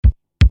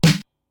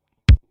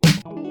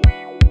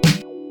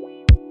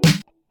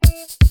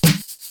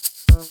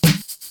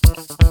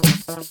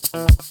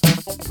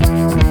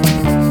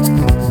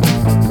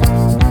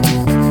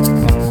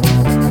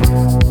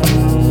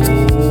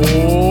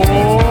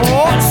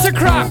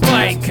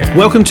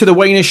Welcome to the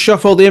Wyness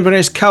Shuffle, the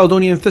Inverness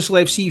Caledonian Thistle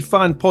FC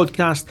fan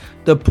podcast,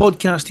 the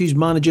podcast whose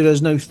manager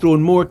has now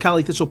thrown more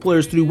Caley Thistle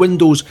players through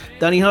windows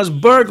than he has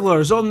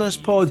burglars. On this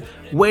pod,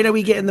 when are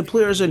we getting the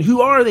players in?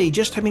 Who are they?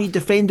 Just how many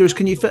defenders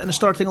can you fit in a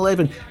starting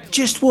 11?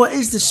 Just what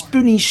is the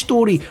Spoonie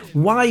story?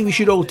 Why we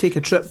should all take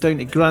a trip down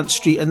to Grant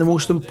Street in the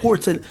most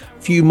important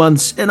few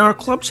months in our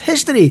club's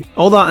history.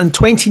 All that and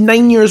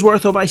 29 years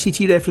worth of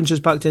ICT references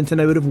packed into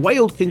an hour of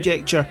wild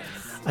conjecture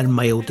and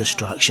mild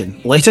distraction.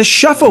 Let us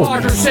shuffle.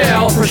 Larger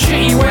sale for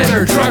shitty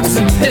weather, drugs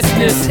and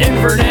business.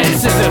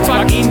 Inverness is a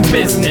fucking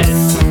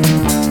business.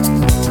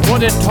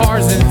 What did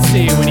Tarzan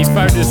see when he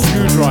found a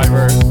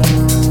screwdriver?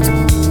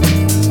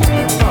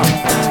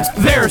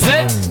 There's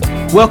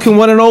it. Welcome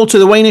one and all to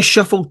the Wyness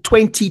Shuffle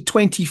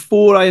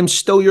 2024. I am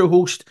still your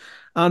host,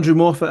 Andrew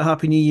Moffat.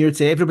 Happy New Year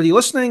to everybody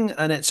listening,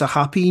 and it's a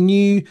happy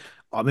new,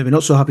 or maybe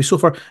not so happy so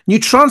far, new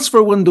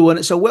transfer window, and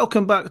it's a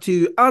welcome back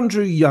to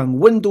Andrew Young,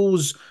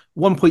 Windows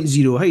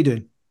 1.0. How you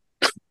doing?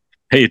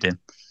 How you doing?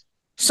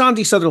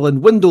 Sandy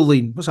Sutherland, Window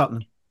Lane. What's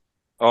happening?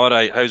 All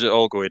right, how's it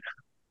all going?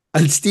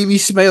 And Stevie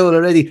smiling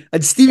already.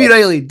 And Stevie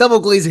Riley, double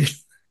glazing.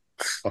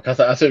 Okay, I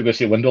thought you were going to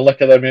say window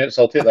liquor there, mate,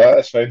 so I'll take that,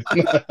 that's fine.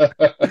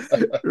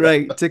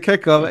 Right, to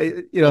kick off,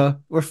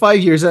 we're 5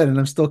 years in and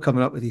I'm still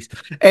coming up with these.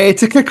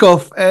 To kick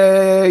off,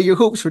 your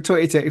hopes for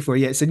 2024.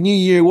 Yeah, it's a new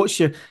year. What's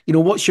your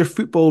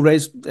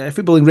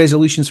footballing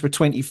resolutions for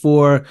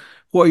 24?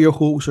 What are your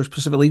hopes, or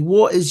specifically,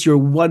 what is your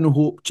one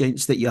hope,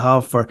 gents, that you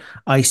have for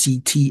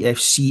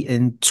ICTFC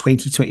in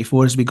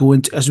 2024 as we go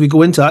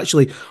into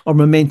actually our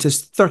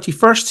momentous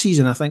 31st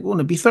season? I think,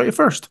 won't it be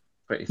 31st?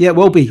 Yeah, it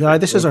will be.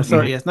 This is our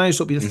 30th now,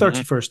 so it'll be the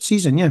 31st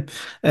season. Yeah,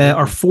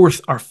 our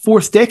fourth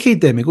decade.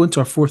 Then we go into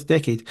our fourth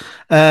decade.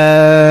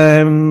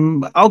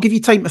 I'll give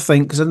you time to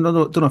think, because I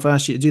don't know if I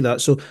asked you to do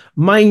that. So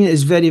mine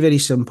is very, very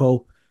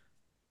simple.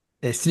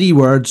 3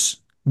 words: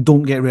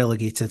 don't get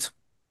relegated.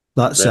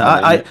 That's it.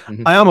 I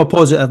am a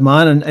positive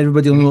man, and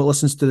everybody will know that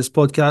listens to this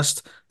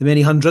podcast, the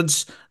many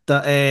hundreds,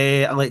 that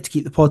I like to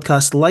keep the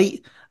podcast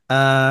light.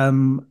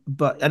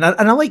 But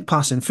I like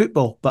passing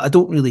football, but I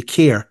don't really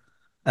care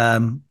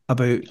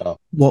about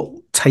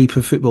what type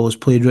of football is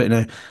played right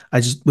now.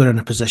 We're in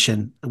a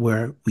position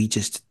where we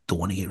just don't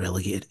want to get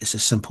relegated. It's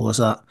as simple as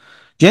that.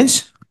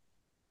 Gents?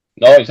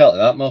 No, exactly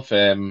that, Moff.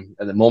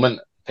 At the moment,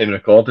 time of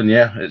recording,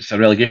 yeah, it's a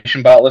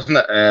relegation battle, isn't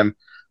it?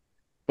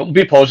 But we'll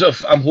be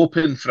positive. I'm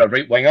hoping for a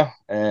right winger.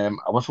 I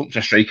was hoping for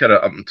a striker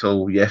up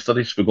until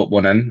yesterday, so we got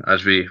one in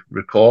as we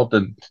record,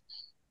 and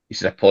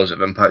he's had a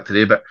positive impact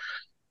today. But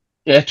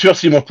yeah, 2 or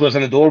 3 more players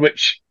in the door,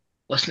 which,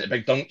 listening to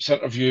Big Dunc's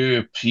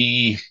interview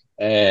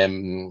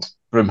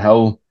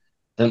Broomhill,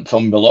 didn't fill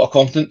me with a lot of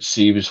confidence.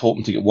 He was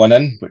hoping to get one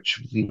in,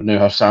 which we now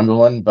have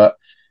Samuel in, but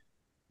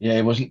yeah,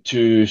 he wasn't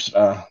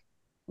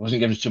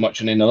giving us too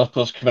much on any other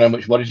players coming in,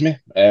 which worries me.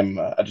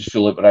 I just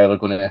feel like we're either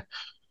going to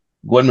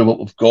go in with what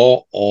we've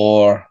got,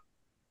 or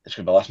it's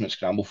going to be a last minute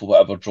scramble for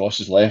whatever dross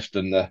is left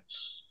in the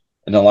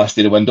last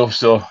day of the window.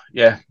 So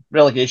yeah,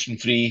 relegation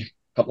free,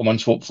 couple of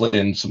months hopefully,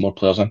 and some more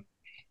players in.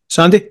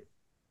 Sandy?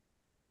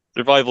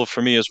 Survival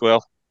for me as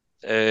well.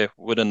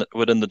 Within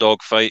the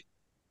dog fight,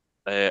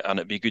 and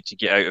it'd be good to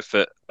get out of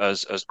it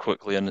as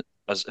quickly and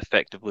as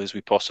effectively as we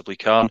possibly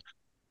can.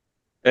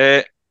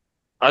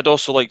 I'd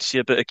also like to see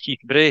a bit of Keith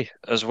Bray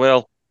as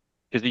well,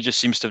 because he just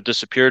seems to have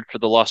disappeared for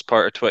the last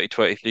part of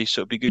 2023,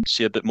 so it'd be good to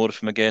see a bit more of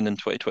him again in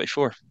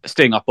 2024.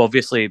 Staying up,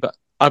 obviously, but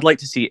I'd like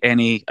to see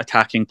any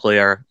attacking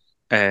player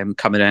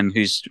coming in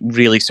who's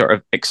really sort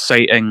of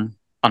exciting,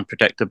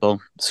 unpredictable,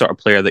 sort of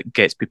player that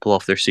gets people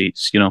off their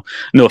seats. No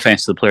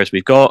offence to the players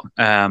we've got.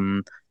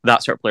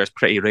 That sort of player is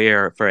pretty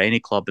rare for any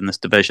club in this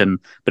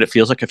division, but it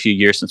feels like a few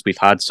years since we've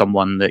had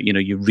someone that,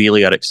 you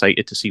really are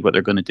excited to see what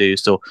they're going to do.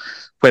 So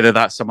whether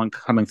that's someone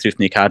coming through from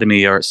the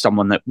academy or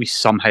someone that we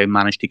somehow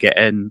managed to get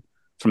in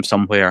from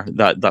somewhere,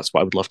 that's what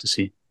I would love to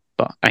see.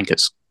 But I think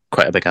it's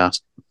quite a big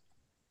ask.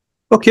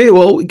 Okay,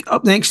 well,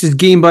 up next is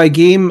game by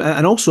game,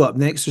 and also up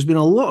next, there's been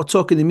a lot of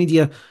talk in the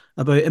media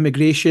about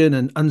immigration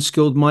and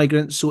unskilled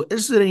migrants. So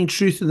is there any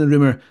truth in the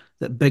rumour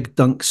that Big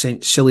Dunc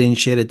sent Cillian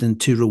Sheridan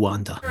to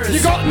Rwanda?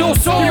 You got no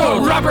soul,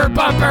 you rubber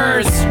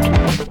bumpers!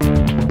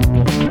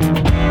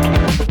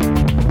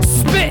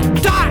 Spit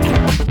that!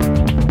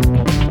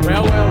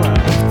 Well.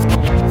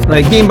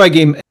 Right, game by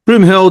game.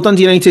 Broomhill,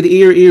 Dundee United,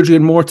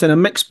 Airdrieonians, Morton, a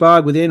mixed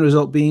bag, with the end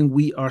result being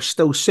we are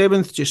still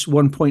 7th, just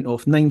 1 point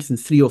off 9th and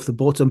 3 off the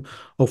bottom,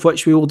 of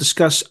which we will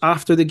discuss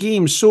after the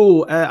game.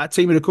 So, at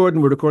time of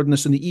recording, we're recording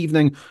this in the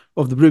evening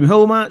of the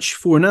Broomhill match,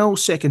 4-0,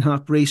 second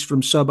half brace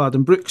from sub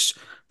Adam Brooks,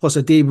 plus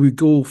a debut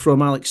goal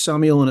from Alex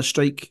Samuel and a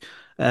strike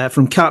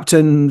From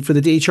captain for the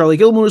day, Charlie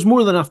Gilmore is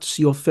more than enough to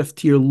see off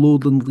fifth-tier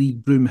Lowland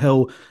League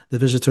Broomhill. The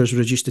visitors were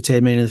reduced to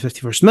 10 men in the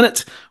 51st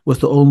minute,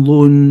 with the on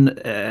loan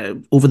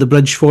over the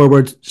bridge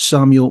forward,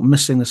 Samuel,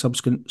 missing the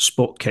subsequent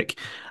spot kick.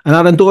 And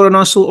Aaron Doran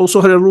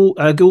also had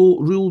a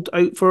goal ruled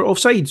out for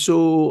offside.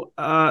 So,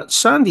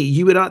 Sandy,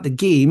 you were at the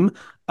game.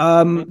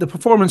 The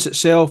performance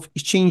itself,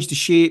 he's changed the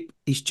shape,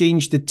 he's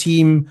changed the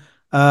team.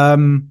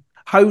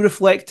 How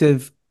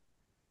reflective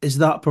is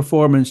that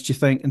performance, do you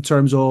think, in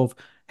terms of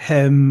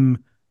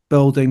him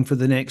building for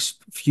the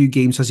next few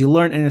games? Has he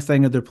learned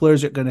anything? Are there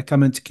players that are going to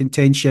come into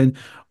contention?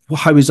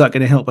 How is that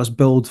going to help us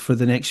build for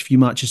the next few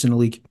matches in the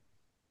league?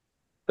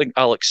 I think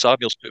Alex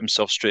Samuels put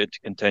himself straight into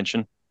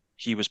contention.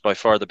 He was by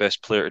far the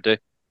best player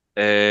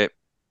today.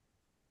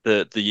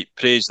 The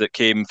praise that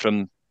came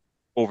from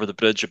over the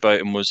bridge about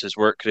him was his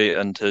work rate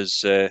and his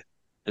sort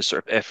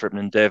of effort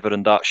and endeavour,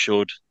 and that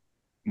showed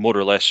more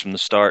or less from the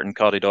start and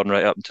carried on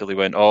right up until he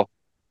went off.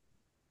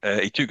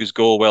 He took his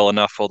goal well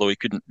enough, although he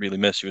couldn't really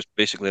miss. He was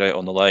basically right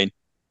on the line.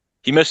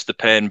 He missed the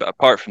pen, but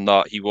apart from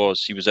that, he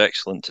was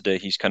excellent today.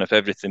 He's kind of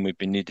everything we've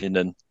been needing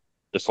in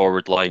the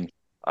forward line.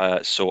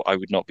 So I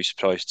would not be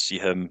surprised to see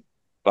him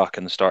back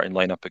in the starting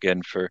lineup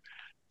again for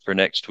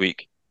next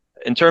week.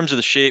 In terms of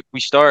the shape, we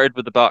started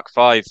with the back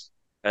five,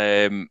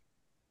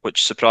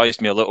 which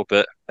surprised me a little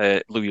bit.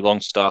 Louis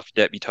Longstaff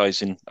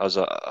deputising as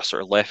a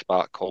sort of left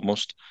back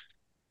almost.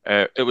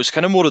 It was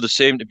kind of more of the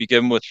same to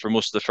begin with for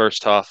most of the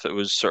first half. It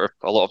was sort of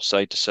a lot of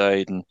side to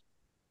side and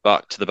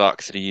back to the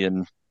back three,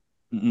 and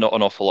not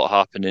an awful lot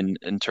happening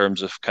in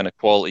terms of kind of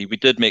quality. We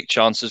did make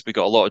chances. We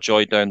got a lot of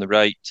joy down the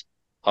right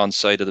hand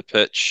side of the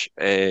pitch.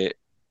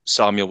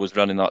 Samuel was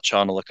running that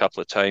channel a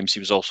couple of times. He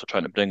was also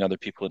trying to bring other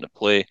people into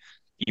play.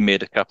 He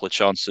made a couple of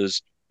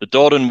chances. The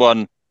Doran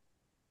one,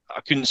 I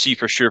couldn't see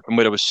for sure from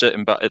where I was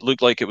sitting, but it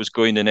looked like it was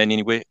going in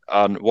anyway.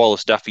 And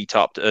Wallace Duffy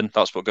tapped it in.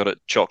 That's what got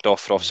it chalked off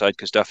for offside,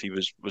 because Duffy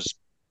was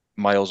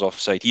miles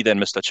offside. He then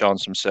missed a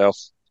chance himself.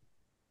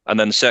 And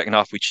then the second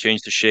half, we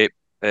changed the shape.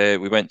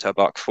 We went to a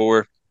back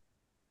four.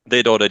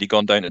 They'd already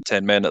gone down to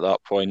 10 men at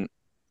that point,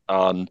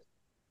 and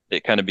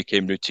it kind of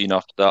became routine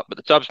after that. But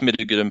the Tabs made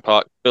a good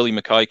impact. Billy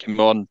Mackay came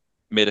on,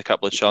 made a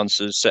couple of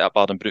chances, set up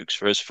Adam Brooks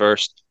for his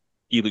first.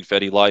 He looked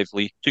very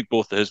lively, took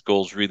both of his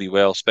goals really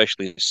well,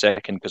 especially his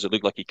second, because it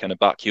looked like he kind of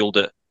backheeled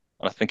it.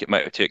 And I think it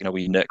might have taken a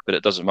wee nick, but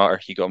it doesn't matter.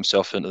 He got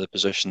himself into the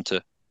position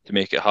to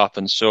make it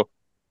happen. So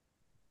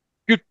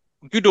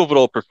good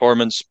overall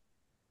performance,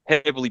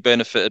 heavily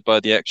benefited by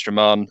the extra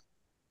man,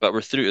 but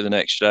we're through to the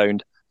next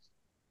round.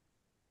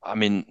 I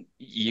mean,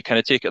 you kind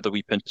of take it with a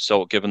wee pinch of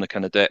salt given the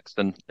kind of depth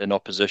in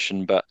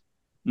opposition, but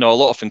no, a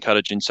lot of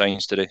encouraging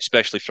signs today,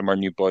 especially from our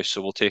new boys,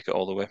 so we'll take it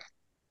all the way.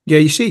 Yeah,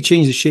 you say he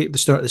changed the shape at the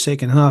start of the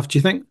second half. Do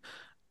you think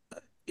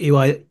he's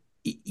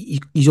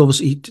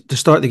obviously, to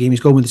start the game, he's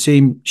gone with the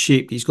same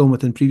shape he's gone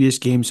with in previous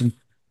games? And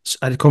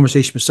I had a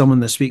conversation with someone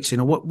this week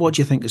saying, what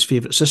do you think his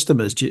favourite system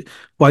is?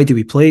 Why do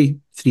we play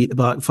 3 at the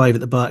back, 5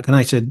 at the back? And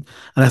I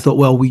thought,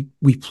 well, we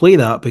play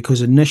that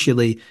because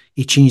initially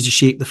he changed the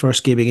shape the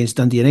first game against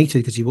Dundee United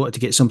because he wanted to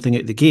get something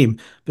out of the game.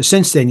 But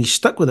since then, he's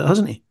stuck with it,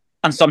 hasn't he?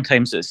 And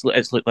sometimes it's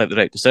looked like the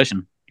right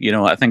decision. You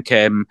know, I think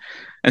in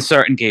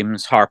certain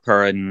games,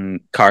 Harper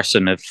and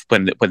Carson have,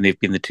 when they've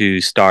been the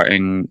two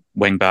starting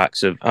wing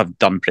backs, have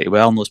done pretty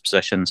well in those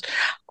positions.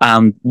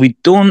 We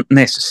don't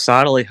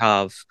necessarily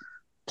have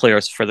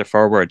players further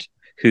forward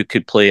who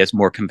could play as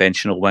more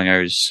conventional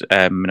wingers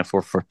in a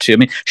 4-4-2. I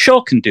mean,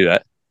 Shaw can do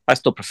it. I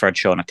still preferred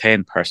Shaw in a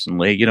 10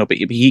 personally, you know, but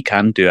he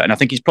can do it. And I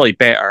think he's probably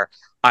better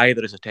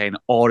either as a 10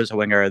 or as a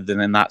winger than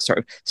in that sort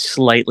of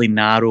slightly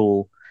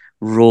narrow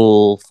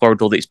forward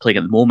role that he's playing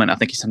at the moment. I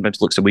think he sometimes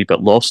looks a wee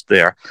bit lost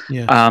there.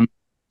 Yeah.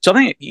 So I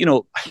think, you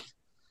know,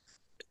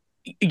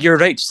 you're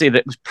right to say that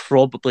it was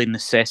probably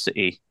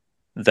necessity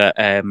that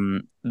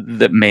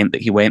meant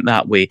that he went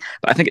that way.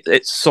 But I think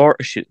it sort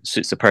of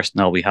suits the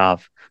personnel we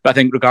have. But I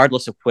think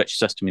regardless of which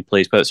system he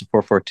plays, whether it's a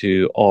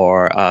 4-4-2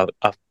 or a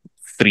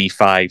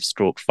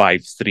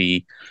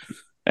 3-5/5-3,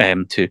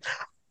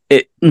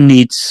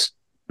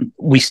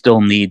 we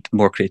still need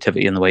more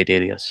creativity in the wide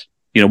areas.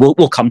 You know,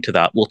 we'll come to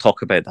that. We'll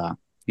talk about that.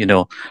 You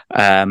know,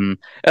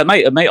 it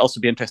might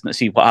also be interesting to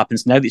see what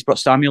happens now that he's brought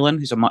Samuel in,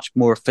 who's a much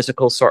more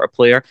physical sort of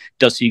player.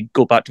 Does he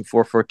go back to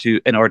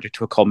 4-4-2 in order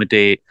to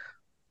accommodate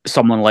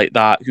someone like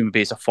that, who maybe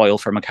is a foil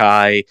for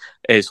Mackay,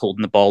 is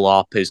holding the ball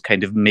up, is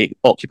kind of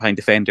occupying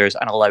defenders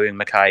and allowing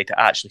Mackay to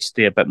actually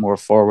stay a bit more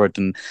forward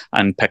and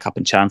pick up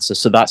in chances?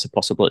 So that's a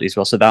possibility as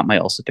well. So that might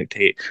also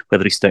dictate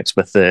whether he sticks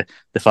with the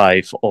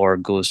 5 or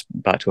goes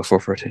back to a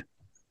 4-4-2.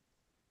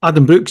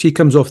 Adam Brooks, he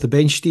comes off the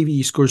bench, Stevie,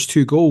 he scores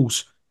 2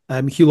 goals.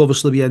 He'll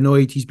obviously be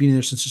annoyed. He's been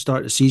there since the start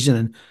of the season,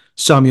 and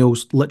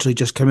Samuel's literally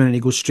just come in and he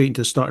goes straight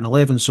into the starting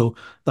 11. So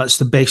that's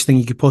the best thing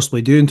you could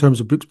possibly do in terms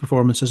of Brooks'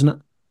 performance, isn't it?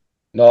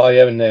 No,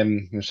 yeah,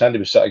 when Sandy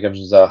was sort of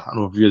giving us an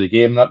overview of the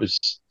game, that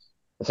was,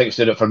 I think,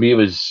 stood out for me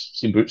was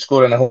seeing Brooks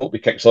score, and I hope he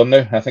kicks on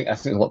now. I think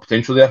there's a lot of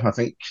potential there. I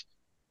think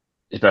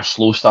it's been a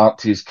slow start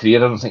to his career.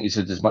 I don't think he's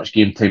had as much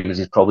game time as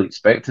he's probably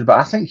expected, but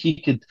I think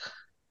he could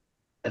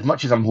as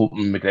much as I'm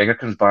hoping McGregor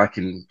comes back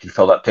and can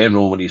fill that 10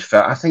 role when he's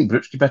fit, I think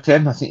Brooks could be a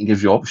 10. I think he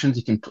gives you options.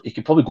 He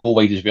could probably go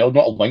wide as well,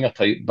 not a winger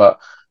type, but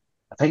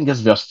I think he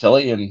gives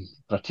versatility. And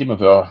for a team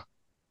of our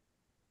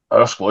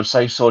squad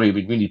size, sorry,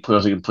 we need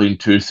players that can play in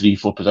 2, 3,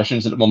 4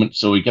 positions at the moment.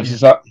 So he gives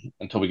us that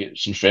until we get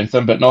some strength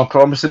in. But no,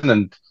 promising,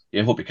 and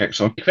yeah, hope he kicks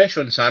on. The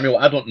question on Samuel,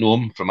 I don't know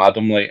him from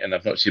Adam, like, and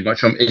I've not seen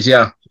much of him. Is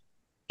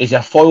he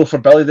a foil for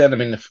Billy then? I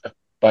mean, if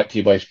back to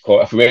you boys,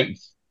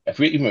 if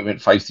we even went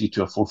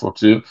 5-3-2 or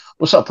 4-4-2,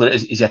 what sort of player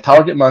is he? A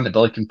target man that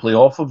Billy can play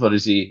off of, or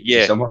is he? Yeah,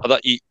 is he similar? I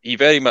thought he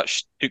very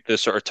much took the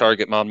sort of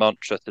target man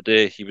mantra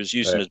today. He was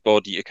using his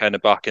body to kind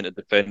of back into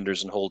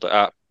defenders and hold it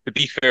up. To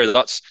be fair,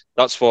 that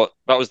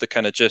was the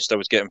kind of gist I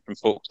was getting from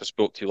folks I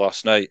spoke to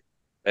last night.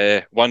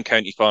 One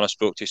county fan I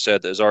spoke to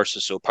said that his arse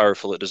is so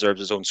powerful it deserves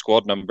his own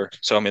squad number.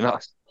 So I mean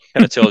that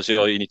kind of tells you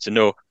all you need to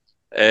know.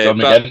 John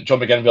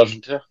McGinn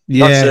version 2.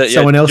 Yeah,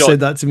 someone else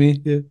said that to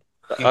me. Yeah.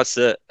 That's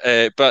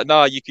it. But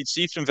no, you could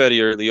see from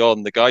very early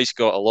on the guy's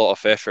got a lot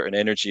of effort and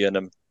energy in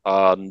him,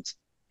 and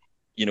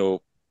you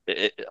know,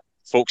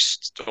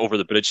 folks over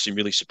the bridge seem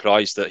really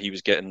surprised that he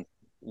was getting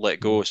let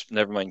go.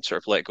 Never mind,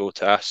 sort of let go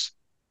to us.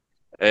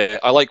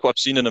 I like what I've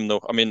seen in him,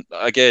 though. I mean,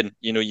 again,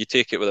 you know, you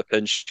take it with a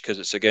pinch because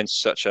it's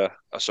against such a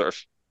sort of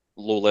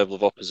low level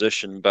of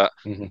opposition. But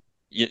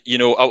you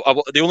know,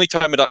 the only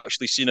time I'd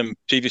actually seen him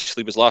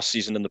previously was last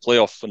season in the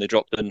playoff when they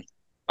dropped in.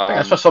 I think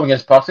that's for something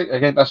against Partick.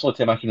 Again, that's the only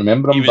time I can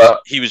remember him.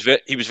 He was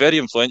very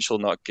influential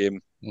in that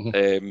game.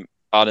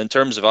 And in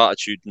terms of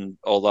attitude and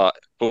all that,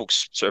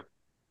 folks sort of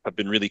have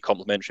been really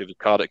complimentary of his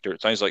character.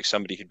 It sounds like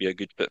somebody who'd be a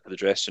good fit for the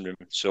dressing room.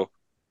 So.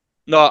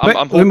 No,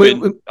 I'm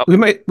hoping we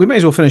might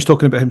as well finish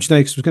talking about him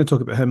tonight because we're going to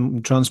talk about him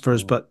and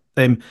transfers. But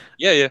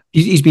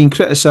he's been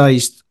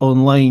criticised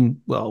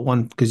online. Well,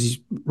 one because he's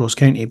Ross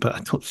County, but I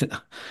don't think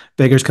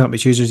beggars can't be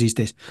choosers these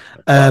days.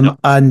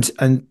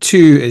 And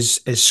two,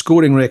 his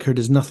scoring record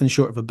is nothing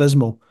short of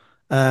abysmal.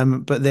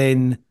 But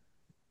then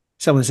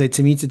someone said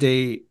to me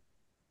today,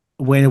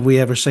 when have we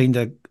ever signed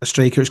a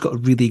striker that's got a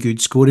really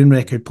good scoring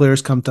record?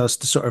 Players come to us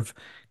to sort of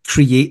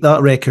create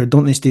that record,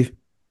 don't they, Steve?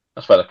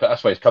 That's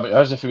why he's coming to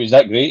us. If he was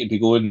that great, he'd be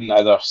going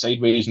either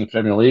sideways in the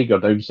Premier League or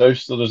down south.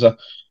 So there's a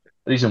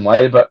reason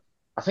why. But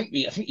I think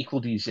he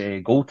equalled his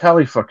goal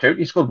tally for County.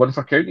 He scored one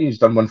for County. He's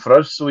done one for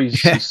us. So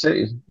he's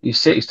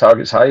set his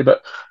targets high.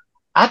 But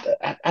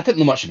I didn't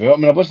know much about him. I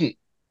mean, I wasn't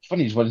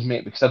funny as ones,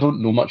 mate, because I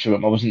don't know much about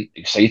him. I wasn't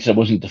excited. I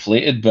wasn't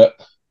deflated. But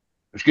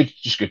it was good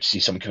to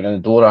see someone coming in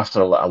the door after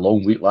a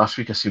long week last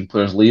week. I seen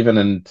players leaving,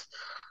 and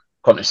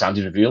according to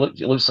Sandy's review, it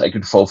looks like a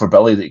good fall for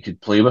Billy that he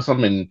could play with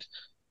him. And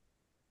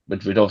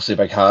we'd obviously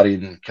Big Harry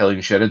and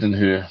Cillian Sheridan,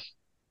 who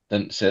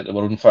didn't set the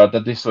world on fire,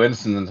 did they? So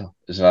anything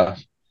is an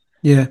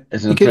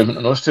improvement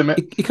on those two,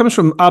 mate. He comes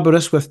from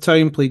Aberystwyth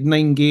Town, played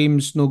 9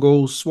 games, no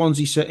goals.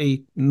 Swansea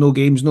City, no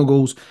games, no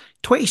goals.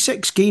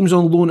 26 games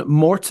on loan at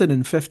Morton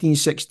in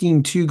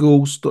 15-16, 2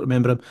 goals, don't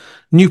remember him.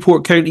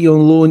 Newport County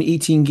on loan,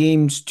 18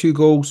 games, 2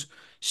 goals.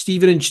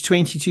 Stevenage,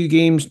 22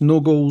 games, no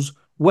goals.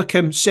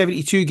 Wickham,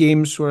 72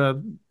 games, where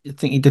I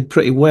think he did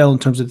pretty well in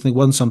terms of, I think,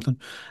 won something.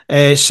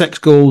 6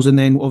 goals and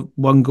then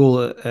 1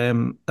 goal at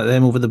them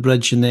over the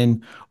bridge, and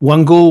then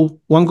one goal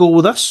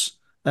with us.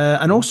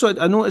 And also,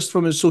 I noticed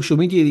from his social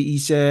media that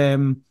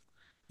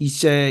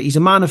he's a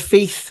man of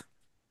faith.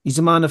 He's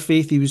a man of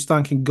faith. He was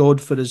thanking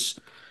God for his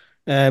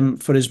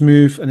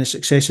move and his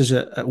successes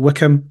at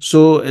Wickham.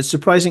 So it's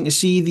surprising to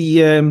see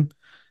the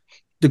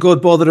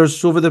God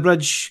botherers over the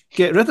bridge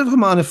get rid of a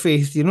man of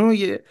faith.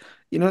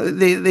 You know,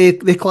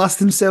 they class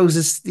themselves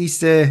as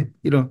these, I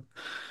mean,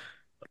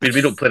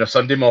 we don't play on a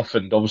Sunday, Moff,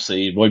 and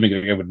obviously Roy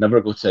McGregor would never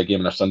go to a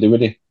game on a Sunday,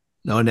 would he?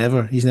 No,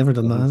 never. He's never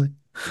done that, has he?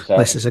 Exactly.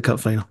 Unless it's a cup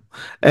final.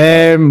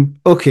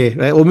 Okay,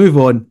 right, we'll move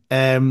on.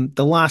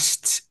 The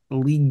last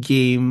league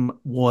game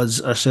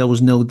was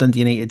ourselves 0, Dundee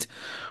United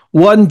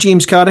 1.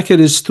 James Carragher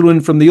is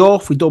thrown from the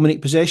off. We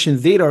dominate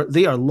possession. They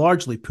are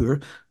largely poor.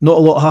 Not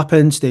a lot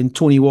happens. Then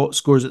Tony Watt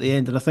scores at the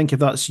end. And I think if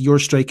that's your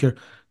striker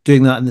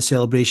doing that in the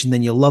celebration,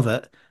 then you'll love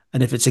it.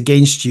 And if it's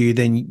against you,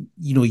 then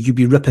you'd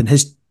be ripping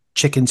his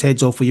chickens'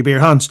 heads off with your bare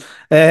hands.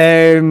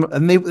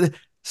 And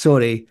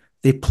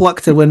they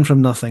plucked a win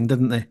from nothing,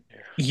 didn't they?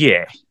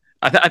 Yeah,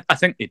 I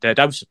think they did.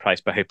 I was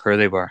surprised by how poor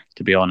they were,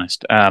 to be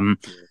honest.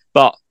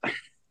 But I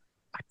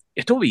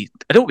don't want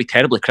to be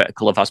terribly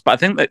critical of us, but I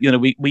think that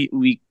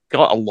we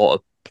got a lot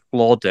of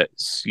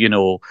plaudits.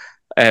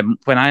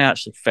 When I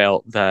actually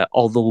felt that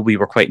although we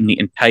were quite neat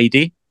and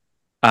tidy,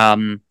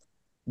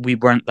 we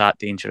weren't that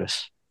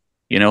dangerous.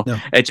 No.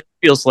 It just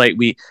feels like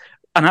we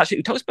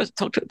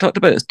talked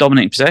about this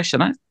dominating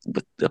possession.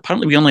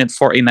 Apparently, we only had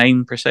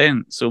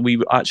 49%, so we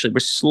actually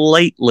were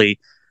slightly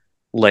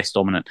less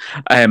dominant.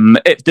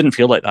 It didn't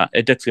feel like that.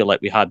 It did feel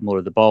like we had more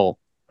of the ball.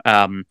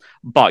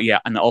 But yeah,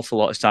 an awful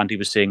lot of Sandy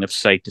was saying of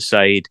side to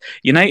side.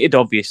 United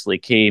obviously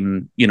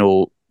came,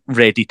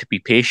 ready to be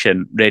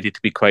patient, ready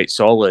to be quite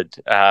solid.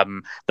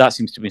 That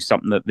seems to be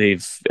something that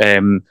they've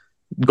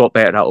got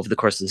better at over the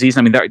course of the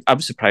season. I mean, I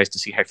was surprised to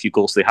see how few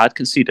goals they had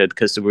conceded,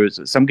 because there was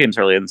some games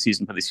earlier in the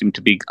season where they seemed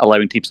to be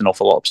allowing teams an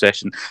awful lot of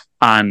possession,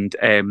 and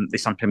they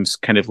sometimes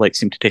kind of like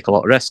seemed to take a lot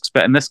of risks.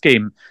 But in this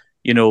game,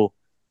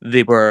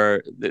 they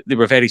were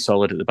very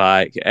solid at the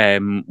back.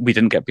 We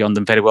didn't get beyond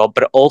them very well,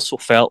 but it also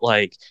felt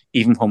like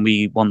even when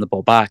we won the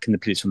ball back in the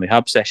periods when they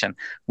had possession,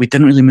 we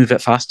didn't really move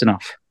it fast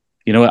enough.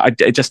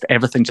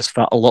 Everything just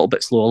felt a little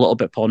bit slow, a little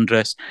bit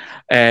ponderous.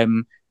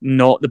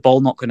 Not the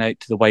ball not going out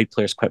to the wide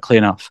players quickly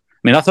enough.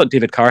 I mean, I thought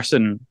David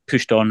Carson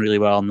pushed on really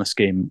well in this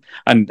game,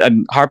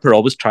 and Harper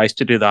always tries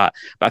to do that,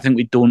 but I think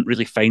we don't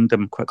really find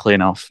them quickly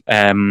enough.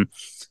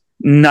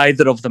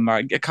 Neither of them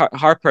are.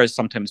 Harper is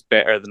sometimes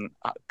better than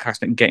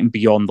Carson at getting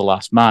beyond the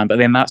last man, but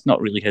then that's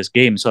not really his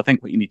game. So I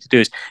think what you need to do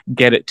is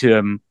get it to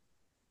him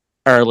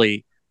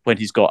early when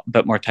he's got a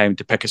bit more time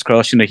to pick his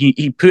cross.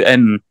 He put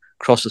in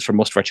crosses for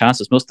most of our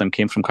chances. Most of them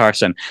came from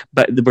Carson,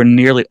 but they were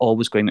nearly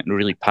always going into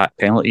really packed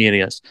penalty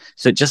areas.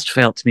 So it just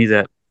felt to me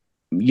that,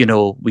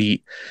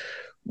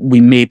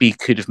 we maybe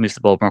could have moved the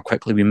ball more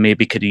quickly. We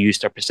maybe could have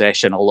used our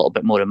possession a little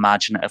bit more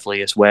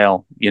imaginatively as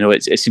well.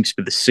 It seems to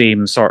be the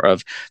same sort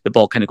of, the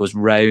ball kind of goes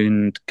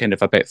round, kind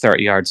of about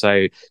 30 yards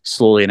out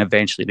slowly, and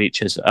eventually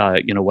reaches,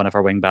 one of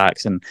our wing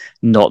backs, and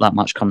not that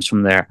much comes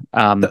from there.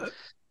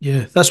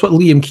 Yeah, that's what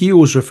Liam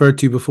Keogh's referred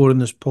to before in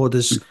this pod,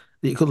 is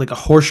that he called like a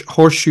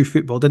horseshoe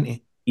football, didn't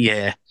he?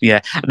 Yeah.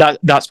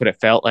 That's what it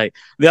felt like.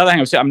 The other thing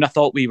I would say, I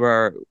thought we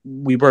were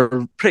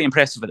pretty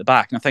impressive at the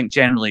back, and I think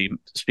generally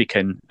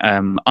speaking,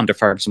 under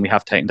Ferguson we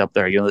have tightened up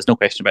there. There's no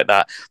question about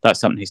that. That's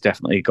something he's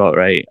definitely got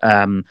right.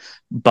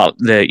 But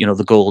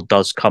the goal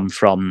does come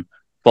from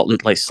what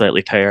looked like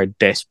slightly tired,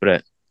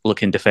 desperate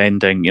looking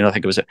defending. I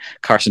think it was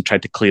Carson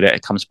tried to clear it.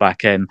 It comes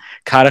back in.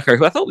 Carragher,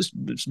 who I thought was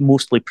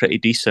mostly pretty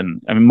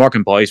decent. I mean,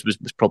 Morgan Boys was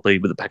probably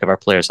with the pick of our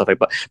players, I think,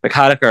 but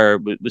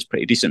Carragher was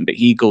pretty decent. But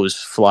he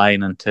goes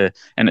flying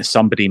and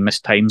somebody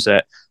mistimes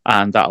it,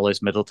 and that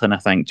allows Middleton, I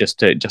think, just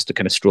to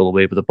kind of stroll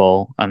away with the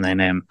ball, and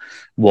then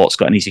Watt's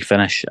got an easy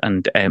finish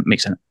and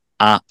makes an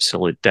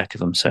absolute dick of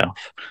himself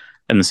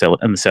in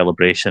the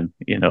celebration.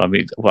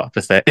 What a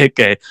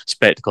pathetic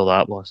spectacle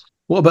that was.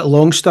 What about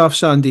Longstaff,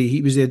 Sandy?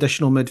 He was the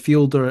additional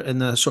midfielder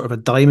in a sort of a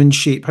diamond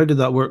shape. How did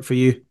that work for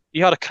you?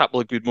 He had a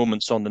couple of good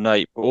moments on the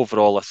night, but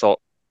overall I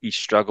thought he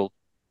struggled.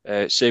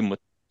 Same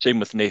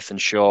with Nathan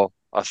Shaw.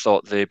 I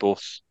thought they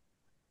both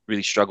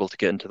really struggled to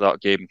get into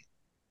that game.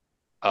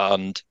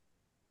 And,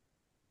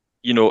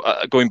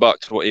 going back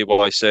to what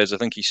AY says, I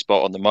think he's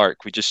spot on the mark.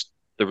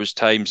 There was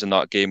times in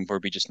that game where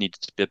we just needed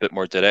to be a bit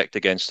more direct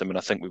against him, and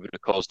I think we would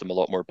have caused him a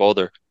lot more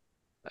bother.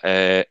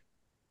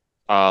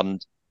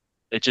 And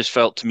it just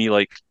felt to me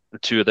like the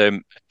two of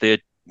them, they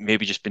had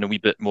maybe just been a wee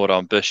bit more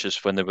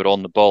ambitious when they were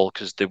on the ball,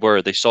 because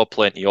they saw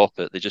plenty of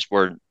it. They just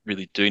weren't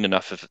really doing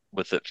enough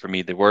with it for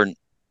me. They weren't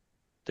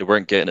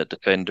getting at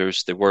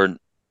defenders. They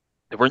weren't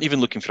even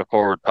looking for a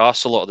forward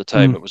pass a lot of the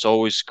time. It was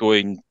always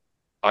going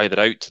either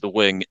out to the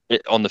wing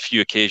on the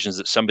few occasions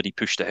that somebody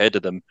pushed ahead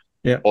of them,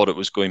 or it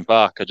was going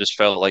back. I just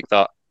felt like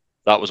that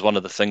was one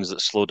of the things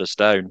that slowed us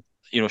down.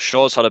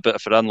 Shaw's had a bit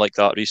of a run like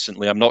that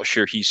recently. I'm not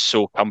sure he's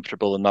so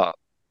comfortable in that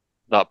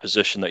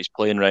position that he's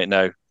playing right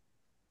now,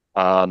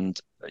 and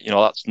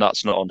that's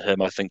not on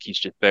him. I think he's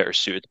just better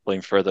suited to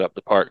playing further up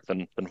the park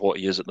than what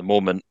he is at the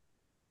moment.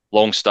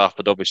 Longstaff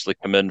had obviously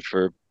come in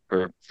for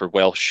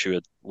Welsh, who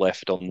had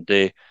left on the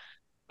day,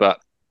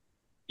 but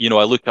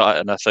I look at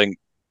it and I think,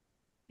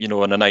 in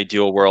an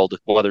ideal world, if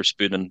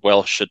Wotherspoon and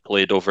Welsh had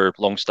played over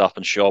Longstaff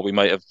and Shaw, we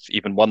might have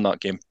even won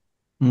that game.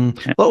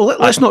 Well,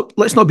 let's not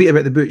beat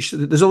about the bush.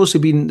 There's a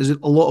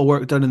lot of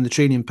work done in the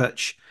training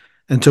pitch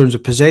in terms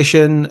of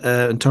possession,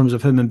 in terms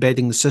of him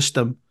embedding the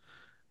system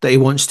that he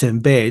wants to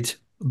embed,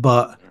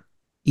 but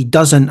he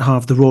doesn't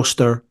have the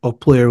roster of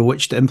player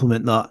which to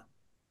implement that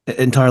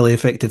entirely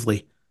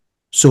effectively.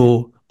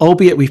 So,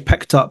 albeit we've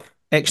picked up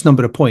X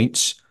number of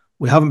points,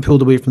 we haven't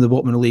pulled away from the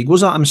bottom of the league.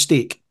 Was that a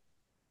mistake?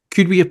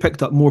 Could we have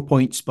picked up more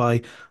points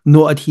by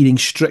not adhering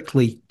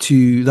strictly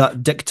to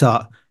that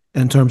diktat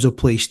in terms of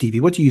play, Stevie?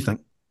 What do you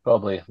think?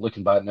 Probably,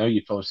 looking back now,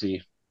 you'd probably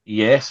say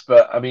yes,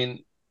 but I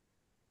mean,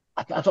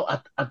 I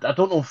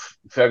don't know if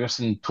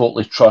Ferguson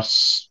totally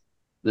trusts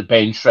the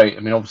bench, right? I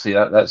mean, obviously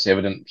that's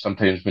evident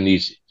sometimes when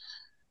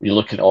you're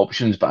looking at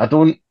options, but I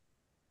don't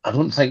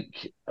think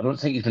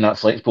he's been that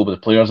flexible with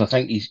the players. I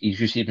think he's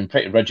usually been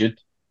pretty rigid.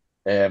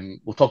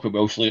 We'll talk about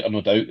Welsh later,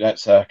 no doubt.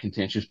 That's a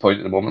contentious point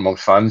at the moment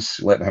amongst fans.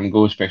 Letting him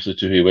go, especially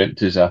to who he went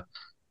to, is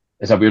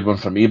a weird one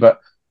for me.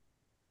 But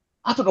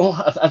I don't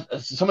know.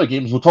 Some of the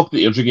games, we'll talk about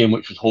the Airdrie game,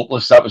 which was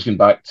hopeless. That was going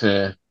back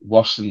to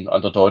worse than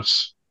under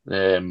Dodds.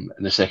 In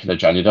the 2nd of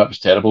January, that was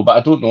terrible. But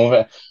I don't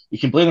know. You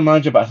can blame the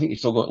manager, but I think you've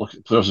still got to look at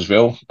the players as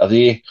well. Are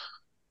they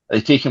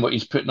taking what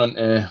he's putting on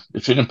the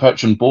training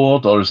pitch on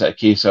board, or is it a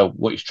case of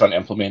what he's trying to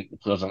implement the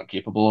players aren't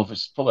capable of?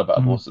 It's probably a bit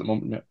of both at the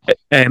moment.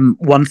 Yeah.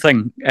 One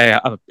thing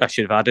I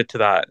should have added to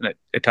that, and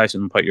it ties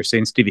in with what you're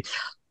saying, Stevie.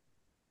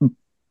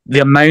 The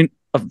amount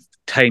of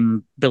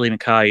time Billy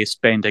Mackay is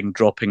spending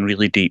dropping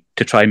really deep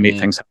to try and make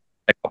things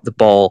pick up the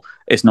ball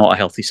is not a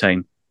healthy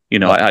sign. You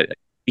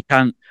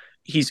can't.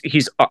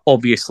 he's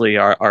obviously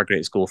our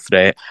greatest goal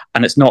threat,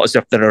 and it's not as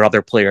if there are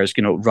other players,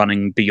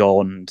 running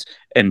beyond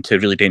into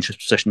really dangerous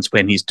positions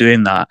when he's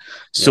doing that.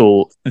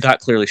 So that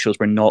clearly shows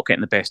we're not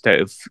getting the best out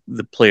of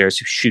the players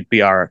who should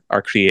be our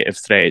creative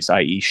threats,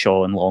 i.e.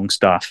 Shaw and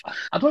Longstaff.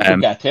 I don't think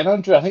we get a 10,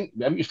 Andrew. I think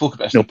we spoke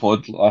about this in the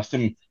pod last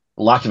time,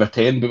 lack of a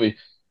 10, but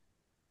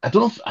I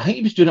don't know I think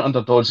he was doing it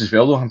under Dodds as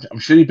well, though. I'm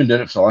sure he'd been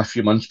doing it for the last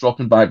few months,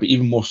 dropping by, but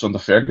even more so under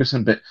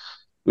Ferguson. But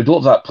we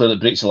don't have that player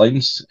that breaks the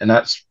lines, and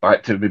that's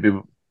back to maybe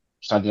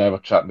Sandy and I were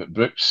chatting about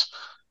Brooks.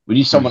 We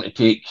need someone to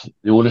take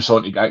the onus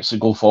on to actually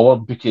go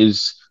forward,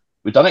 because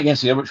we've done it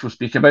against Ayr, which we'll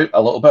speak about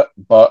a little bit,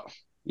 but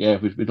yeah,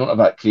 we don't have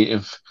that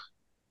creative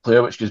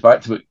player, which goes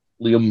back to what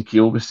Liam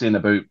Keel was saying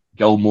about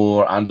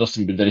Gilmore,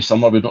 Anderson being very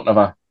similar. We don't have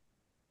a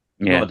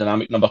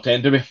dynamic number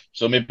 10, do we?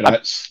 So maybe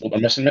that's what we're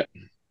missing it.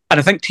 And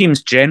I think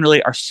teams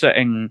generally are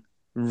sitting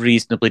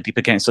reasonably deep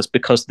against us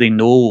because they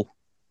know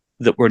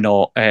that we're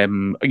not, they're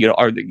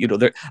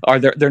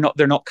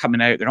not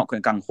coming out, they're not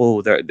going gung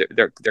ho,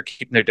 they're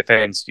keeping their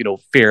defence,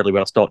 fairly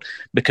well stocked,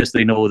 because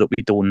they know that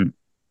we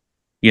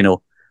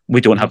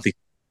don't have the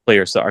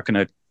players that are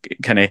going to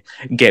kind of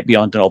get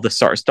beyond and all this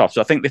sort of stuff.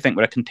 So I think they think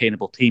we're a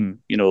containable team,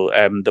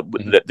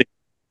 that they're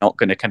not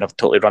going to kind of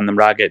totally run them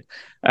ragged.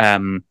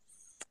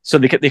 So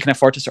they can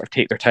afford to sort of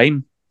take their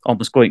time,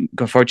 almost going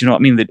forward. You know what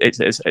I mean?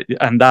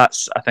 And I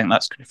think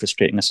that's kind of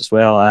frustrating us as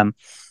well.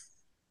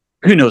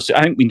 Who knows?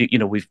 I think we need,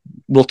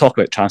 we'll talk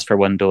about transfer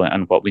window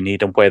and what we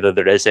need and whether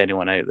there is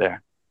anyone out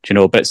there.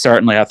 But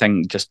certainly I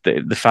think just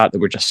the fact that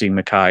we're just seeing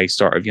Mackay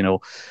sort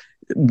of,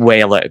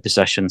 well out of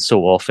position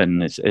so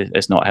often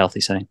is not a healthy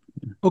sign.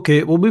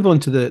 Okay, we'll move on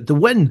to the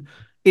win.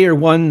 Ayr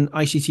 1,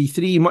 ICT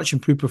 3, much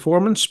improved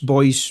performance.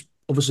 Boys,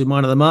 obviously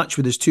man of the match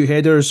with his 2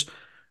 headers.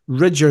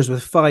 Ridgers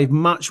with 5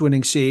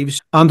 match-winning saves.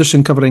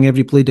 Anderson covering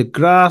every blade of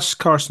grass.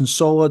 Carson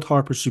solid.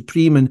 Harper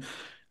supreme.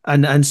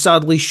 And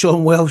sadly,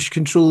 Sean Welsh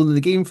controlling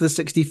the game for the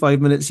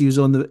 65 minutes he was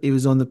on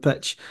the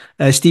pitch.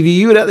 Stevie,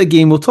 you were at the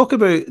game. We'll talk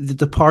about the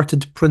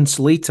departed Prince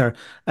later.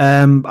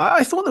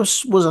 I thought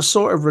this was a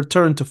sort of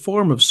return to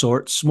form of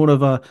sorts, more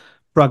of a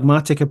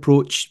pragmatic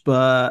approach,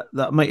 but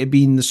that might have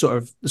been the sort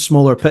of the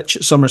smaller pitch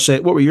at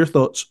Somerset. What were your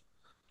thoughts?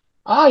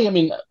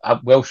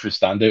 Welsh would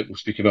stand out. We'll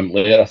speak about him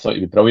later. I thought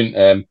he'd be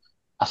brilliant.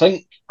 I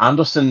think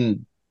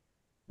Anderson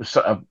we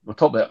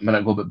talked about a minute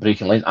ago about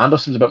breaking lines.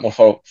 Anderson's a bit more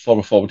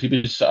forward.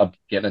 He was sort of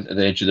getting into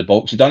the edge of the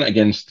box. He done it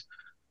against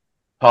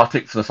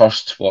Partick for the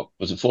first,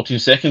 14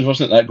 seconds,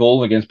 wasn't it, that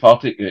goal against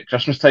Partick at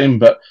Christmas time?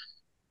 But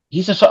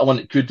he's the sort of one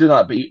that could do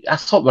that. But I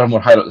thought we were more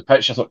higher up the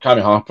pitch. I thought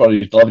Cammy Harper,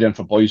 his delivery in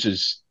for Boys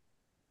was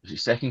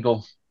his second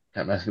goal.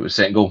 Can't remember if it was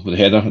second goal with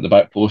the header at the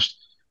back post.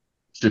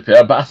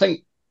 Superb. But I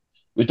think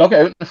we dug it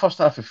out in the first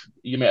half. If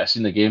you might have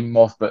seen the game,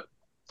 Moff, but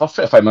first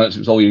 35 minutes it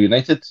was all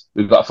United.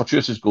 We've got a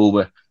fortuitous goal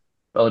with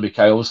Billy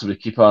Kyles, the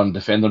keeper and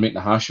defender, making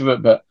a hash of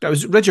it. But that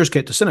was Ridgers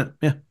kept us in it.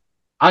 Yeah,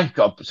 I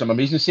got some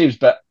amazing saves.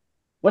 But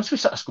once we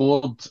sort of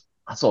scored,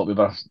 I thought we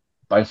were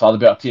by far the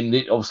better team.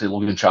 Obviously,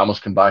 Logan Chalmers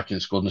came back and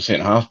scored in the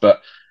second half,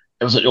 but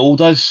it was like the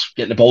old us,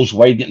 getting the balls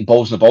wide, getting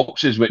balls in the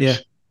boxes,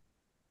 which,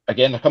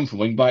 again, they're coming from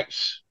wing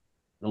backs.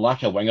 The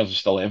lack of wingers is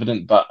still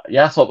evident. But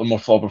yeah, I thought we were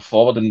more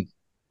forward, and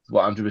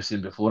what Andrew was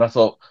saying before, I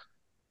thought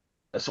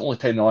it's the only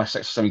time in the last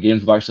 6 or 7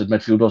 games we've actually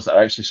had midfielders that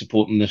are actually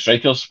supporting the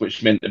strikers,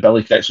 which meant that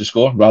Billy could actually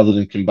score rather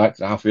than come back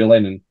to the halfway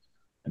line and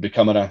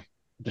becoming a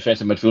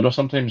defensive midfielder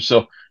sometimes.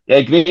 So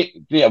yeah,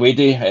 great away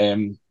day. I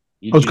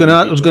was going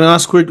to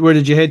ask where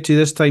did you head to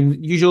this time?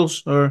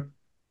 Usuals or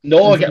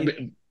no? I get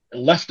a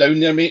lift down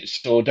there, mate.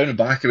 So down the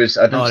back, I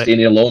didn't stay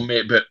near long,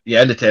 mate. But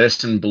yeah, in the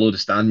terrace and below the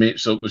stand,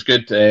 mate. So it was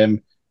good.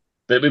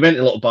 But we went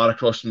to a little bar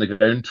across from the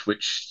ground,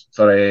 which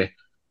for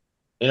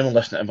anyone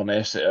listening to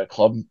Inverness at a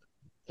club,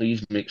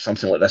 please make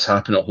something like this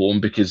happen at home,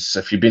 because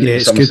if you've been to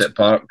Somerset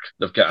Park,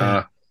 they've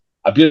got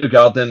a beer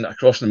garden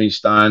across the main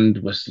stand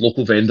with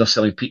local vendors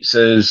selling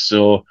pizzas,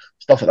 so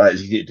stuff like that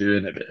is easy to do,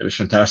 and it was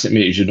fantastic,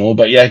 mate, as you know.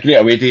 But yeah, great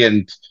away day,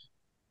 and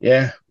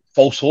yeah,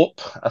 false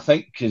hope, I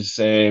think, because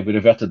we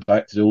reverted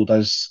back to the old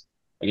us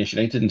against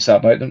United and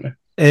sat back, didn't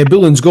we?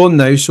 Bullen's gone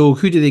now, so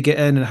who do they get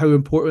in, and how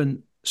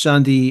important,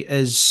 Sandy,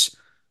 is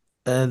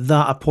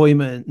that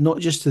appointment, not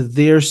just to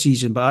their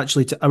season, but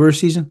actually to our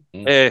season?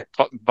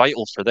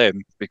 Vital for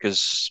them,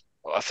 because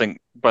I think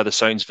by the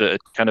sounds of it,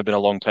 it kind of been a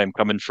long time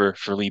coming for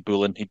Lee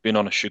Bullen. He'd been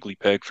on a sugly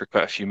peg for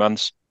quite a few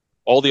months.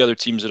 All the other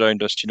teams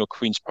around us,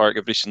 Queen's Park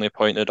have recently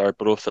appointed,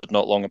 Arbroath had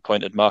not long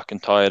appointed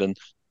McIntyre, and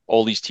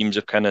all these teams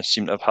have kind of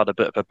seemed to have had a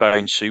bit of a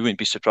bounce, so you wouldn't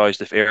be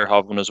surprised if Ayr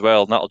have one as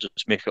well, and that'll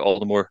just make it all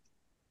the more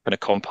kind of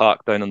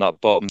compact down in that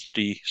bottom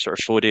 3 sort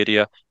of forward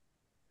area.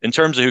 In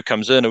terms of who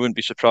comes in, I wouldn't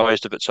be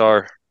surprised if it's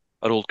our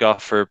old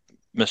gaffer,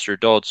 Mr.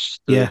 Dodds.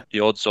 The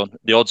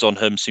odds on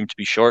him seem to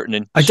be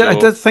shortening. I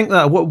did think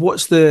that.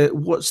 What's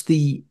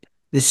the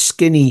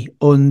skinny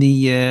on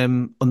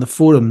the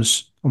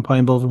forums on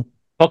Pine Boville?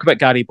 Talk about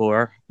Gary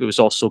Boer, who was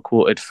also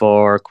quoted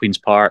for Queen's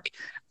Park.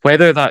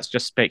 Whether that's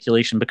just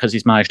speculation because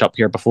he's managed up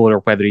here before, or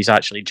whether he's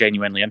actually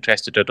genuinely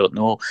interested, I don't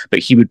know. But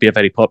he would be a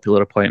very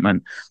popular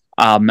appointment.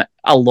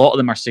 A lot of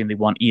them are saying they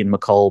want Ian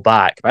McCall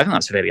back, but I think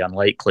that's very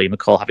unlikely.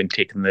 McCall having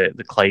taken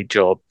the Clyde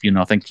job,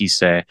 I think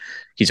he's a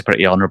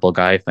pretty honourable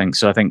guy. I think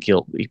so. I think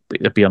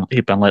he'd be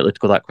unlikely to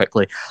go that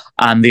quickly.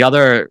 And the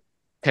other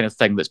kind of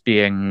thing that's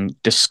being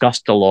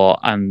discussed a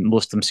lot, and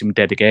most of them seem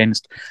dead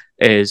against,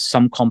 is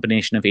some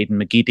combination of Aidan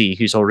McGeady,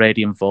 who's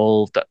already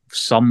involved at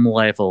some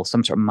level,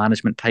 some sort of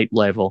management type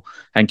level.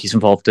 I think he's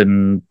involved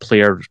in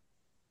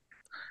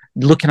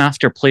looking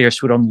after players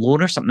who are on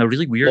loan or something. A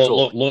really weird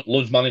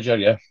loans manager,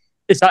 yeah.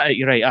 Is that it?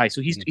 You're right. Aye.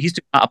 So he's doing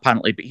that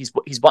apparently, but he's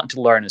wanting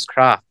to learn his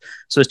craft.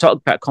 So he's talking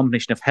about a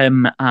combination of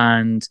him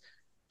and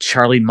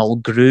Charlie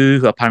Mulgrew,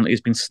 who apparently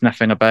has been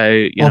sniffing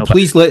about.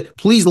 Please let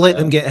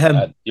them get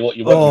him. You want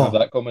to have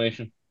that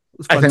combination?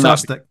 It's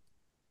fantastic. I think that'd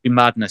be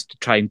madness to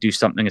try and do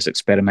something as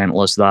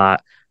experimental as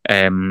that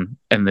in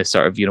this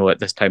sort of at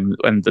this time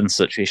and in the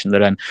situation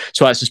they're in.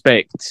 So I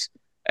suspect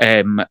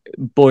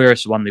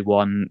Boyer's one they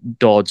won.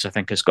 Dodds, I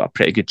think, has got a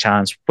pretty good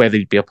chance. Whether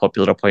he'd be a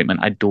popular appointment,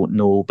 I don't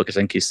know, because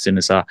I think he's seen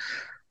as a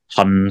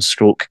Hun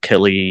stroke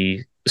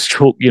Killy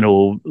stroke,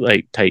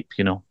 type,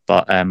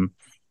 but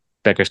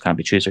beggars can't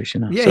be choosers,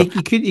 Yeah, so,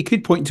 he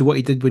could point to what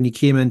he did when he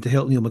came in to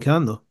help Neil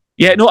McCann, though.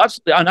 Yeah, no,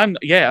 absolutely, and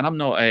I'm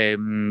not.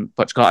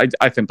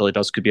 I think Billy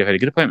Dodds could be a very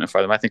good appointment for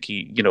them. I think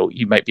he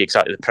might be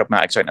exactly the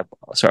pragmatic sort of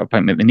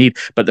appointment they need.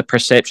 But their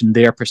perception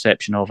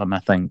of him, I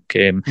think,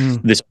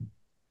 this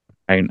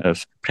amount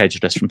of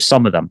prejudice from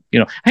some of them.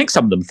 I think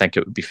some of them think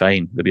it would be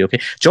fine, they'd be okay.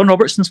 John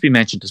Robertson's been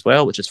mentioned as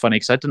well, which is funny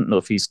because I didn't know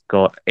if he's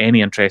got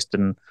any interest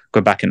in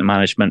going back into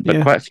management,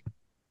 but quite a few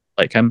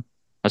like him.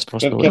 That's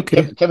possible.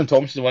 Kevin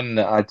Thompson, the one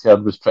that I'd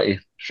heard was pretty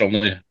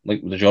strongly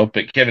linked with the job,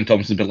 but Kevin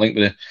Thompson's been linked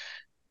with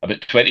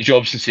about 20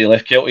 jobs since he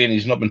left Kelty, and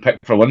he's not been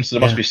picked for one, so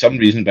there must be some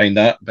reason behind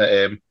that. But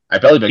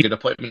I'd probably be a good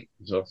appointment.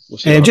 So we'll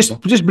see.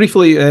 Just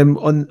briefly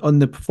on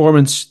the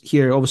performance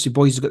here, obviously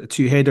Boys has got the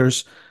 2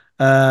 headers.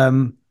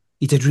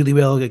 He did really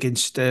well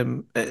against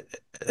Dundee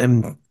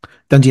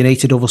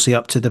United, obviously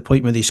up to the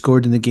point where they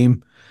scored in the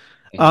game.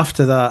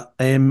 After that,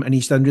 and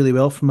he's done really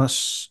well for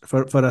us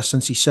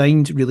since he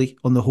signed, really,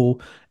 on the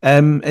whole.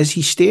 Is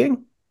he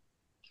staying?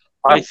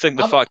 I think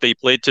the fact that he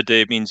played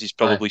today means he's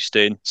probably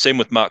staying. Same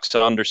with Max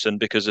Anderson,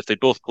 because if they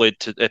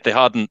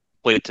hadn't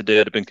played today,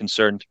 I'd have been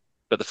concerned.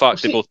 But the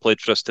fact they both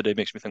played for us today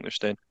makes me think they're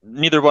staying.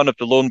 Neither one of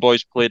the lone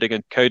boys played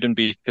against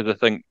Cowdenbeath, because I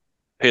think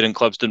parent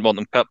clubs didn't want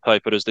them kept high,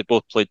 but as they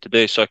both played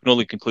today, so I can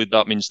only conclude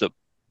that means that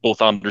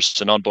both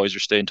Anderson and boys are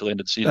staying until the end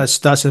of the season.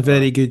 That's a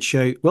very good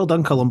shout. Well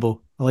done,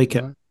 Colombo. I like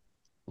it.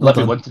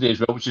 Libby won today as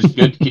well, which is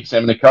good. Keeps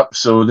them in the cup,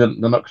 so they're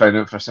not crying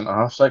out for a centre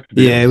half. So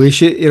we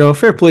should.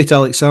 Fair play to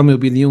Alex Samuel,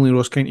 being the only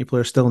Ross County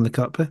player still in the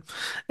cup. Right,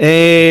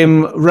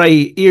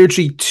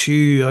 Airdrie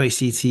 2,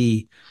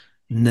 ICT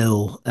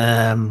 0.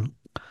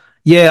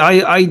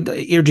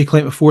 Airdrie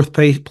claimed a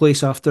 4th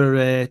place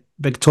after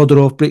Big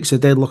Todorov breaks a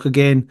deadlock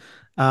again,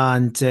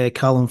 and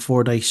Callum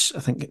Fordyce, I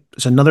think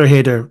it's another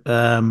header.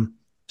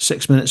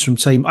 6 minutes from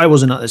time. I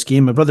wasn't at this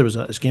game. My brother was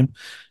at this game.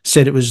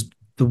 Said it was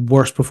the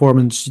worst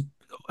performance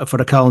for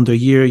a calendar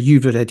year.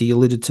 You've already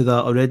alluded to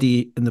that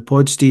already in the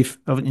pod, Steve,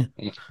 haven't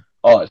you?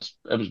 Oh, it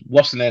was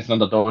worse than anything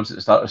under Dodds at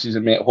the start of the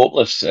season, mate.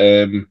 Hopeless.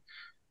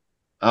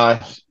 I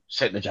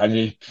set in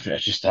January.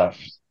 It's just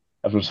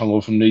everyone's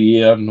hungover from New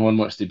Year. No one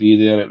wants to be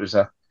there. It was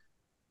I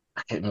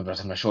can't remember if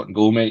it was my shot and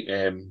goal, mate.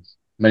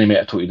 Many might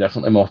have totally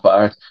differently, Moff,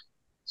 but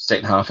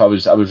second half I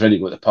was ready to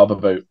go to the pub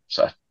about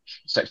sort of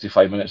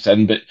 65 minutes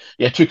in. But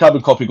yeah, 2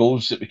 carbon copy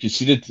goals that we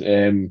conceded.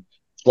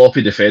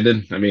 Sloppy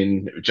defending. I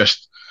mean, it was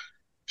just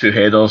 2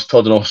 headers.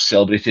 Todorov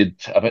celebrated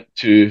a bit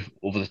too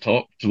over the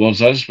top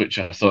towards us, which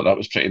I thought that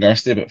was pretty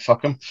nasty, but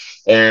fuck him.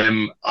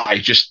 I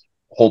just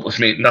hopeless,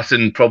 mate.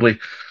 Nothing probably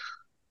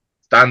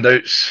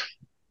standouts.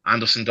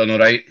 Anderson done all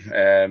right,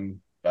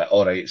 but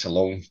all right. It's a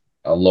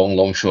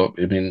long shot.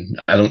 I mean,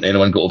 I don't think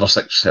anyone got over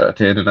 6 out of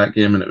 10 in that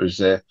game, and it was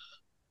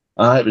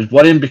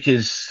worrying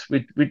because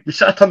we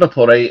sort of turned up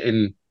all right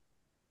in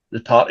the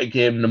Partick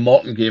game. The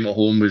Morton game at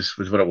home was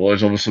what it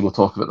was. Obviously, we'll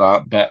talk about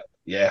that, but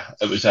yeah,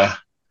 it was I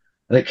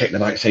think kicking the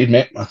backside,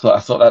 mate. I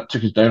thought that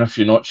took us down a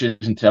few notches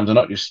in terms of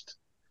not just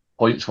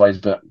points wise,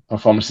 but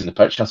performance in the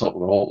pitch. I thought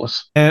we were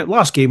hopeless.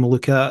 Last game we'll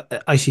look at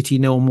ICT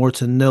 0,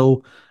 Morton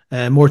 0.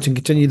 Morton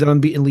continued their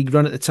unbeaten league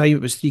run at the time.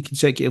 It was 3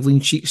 consecutive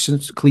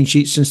clean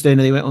sheets since then,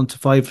 and they went on to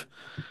 5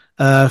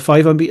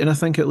 unbeaten, I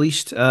think, at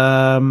least. We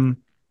had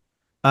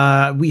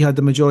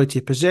the majority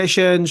of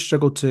possession,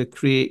 struggled to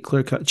create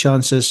clear-cut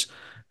chances,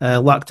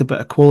 lacked a bit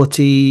of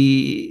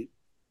quality.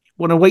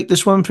 Want to wipe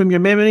this one from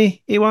your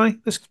memory, AY,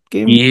 this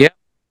game? Yeah.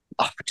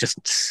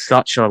 Just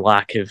such a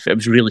lack of... It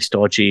was really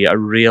stodgy, a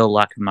real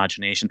lack of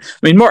imagination.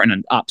 I mean,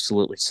 Morton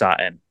absolutely sat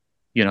in.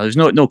 There's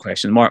no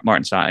question.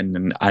 Morton sat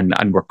in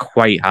and were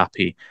quite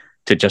happy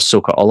to just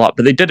soak it all up.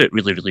 But they did it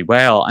really, really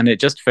well. And it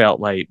just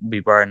felt like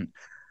we weren't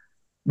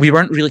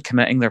really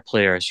committing their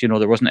players.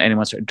 There wasn't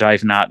anyone sort of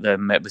driving at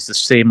them. It was the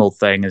same old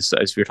thing as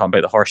we were talking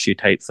about, the horseshoe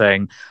type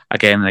thing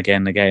again and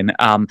again and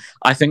again.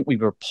 I think we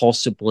were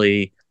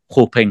possibly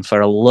hoping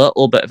for a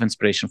little bit of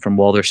inspiration from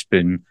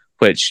Wotherspoon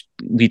which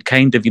we'd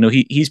kind of,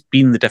 he's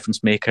been the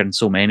difference maker in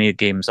so many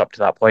games up to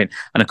that point.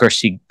 And of course,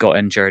 he got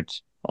injured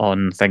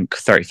on, I think,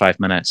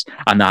 35 minutes,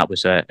 and that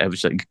was it. It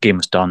was like the game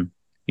was done,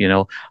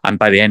 And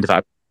by the end of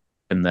that,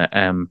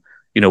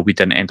 we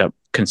didn't end up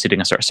conceding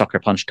a sort of sucker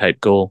punch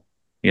type goal.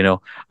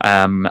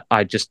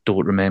 I just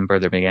don't remember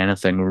there being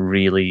anything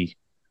really,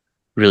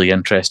 really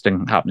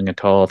interesting happening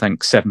at all. I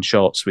think 7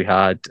 shots we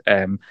had,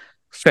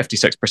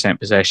 56%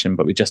 possession,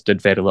 but we just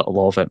did very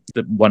little of it.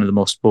 One of the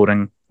most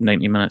boring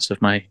 90 minutes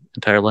of my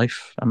entire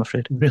life, I'm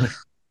afraid. Really?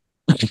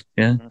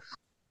 Yeah.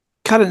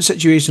 Current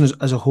situation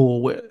as a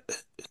whole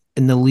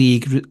in the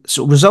league.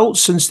 So results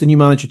since the new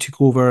manager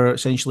took over,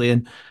 essentially,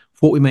 and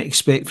what we might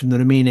expect from the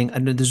remaining.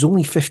 And there's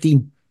only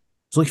 15.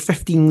 There's only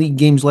 15 league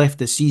games left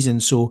this season.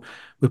 So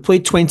we've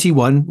played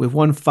 21. We've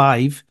won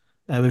 5.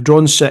 We've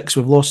drawn 6.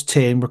 We've lost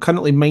 10. We're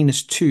currently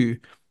 -2.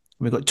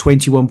 We've got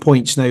 21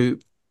 points now.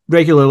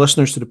 Regular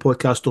listeners to the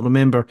podcast will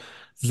remember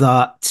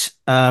that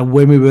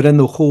when we were in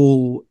the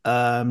hole,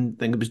 I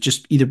think it was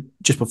just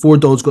before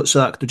Dodds got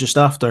sacked or just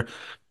after,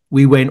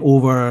 we went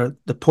over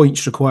the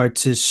points required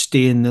to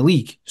stay in the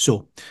league.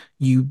 So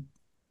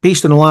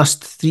based on the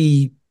last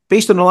three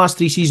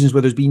seasons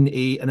where there's been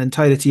an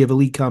entirety of a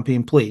league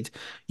campaign played,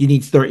 you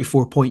need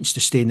 34 points to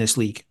stay in this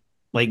league,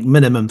 like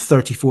minimum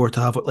 34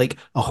 to have like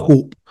a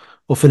hope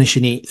of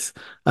finishing 8th.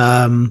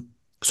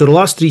 So the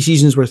last 3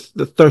 seasons where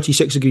the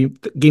 36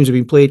 games have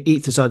been played,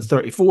 8th has had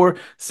 34,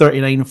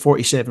 39 and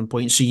 47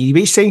 points. So you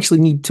essentially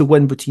need to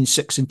win between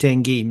 6 and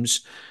 10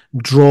 games,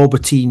 draw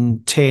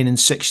between 10 and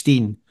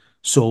 16.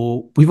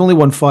 So we've only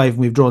won 5 and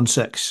we've drawn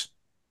 6.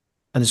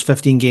 And there's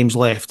 15 games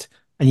left.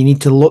 And you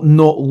need to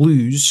not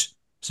lose.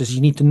 It says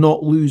you need to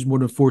not lose more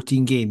than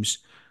 14 games.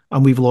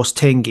 And we've lost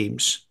 10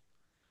 games.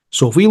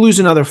 So if we lose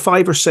another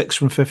 5 or 6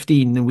 from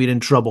 15, then we're in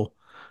trouble.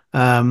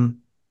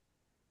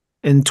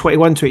 In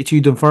 21-22,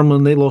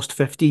 Dunfermline, they lost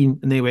 15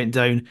 and they went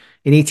down.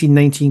 In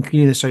 18-19,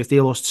 Queen of the South, they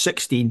lost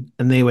 16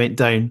 and they went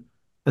down.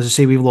 As I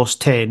say, we've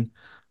lost 10.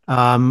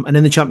 And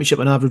in the Championship,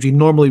 on average, we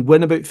normally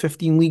win about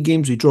 15 league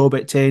games. We draw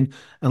about 10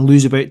 and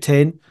lose about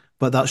 10.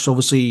 But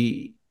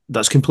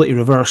that's completely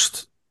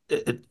reversed,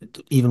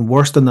 even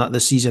worse than that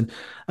this season.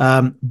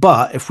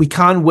 But if we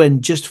can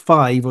win just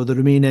 5 or the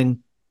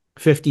remaining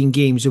 15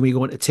 games and we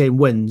go into 10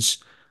 wins,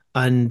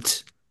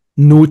 and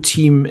no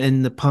team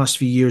in the past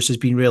few years has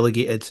been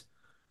relegated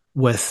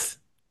with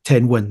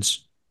 10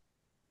 wins.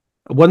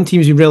 One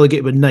team's been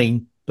relegated with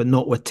 9, but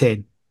not with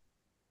 10.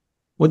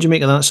 What do you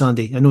make of that,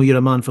 Sandy? I know you're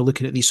a man for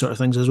looking at these sort of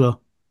things as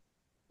well.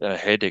 A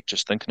headache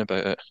just thinking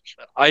about it.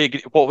 I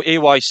agree. What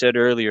AY said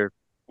earlier,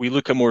 we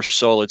look a more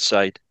solid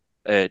side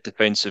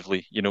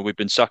defensively. We've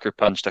been sucker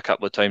punched a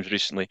couple of times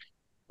recently.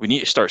 We need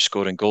to start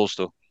scoring goals,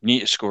 though. We need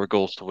to score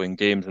goals to win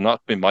games, and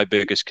that's been my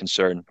biggest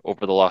concern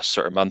over the last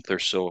sort of month or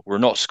so. We're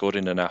not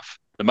scoring enough.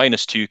 The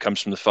 -2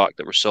 comes from the fact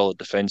that we're solid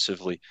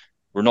defensively.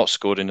 We're not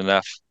scoring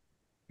enough.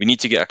 We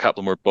need to get a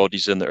couple more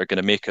bodies in that are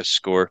going to make us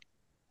score.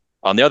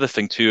 And the other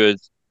thing too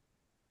is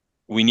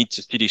we need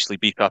to seriously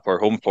beef up our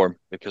home form,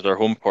 because our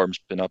home form's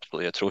been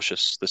absolutely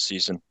atrocious this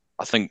season.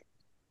 I think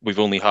we've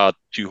only had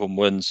 2 home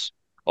wins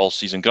all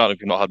season. Granted,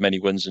 we've not had many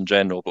wins in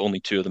general, but only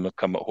 2 of them have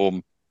come at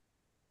home.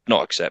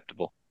 Not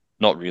acceptable.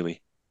 Not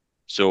really.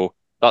 So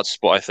that's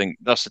what I think.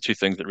 That's the 2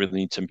 things that really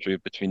need to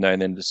improve between now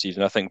and the end of the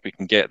season. I think if we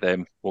can get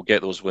them, we'll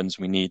get those wins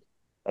we need,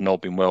 and all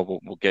being well,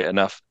 we'll get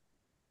enough.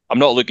 I'm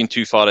not looking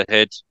too far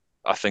ahead.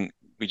 I think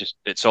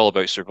it's all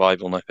about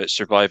survival now. It's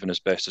surviving as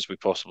best as we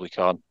possibly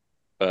can.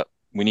 But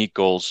we need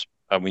goals,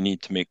 and we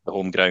need to make the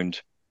home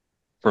ground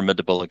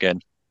formidable again.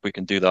 If we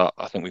can do that,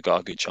 I think we've got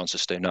a good chance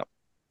of staying up.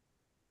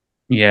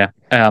 Yeah.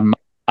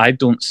 I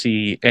don't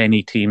see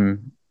any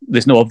team.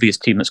 There's no obvious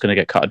team that's going to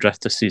get cut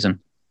adrift this season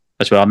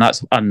as well.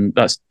 And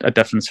that's a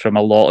difference from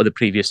a lot of the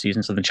previous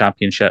seasons of the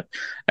Championship.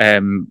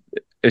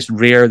 It's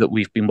rare that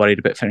we've been worried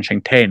about finishing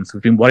 10th.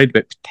 We've been worried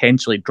about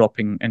potentially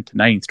dropping into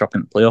 9th,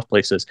 dropping into playoff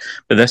places.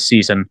 But this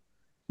season,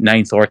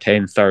 9th or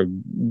 10th,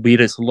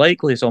 we're as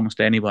likely as almost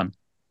anyone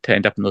to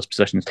end up in those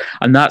positions.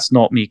 And that's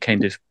not me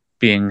kind of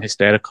being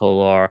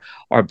hysterical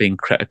or being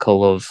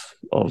critical of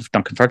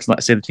Duncan Ferguson. Like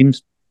I say, the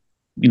team's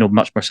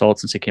much more solid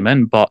since he came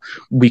in, but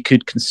we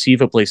could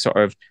conceivably sort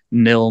of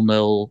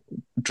 0-0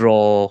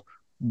 draw,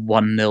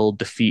 1-0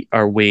 defeat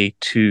our way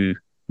to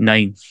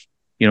 9th.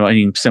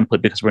 Simply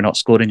because we're not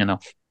scoring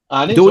enough.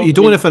 You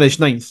don't want to finish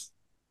 9th.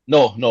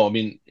 No. I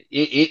mean,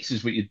 8th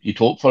is what you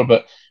talk for,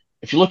 but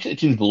if you look at the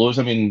teams below us,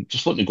 I mean,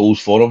 just looking at goals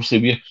for, obviously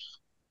we're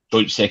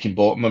joint second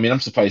bottom. I mean, I'm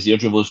surprised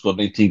Airdrieonians have scored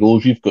 19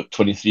 goals. We've got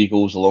 23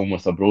 goals along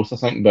with Arbroath, I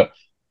think, but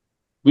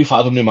we've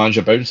had a new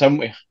manager bounce, haven't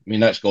we? I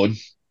mean, that's gone.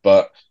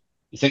 But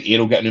you think Ayr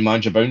will get a new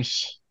manager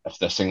bounce if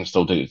this thing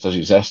still does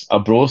exist?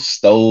 Arbroath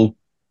still,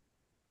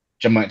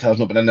 Jim McIntyre's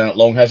not been in there that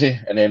long, has he?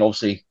 And then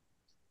obviously,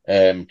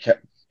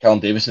 Callum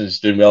Davison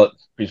is doing well at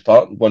Queen's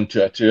Park. 1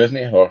 2 out of 2, isn't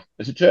he? Or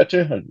is it 2 out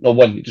of 2? No,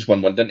 1. He just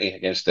won 1, didn't he?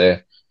 Against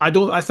I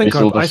think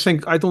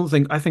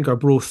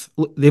Arbroath.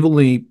 They've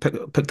only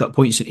picked up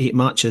points in 8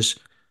 matches.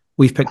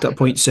 We've picked up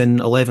points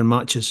in 11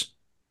 matches.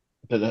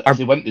 But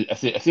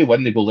if they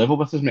win, they go level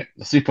with us, mate.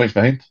 They're 3 points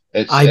behind.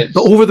 But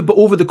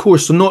over the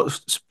course, so not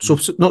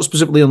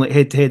specifically on like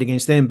head to head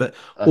against them, but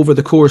over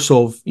the course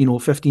of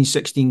 15,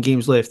 16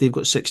 games left, they've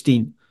got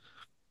 16.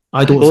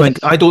 I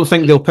don't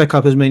think they'll pick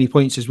up as many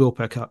points as we'll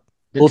pick up.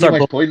 There's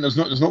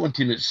not one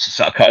team that's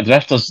sort of cut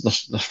adrift.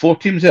 There's 4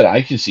 teams there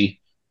I can see.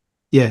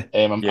 Yeah.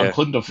 I'm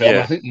including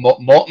Dunfermline. I think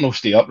Morton will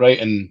stay upright,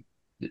 and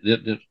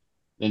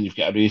then you've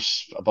got a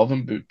race above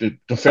them. But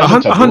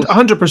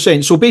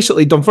 100%. So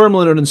basically,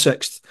 Dunfermline are in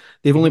 6th.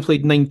 They've only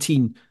played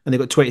 19, and they've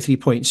got 23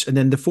 points. And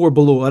then the 4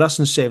 below are us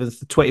in 7th,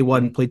 the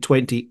 21 played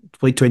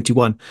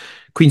 21.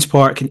 Queen's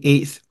Park in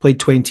 8th, played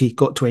 20,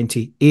 got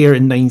 20. Ayr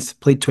in 9th,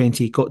 played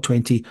 20, got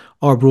 20.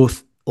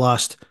 Arbroath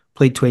last,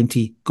 played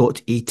 20,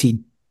 got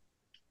 18.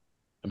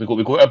 We go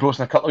to Arbroath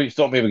in a couple of weeks.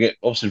 Don't we? We get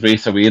obviously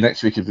Raith away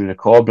next week if we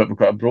record, but we've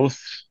got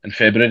Arbroath in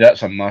February.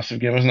 That's a massive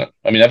game, isn't it?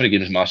 I mean, every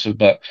game is massive,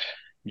 but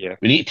yeah,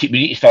 we need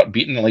to start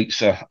beating the likes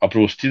of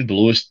Arbroath, teams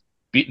below us,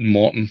 beating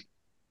Morton,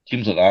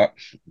 teams like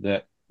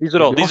that. These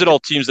are all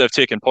teams that have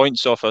taken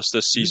points off us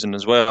this season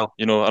as well.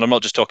 And I'm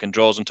not just talking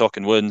draws, I'm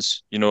talking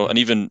wins. And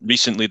even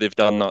recently they've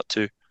done that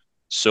too.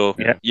 So,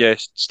 yeah,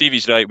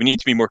 Stevie's right. We need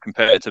to be more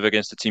competitive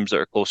against the teams that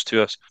are close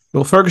to us.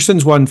 Well,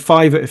 Ferguson's won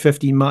 5 out of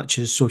 15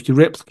 matches, so if you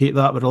replicate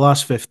that with the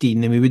last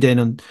 15, then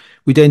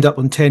we'd end up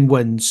on 10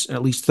 wins,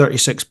 at least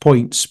 36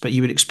 points, but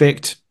you would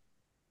expect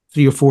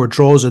 3 or 4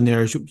 draws in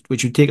there,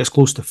 which would take us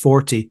close to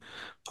 40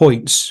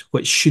 points,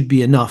 which should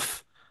be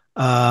enough.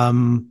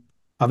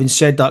 Having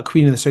said that,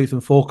 Queen of the South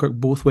and Falkirk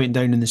both went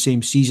down in the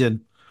same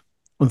season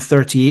on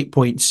 38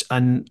 points,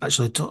 and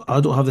actually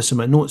I don't have this in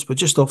my notes, but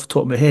just off the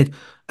top of my head,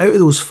 out of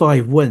those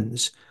 5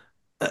 wins,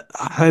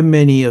 how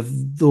many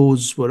of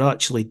those were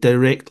actually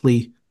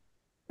directly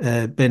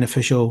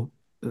beneficial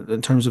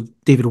in terms of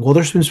David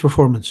Wotherspoon's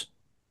performance?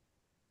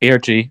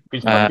 Airdrie.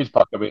 Queen's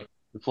Park away,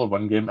 the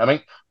 4-1 game. I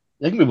think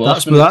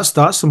that's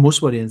the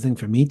most worrying thing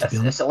for me, to be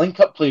honest. It's a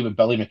link-up play with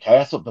Billy Mackay.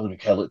 I thought Billy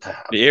Mackay looked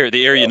at the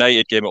Ayr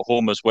United game at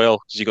home as well,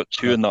 because he got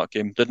 2 in that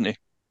game, didn't he?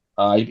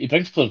 He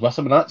brings players with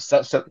him, and that's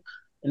it.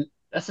 And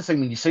that's the thing,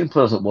 when you sign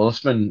players like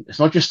Wotherspoon, it's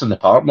not just in the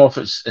park, Moff,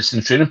 it's in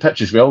the training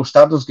pitch as well.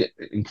 Standards get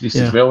increased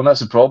as well, and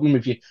that's the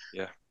problem.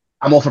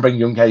 I'm all for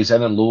bringing young guys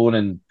in and loan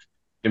and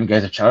giving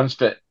guys a chance,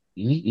 but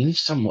you need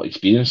somewhat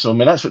experience. So I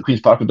mean, that's what Queen's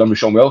Park have done with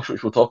Sean Welsh,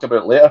 which we'll talk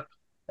about later.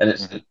 And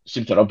it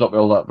seemed to rubbed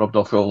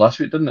off well last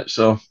week, didn't it?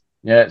 So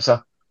yeah, it's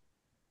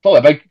probably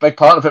a big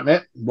part of it,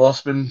 mate.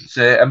 Wotherspoon's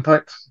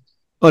impact.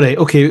 All right,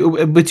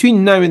 okay.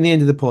 Between now and the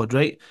end of the pod,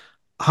 right,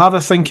 have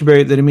a think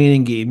about the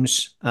remaining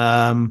games,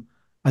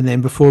 and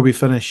then before we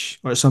finish,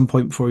 or at some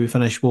point before we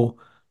finish, we'll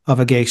have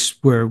a guess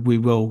where we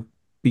will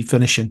be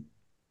finishing.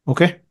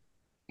 Okay?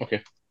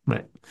 Okay.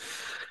 Right.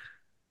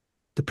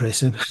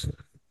 Depressing.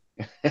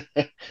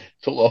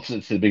 Total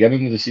opposite to the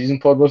beginning of the season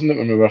pod, wasn't it?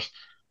 When we were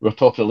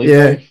top of the league.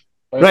 Yeah.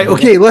 Right,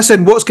 okay,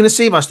 listen, what's going to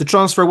save us? The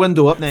transfer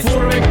window up next.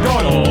 For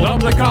McDonald,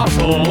 up the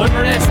Castle,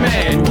 Inverness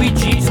Man, Wheat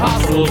Cheese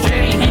Hostel,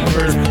 Jenny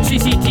Heavers,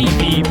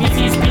 CCTV,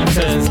 BT's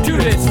Pizzas,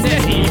 Judith,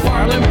 City,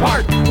 Farland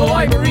Park, the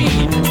Library,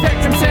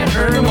 Spectrum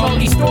Centre,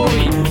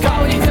 Multi-Story,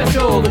 Caley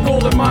Thistle, the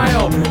Golden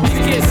Mile,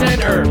 Music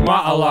Centre,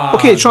 Ma'ala.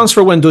 Okay,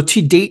 transfer window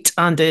to date,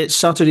 and it's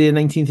Saturday the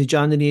 19th of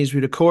January as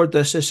we record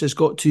this. This has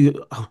got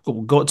to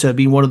have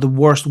been one of the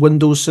worst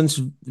windows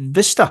since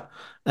Vista.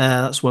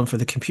 That's one for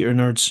the computer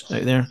nerds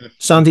out there.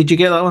 Sandy, did you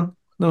get that one?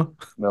 No.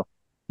 No,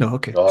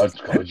 okay. God,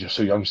 you're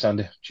so young,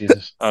 Sandy.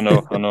 Jesus. I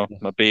know.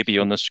 My baby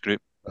on this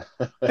group.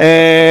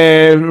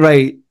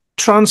 Right.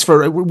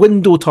 Transfer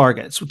window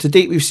targets. To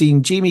date, we've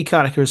seen Jamie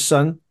Carragher's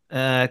son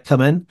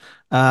come in,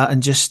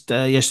 and just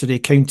yesterday,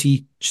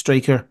 county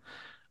striker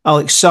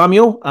Alex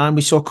Samuel, and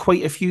we saw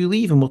quite a few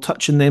leave, and we'll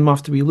touch on them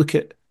after we look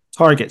at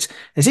targets.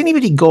 Has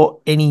anybody got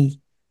any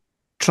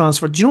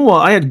transfer? Do you know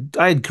what? I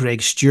had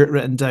Greg Stewart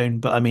written down,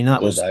 but I mean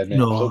that was Did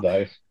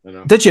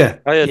you?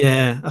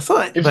 Yeah, I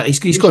thought, but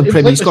he's gone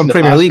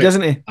Premier League,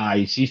 hasn't he? Aye,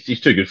 he's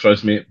too good for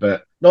us, mate.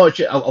 But no,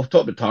 actually, I'll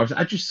talk about targets.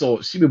 I just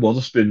thought, see with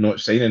Wotherspoon not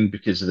signing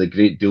because of the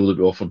great deal that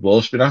we offered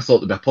Wotherspoon, I thought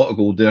there'd be a pot of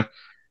gold there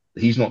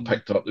that he's not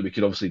picked up that we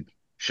could obviously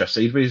shift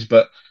sideways,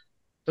 but it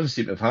doesn't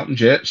seem to have happened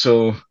yet.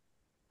 So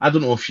I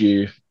don't know if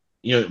 £1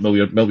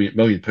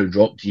 million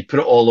drop, do you put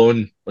it all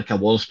on like a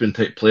Wotherspoon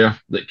type player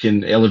that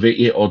can elevate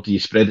you, or do you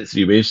spread it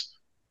 3 ways?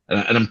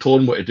 And I'm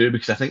torn what to do,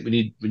 because I think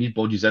we need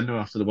bodies in there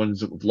after the ones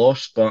that we've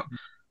lost, but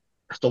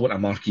I still want a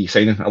marquee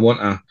signing. I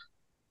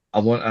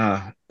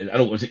know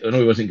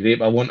he wasn't great,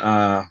 but I want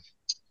a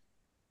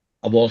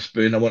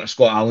Wotherspoon, I want a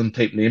Scott Allen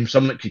type name,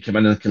 someone that could come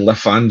in and can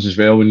lift fans as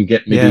well and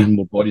get maybe even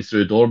more bodies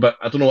through the door. But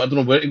I don't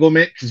know where to go,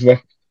 mate, because we're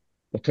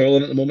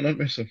toiling at the moment, aren't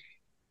we? So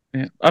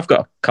yeah, I've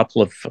got a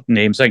couple of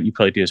names. I think you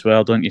probably do as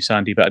well, don't you,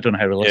 Sandy? But I don't know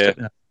how realistic.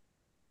 Yeah.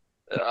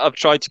 I've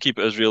tried to keep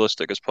it as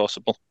realistic as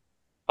possible.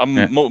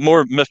 I'm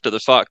more miffed at the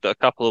fact that a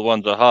couple of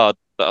ones I had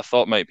that I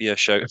thought might be a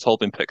shout have all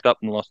been picked up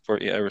in the last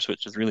 48 hours,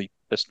 which has really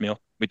pissed me off.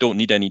 We don't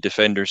need any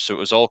defenders, so it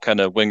was all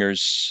kind of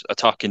wingers,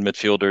 attacking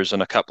midfielders,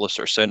 and a couple of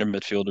sort of centre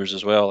midfielders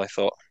as well, I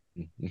thought.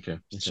 Okay.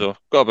 So,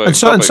 got about...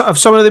 Have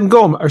some of them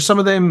gone? Are some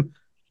of them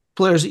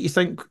players that you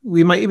think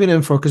we might have been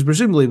in for? Because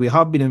presumably we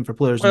have been in for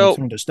players and they've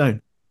turned us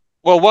down.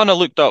 Well, one I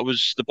looked at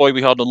was the boy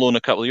we had on loan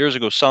a couple of years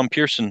ago, Sam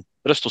Pearson.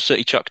 Bristol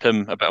City chucked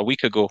him about a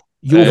week ago.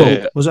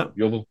 Yeovil, was it?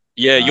 Yeovil.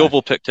 Yeah,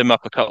 Yeovil picked him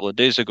up a couple of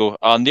days ago.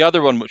 And the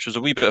other one, which was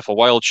a wee bit of a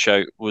wild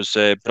shout, was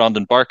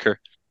Brandon Barker,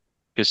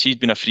 because he'd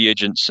been a free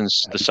agent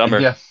since the summer.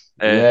 He's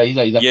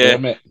a player,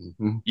 mate.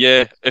 Mm-hmm.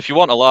 Yeah, if you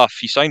want a laugh,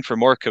 he signed for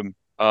Morecambe,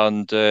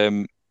 and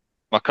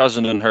my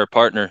cousin and her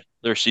partner,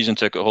 they're season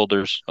ticket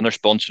holders, and they're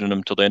sponsoring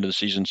him till the end of the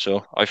season.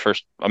 So I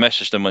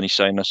messaged him when he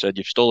signed. I said,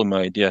 "You've stolen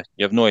my idea.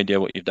 You have no idea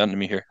what you've done to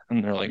me here."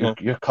 And they're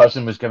like, Your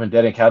cousin was giving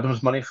Derek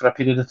Adams money for a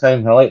period of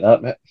time. I like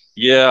that, mate.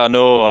 Yeah, I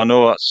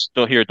know. That's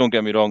still here. Don't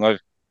get me wrong.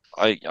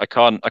 I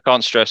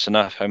can't stress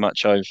enough how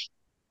much I've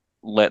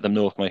let them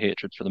know of my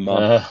hatred for the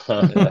man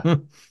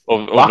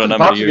over a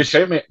number of years. A good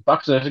shout, mate.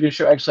 Back's a good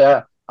shout.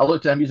 Actually, I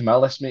looked at him using my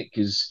list, mate,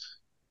 because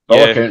by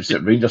all accounts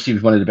at Rangers, he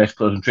was one of the best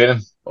players in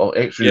training. All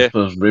ex-Rangers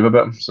players rave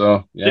about him.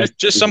 So yeah,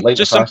 just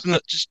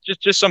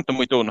something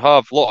we don't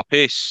have. A lot of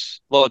pace,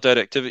 a lot of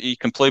directivity.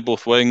 Can play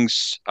both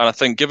wings, and I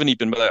think given he'd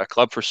been without a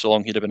club for so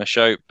long, he'd have been a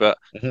shout. But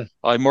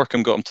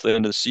Morecambe got him to the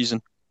end of the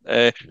season.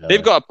 They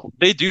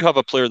do have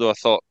a player though I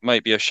thought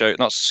might be a shout, and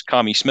that's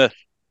Cammy Smith,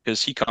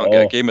 because he can't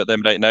get a game at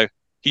them right now.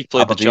 He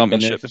played the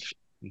Championship.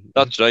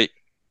 That's right.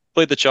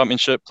 Played the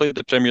Championship, played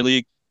the Premier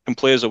League, can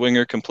play as a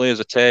winger, can play as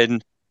a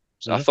 10.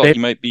 So I thought he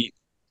might be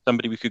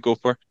somebody we could go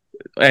for.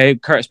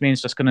 Curtis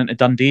Main's just gone into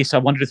Dundee, so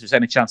I wondered if there's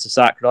any chance of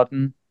Zach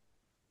Rudden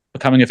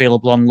becoming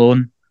available on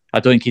loan. I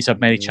don't think he's had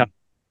many chances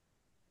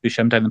to push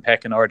him down the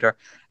pecking order.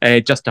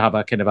 Just to have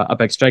a kind of a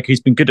big striker.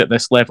 He's been good at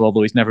this level,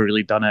 although he's never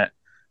really done it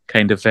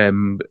kind of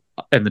in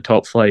the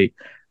top flight.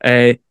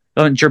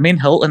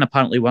 Jermaine Hilton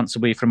apparently wants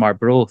away from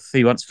Arbroath.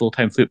 He wants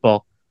full-time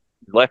football.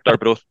 Left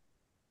Arbroath.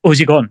 Oh, is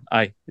he gone?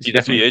 Aye. He's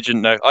a free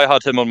agent now. I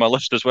had him on my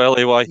list as well,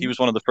 AY. He was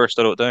one of the first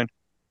I wrote down.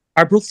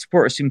 Arbroath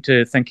supporters seem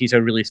to think he's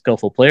a really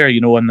skillful player,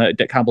 and that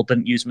Dick Campbell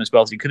didn't use him as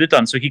well as he could have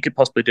done, so he could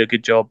possibly do a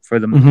good job for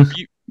them.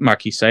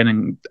 Marquee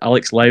signing.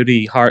 Alex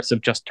Lowry, Hearts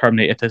have just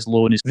terminated his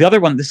loan. The other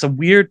one, this is a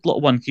weird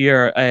little one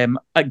here.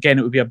 Again,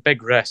 it would be a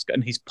big risk,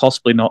 and he's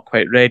possibly not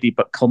quite ready,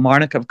 but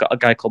Kilmarnock have got a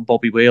guy called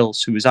Bobby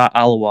Wales, who was at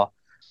Alloa,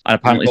 and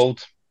apparently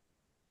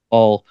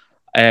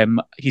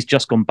he's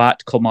just gone back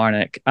to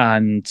Kilmarnock,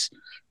 and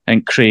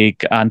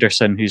Craig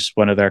Anderson, who's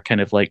one of their kind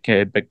of like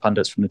big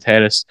pundits from the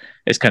terrace,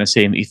 is kind of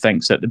saying that he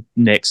thinks that the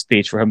next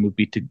stage for him would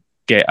be to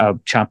get a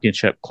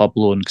Championship club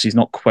loan, because he's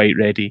not quite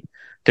ready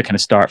to kind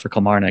of start for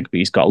Kilmarnock, but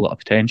he's got a lot of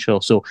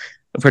potential. So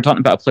if we're talking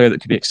about a player that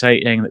could be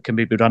exciting, that can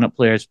maybe run up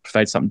players,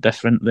 provide something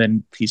different,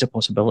 then he's a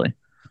possibility.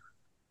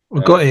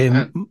 We've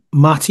got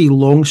Matty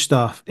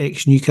Longstaff,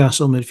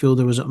 ex-Newcastle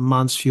midfielder, was at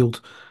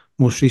Mansfield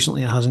most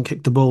recently. It hasn't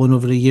kicked the ball in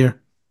over a year.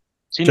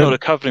 Is he not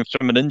recovering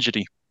from an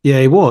injury? Yeah,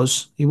 he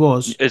was.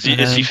 Is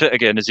he fit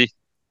again? Is he?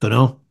 Don't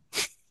know.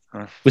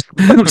 I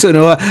don't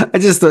know. I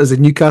just thought it was a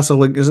Newcastle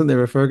link, isn't there,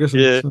 with Ferguson?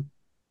 Yeah. So.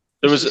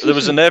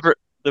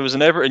 There was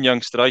an Everton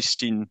youngster I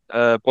seen,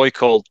 a boy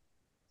called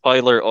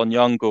Tyler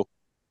Onyango,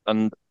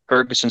 and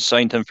Ferguson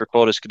signed him for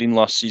Forest Green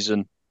last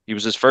season. He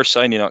was his first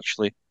signing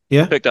actually.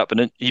 Yeah. He picked up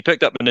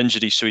an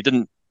injury, so he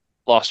didn't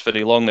last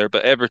very long there.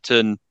 But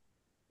Everton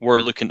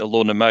were looking to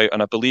loan him out,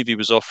 and I believe he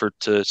was offered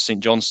to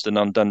St Johnstone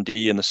and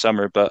Dundee in the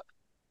summer, but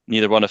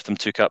neither one of them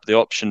took up the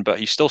option. But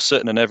he's still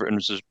sitting in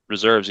Everton's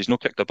reserves. He's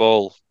not kicked the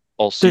ball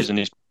all season.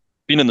 He's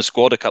been in the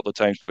squad a couple of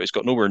times, but he's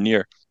got nowhere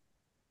near.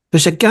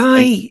 There's a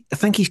guy, I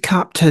think he's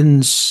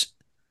captains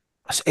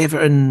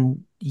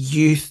Everton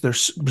youth,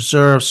 there's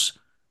reserves.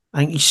 I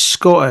think he's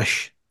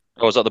Scottish.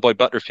 Oh, is that the boy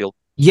Butterfield?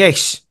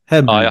 Yes,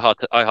 him. I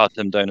had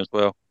him down as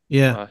well.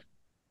 Yeah.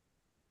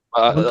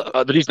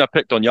 The reason I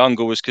picked on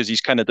Yango was because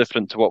he's kind of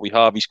different to what we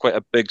have. He's quite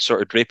a big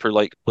sort of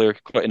Draper-like player,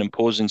 quite an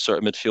imposing sort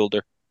of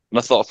midfielder. And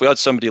I thought if we had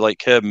somebody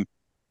like him,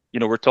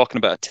 we're talking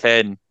about a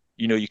 10,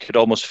 you could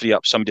almost free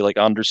up somebody like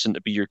Anderson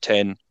to be your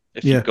 10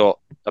 if you've got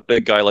a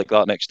big guy like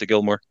that next to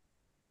Gilmore.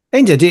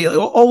 End of the day,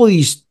 all of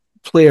these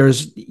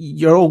players,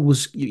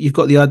 you've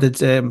got the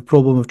added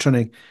problem of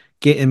trying to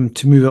get him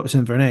to move up to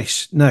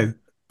Inverness. Now,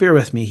 bear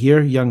with me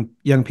here,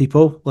 young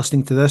people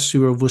listening to this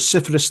who are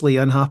vociferously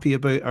unhappy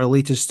about our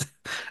latest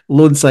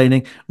loan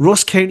signing.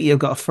 Ross County have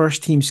got a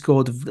first team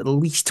squad of at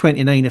least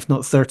 29, if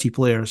not 30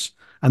 players,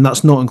 and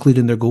that's not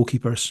including their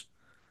goalkeepers.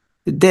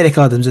 Derek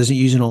Adams isn't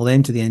using all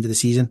them to the end of the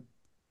season.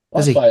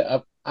 That's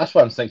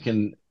why I'm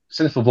thinking,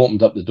 since we've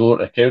opened up the door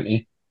to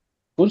County,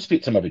 go and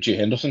speak to him about Jay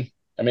Henderson.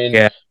 I mean,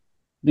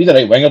 need a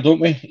right winger, don't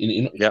we?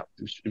 He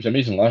was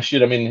amazing last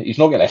year. I mean, he's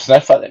not getting a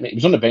sniff at it. He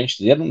was on the bench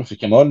today. I don't know if he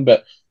came on,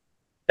 but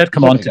did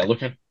come on.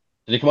 Did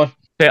he come on?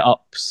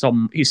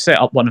 He set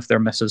up one of their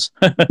misses,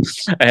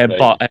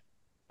 right.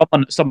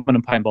 But someone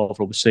in Pine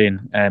Bovril was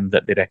saying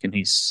that they reckon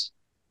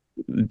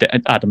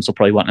Adams will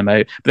probably want him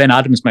out. But then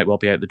Adams might well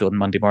be out the door on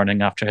Monday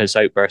morning after his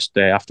outburst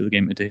after the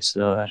game today.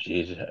 So,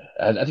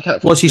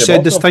 what's he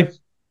said this time?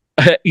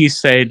 He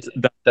said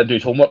that didn't do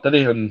his homework, did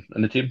he, on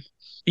the team?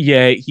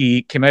 Yeah,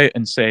 he came out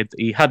and said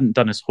he hadn't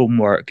done his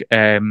homework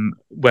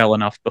well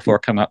enough before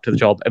coming up to the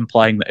job,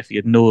 implying that if he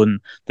had known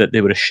that they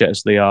were as shit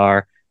as they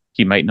are,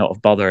 he might not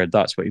have bothered.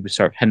 That's what he was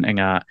sort of hinting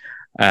at.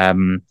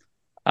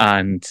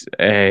 And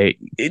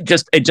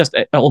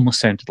it almost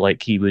sounded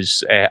like he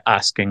was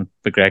asking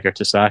McGregor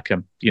to sack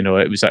him.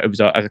 It was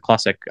a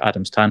classic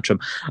Adams tantrum,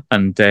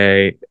 and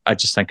I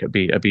just think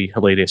it'd be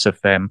hilarious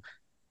if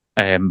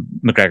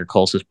McGregor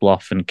calls his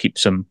bluff and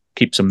keeps him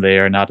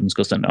there, and Adams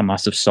goes into a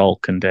massive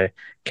sulk, and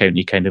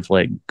County kind of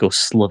like go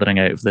slithering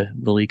out of the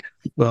league.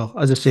 Well,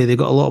 as I say, they've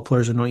got a lot of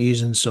players they're not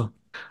using. So,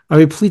 are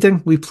we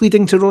pleading? We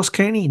pleading to Ross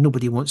County?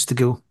 Nobody wants to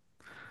go.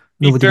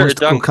 Nobody wants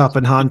to go cap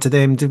in hand to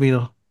them, do we?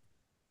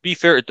 Be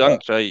fair to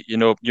Dunk, right?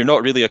 You're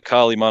not really a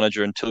Cali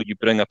manager until you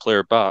bring a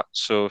player back.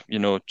 So,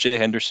 Jay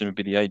Henderson would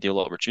be the ideal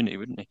opportunity,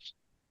 wouldn't he?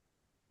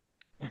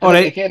 All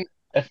right. Again,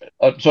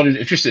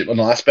 it's just on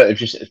the last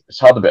bit. It's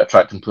hard about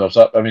attracting players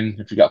up. I mean,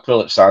 if you got a player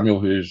like Samuel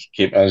who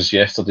came as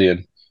yesterday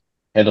and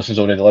Henderson's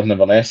already living in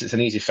Inverness, it's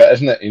an easy fit,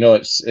 isn't it?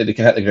 They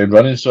can hit the ground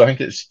running. So I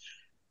think it's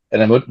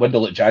in a window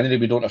like January,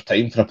 we don't have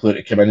time for a player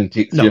to come in and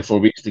take 3 or 4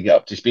 weeks to get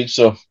up to speed.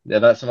 So yeah,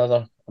 that's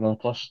another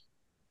plus.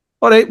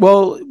 All right,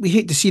 well, we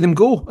hate to see them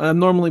go.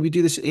 Normally we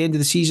do this at the end of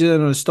the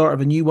season or the start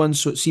of a new one,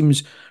 so it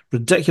seems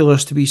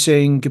ridiculous to be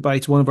saying goodbye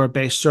to one of our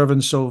best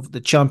servants of the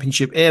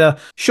Championship era.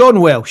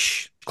 Sean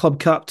Welsh, club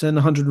captain,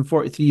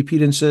 143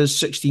 appearances,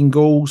 16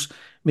 goals,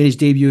 made his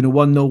debut in a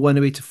 1-0 win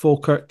away to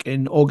Falkirk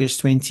in August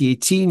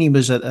 2018. He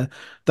was at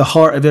the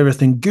heart of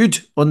everything good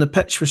on the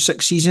pitch for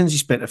 6 seasons. He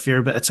spent a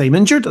fair bit of time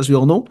injured, as we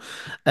all know.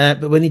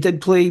 But when he did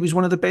play, he was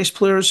one of the best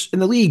players in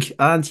the league,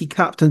 and he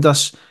captained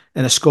us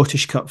in a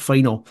Scottish Cup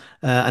final.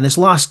 And his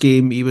last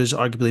game, he was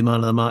arguably man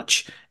of the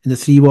match in the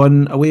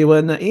 3-1 away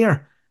win at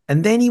Ayr.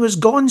 And then he was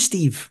gone,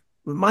 Steve.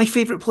 My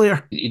favourite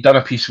player. He'd done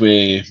a piece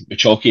with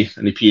Chalky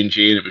and the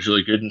P&J, and it was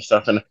really good and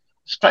stuff. And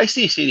surprised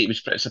to say that he was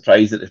pretty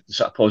surprised at the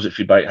sort of positive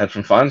feedback he had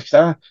from fans.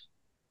 Because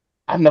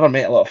I've never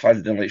met a lot of fans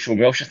that didn't like Sean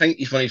Welsh. I think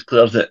he's one of these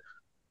players that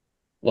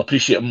will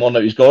appreciate him more now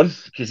he's gone,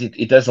 because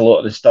he does a lot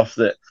of the stuff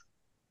that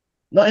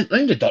not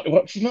even the dirty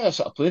work. He's not that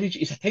sort of player.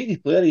 He's a tidy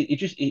player.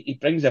 He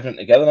brings everything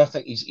together. And I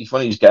think he's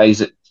one of these guys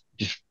that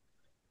just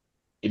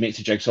he makes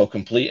the jigsaw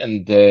complete.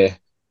 And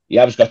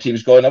I was gutted he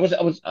was gone.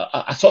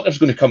 I thought it was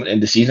going to come at the end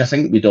of the season. I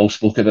think we'd all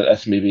spoke about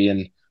this maybe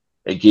in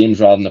games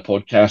rather than a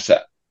podcast.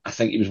 That I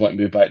think he was wanting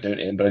to move back down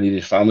to Edinburgh and need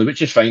his family,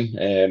 which is fine.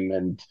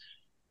 And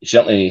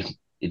he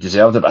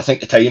deserved it. But I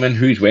think the timing,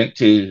 who he's went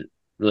to,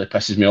 really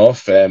pisses me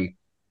off. I think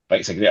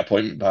it's a great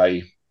appointment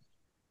by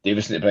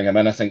Davison to bring him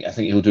in. I think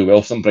he'll do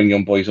well for them, bring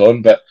young boys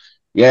on. But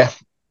yeah,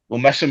 we'll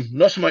miss him.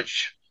 Not so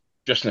much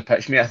just in the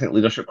pitch, mate. I think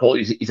leadership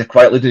quality. He's a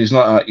quiet leader. He's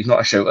not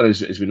a shouter,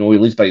 as we know. He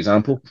leads by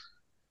example,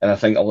 and I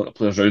think a lot of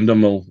players around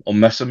him will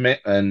miss him,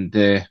 mate. And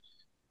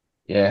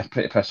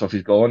pretty pissed off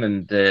he's gone.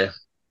 And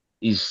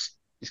his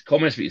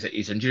comments about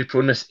his injury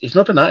proneness. He's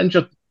not been that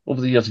injured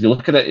over the years. If you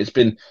look at it, it's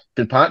been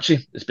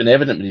patchy. It's been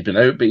evident when he's been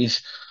out, but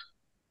he's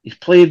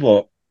played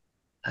what.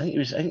 I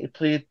think he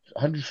played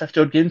 150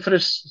 odd games for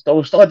us.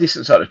 Still a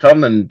decent sort of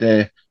return, and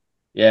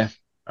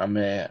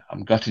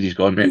I'm gutted he's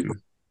gone, mate.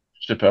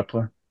 Superb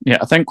player. Yeah,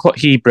 I think what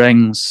he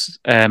brings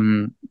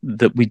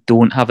that we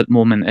don't have at the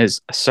moment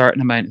is a certain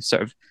amount of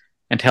sort of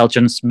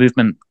intelligence,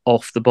 movement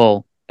off the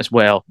ball as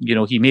well.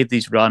 He made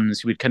these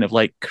runs. He would kind of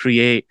like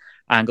create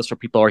angles for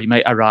people, or he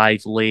might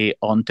arrive late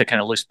onto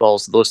kind of loose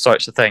balls, those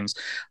sorts of things.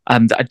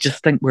 And I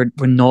just think we're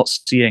not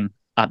seeing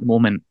at the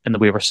moment in the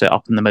way we're set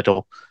up in the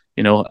middle.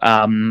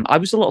 I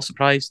was a little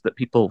surprised that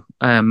people,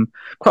 quite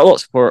a lot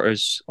of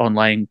supporters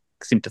online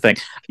seem to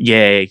think,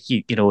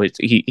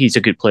 he's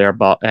a good player,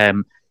 but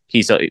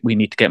we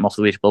need to get him off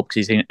the wage bill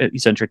because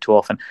he's injured too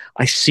often.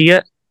 I see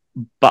it,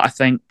 but I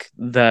think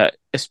that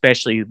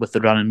especially with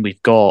the running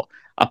we've got,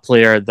 a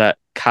player that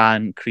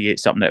can create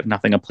something out of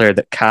nothing, a player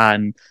that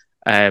can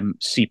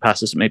see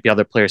passes that maybe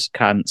other players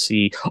can't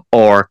see,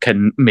 or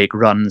can make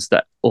runs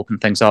that open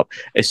things up,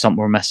 is something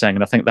we're missing.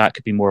 And I think that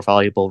could be more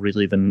valuable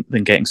really than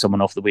getting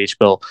someone off the wage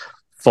bill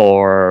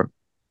to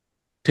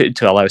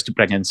allow us to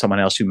bring in someone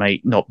else who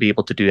might not be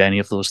able to do any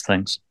of those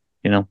things.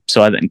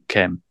 So I think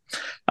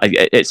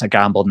it's a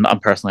gamble,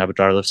 and personally I would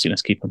rather have seen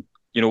us keep him.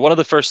 One of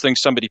the first things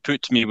somebody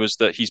put to me was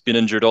that he's been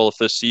injured all of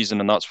this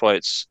season, and that's why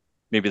it's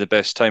maybe the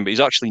best time, but he's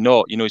actually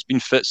not. He's been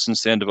fit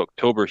since the end of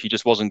October. He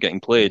just wasn't getting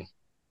played.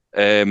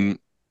 And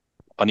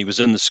he was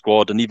in the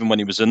squad, and even when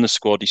he was in the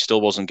squad, he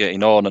still wasn't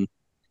getting on. And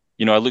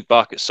I look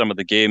back at some of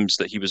the games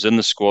that he was in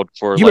the squad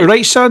for. You were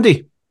right,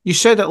 Sandy. You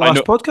said it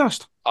last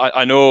podcast.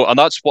 I know, and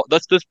this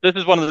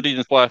is one of the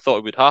reasons why I thought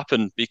it would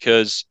happen,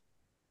 because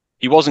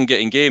he wasn't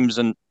getting games.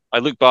 And I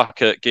look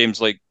back at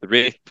games like the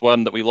Raith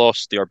one that we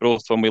lost, the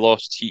Arbroath one we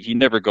lost. He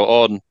never got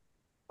on,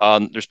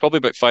 and there's probably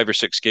about 5 or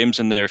 6 games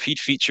in there. If he'd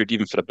featured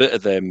even for a bit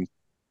of them,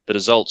 the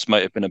results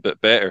might have been a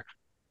bit better.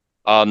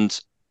 And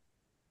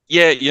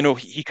yeah,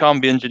 he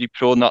can be injury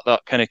prone.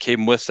 That kind of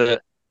came with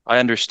it. I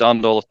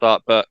understand all of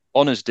that, but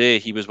on his day,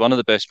 he was one of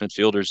the best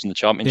midfielders in the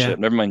Championship. Yeah.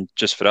 Never mind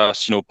just for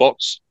us.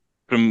 Box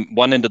from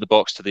one end of the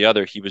box to the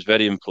other, he was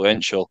very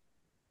influential.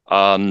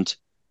 And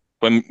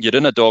when you're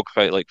in a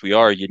dogfight like we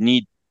are, you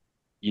need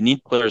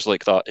players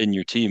like that in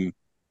your team.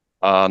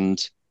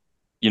 And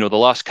the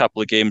last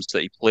couple of games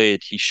that he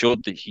played, he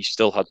showed that he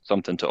still had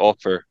something to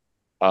offer.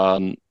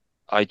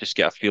 I just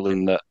get a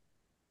feeling that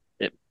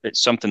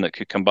it's something that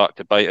could come back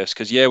to bite us.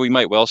 Because, we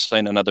might well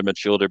sign another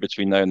midfielder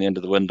between now and the end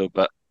of the window,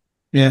 but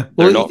yeah.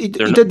 Well, he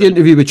did the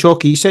interview with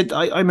Chalky. He said,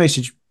 I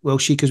messaged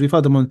Welsh because we've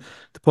had him on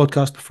the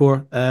podcast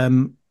before,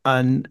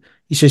 and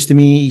he says to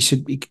me, he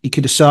said he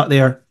could have sat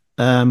there,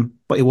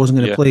 but he wasn't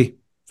going to play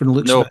from the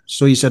looks of it.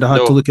 So he said I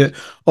had to look at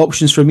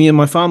options for me and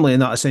my family,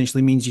 and that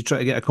essentially means you try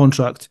to get a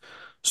contract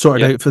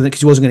sorted out for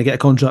because he wasn't going to get a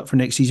contract for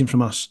next season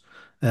from us.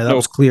 That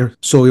was clear.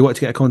 So he wanted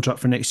to get a contract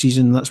for next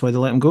season, and that's why they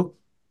let him go.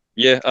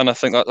 Yeah, and I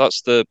think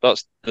that's the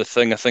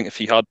thing. I think if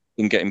he had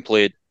been getting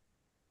played,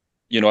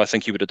 I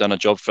think he would have done a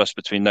job for us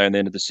between now and the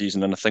end of the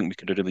season, and I think we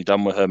could have really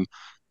done with him.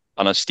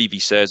 And as Stevie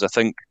says, I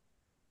think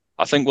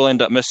we'll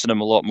end up missing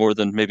him a lot more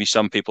than maybe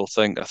some people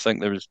think. I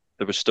think there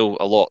was still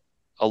a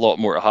lot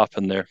more to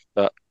happen there,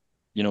 but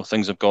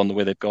things have gone the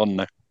way they've gone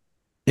now.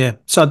 Yeah,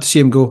 sad to see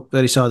him go.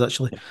 Very sad,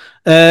 actually.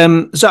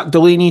 Zach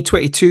Delaney,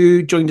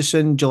 22, joined us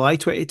in July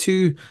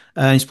 22.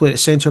 He's played at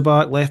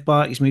centre-back,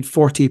 left-back. He's made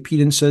 40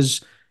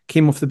 appearances,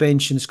 came off the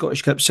bench in the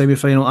Scottish Cup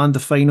semi-final and the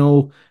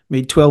final,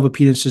 made 12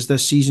 appearances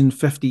this season,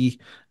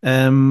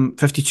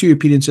 52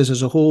 appearances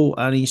as a whole,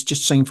 and he's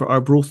just signed for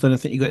Arbroath, and I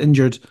think he got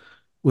injured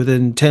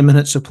within 10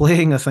 minutes of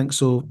playing, I think,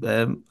 so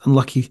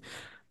unlucky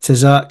to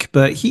Zach.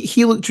 But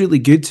he looked really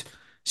good.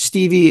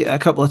 Stevie, a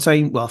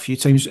few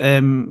times,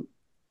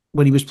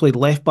 when he was played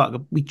left back,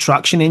 a wee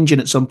traction engine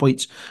at some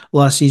points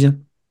last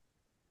season.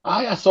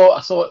 I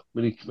thought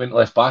when he went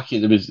left back,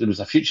 there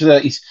was a future there.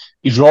 He's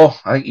raw.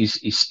 I think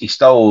he's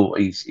still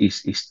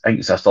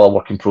a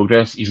work in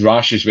progress. He's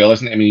rash as well,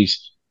 isn't he? I mean, he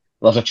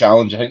loves a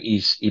challenge. I think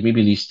he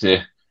maybe needs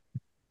to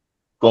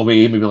go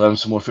away, maybe learn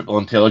some more football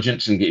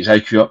intelligence and get his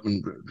IQ up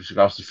in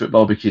regards to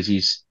football, because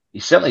he's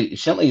certainly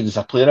there's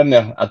a player in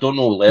there. I don't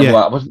know level. Yeah.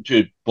 I wasn't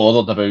too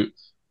bothered about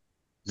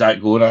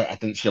Zach going. I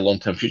didn't see a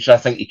long-term future. I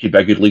think he could be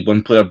a good League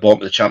One player, bought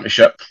to the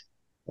Championship.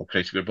 Well,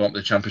 Christ, we're bought to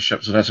the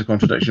Championship, so that's a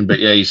contradiction. But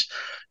yeah, he's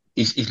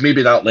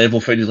maybe that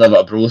level for his level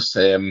at Arbroath,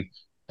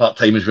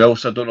 part-time as well,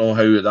 so I don't know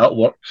how that'll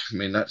work. I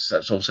mean, that's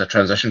obviously a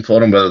transition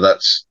for him, whether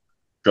that's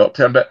short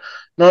term. But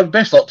no,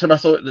 best luck to him. I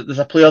thought that there's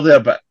a player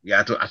there, but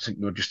yeah, I think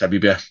we're just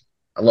maybe a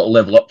little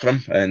level up for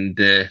him, and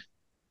it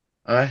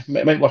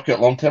might work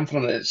out long term for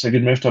him. It's a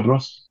good move to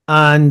Arbroath.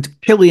 And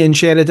Cillian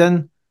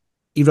Sheridan,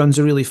 he runs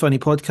a really funny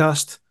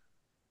podcast.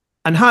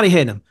 And Harry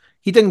Henham,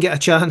 he didn't get a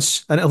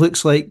chance, and it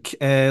looks like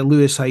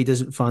Lewis Hyde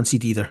isn't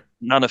fancied either.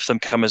 None of them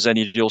come as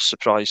any real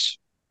surprise.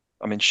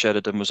 I mean,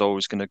 Sheridan was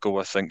always going to go,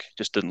 I think.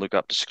 Just didn't look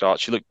up to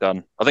scratch. He looked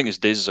done. I think his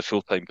days as a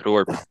full-time pro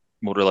are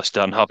more or less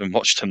done, having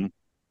watched him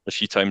the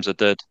few times I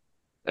did.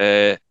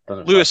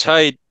 Lewis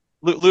Hyde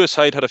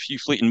had a few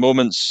fleeting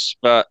moments,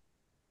 but,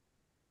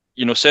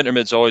 centre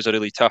mid's always a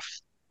really tough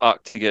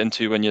act to get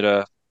into when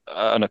you're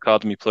an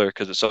academy player,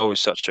 because it's always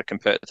such a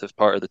competitive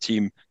part of the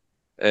team.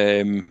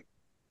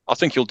 I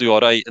think he'll do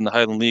all right in the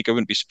Highland League. I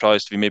wouldn't be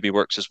surprised if he maybe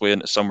works his way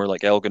into somewhere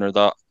like Elgin or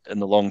that in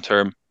the long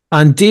term.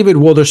 And David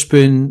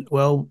Wotherspoon,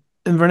 well,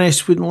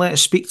 Inverness wouldn't let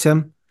us speak to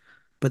him,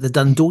 but the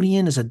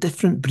Dundonian is a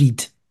different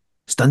breed,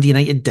 as Dundee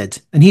United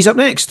did. And he's up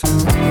next.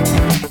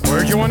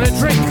 Where'd you want to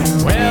drink?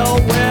 Well,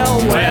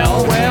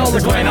 the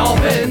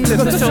Glenalpin, the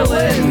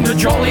Thistlein, the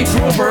Jolly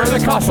Trover, the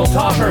Castle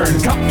Tavern,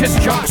 Cupkiss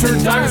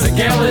Joxer, Diners and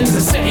Gallons, the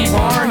City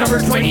Bar,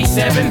 number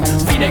 27,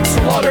 Phoenix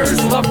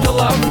Slaughters, Love to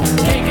Love,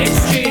 Cake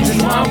Exchange,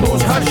 and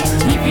Mambo's Hutch,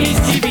 Heepies,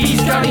 TVs,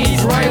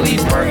 Gunnies,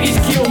 Riley's, Bergies,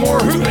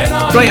 Keelmore, Hoot and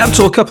On. Right, up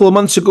till a couple of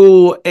months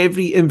ago,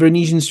 every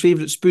Invernessian's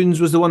favourite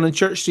spoons was the one on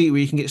Church Street, where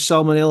you can get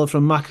salmonella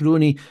from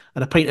macaroni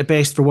and a pint of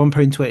best for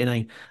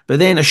 £1.29. But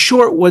then for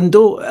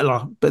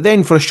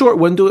a short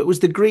window, it was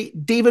the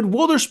great David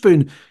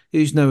Wotherspoon,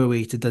 who's now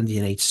away to Dundee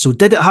United. So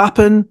did it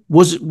happen?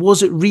 Was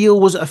it real?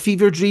 Was it a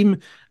fever dream?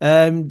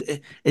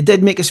 It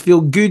did make us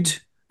feel good.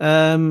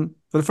 For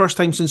the first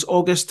time since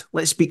August,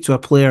 let's speak to a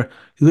player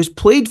who has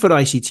played for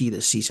ICT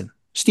this season.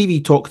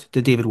 Stevie talked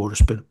to David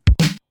Wotherspoon.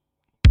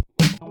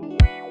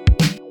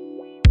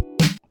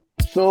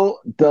 So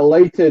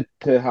delighted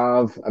to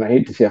have, and I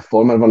hate to say a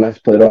former Inverness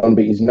player on,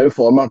 but he's now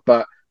former,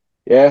 but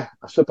yeah,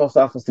 a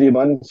superstar for 3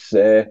 months.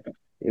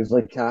 He was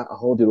like a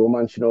holiday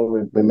romance,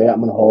 we met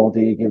him on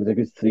holiday, he gave us a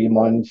good 3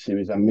 months, he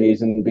was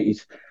amazing, but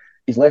he's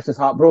left us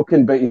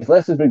heartbroken, but he's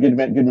left us with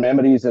good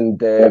memories,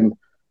 and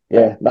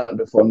nothing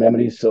but fond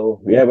memories. So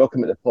yeah,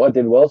 welcome to the pod,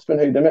 David Wotherspoon.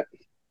 How you doing, mate?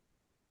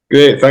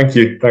 Great, thank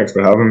you. Thanks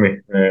for having me,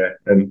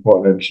 and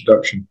what an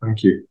introduction.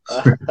 Thank you.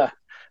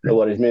 No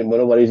worries, mate.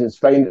 No worries. It's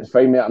fine,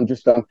 mate. I'm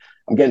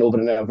getting over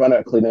it now. I've run out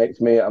of Kleenex,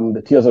 mate.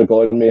 The tears are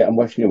gone, mate. I'm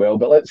wishing you well.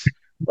 But let's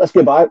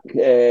get back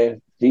 3-4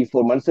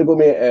 months ago,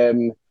 mate.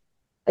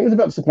 I was a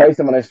bit surprised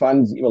when I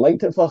fans you were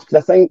linked at first,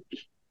 because I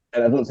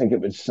don't think it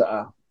was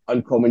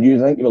uncommon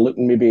news. I think you were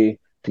looking maybe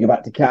to go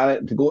back to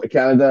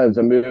Canada, as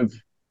a move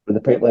with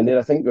the pipeline there.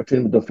 I think you were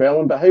training with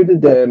Dunfermline, but how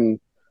did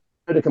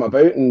it come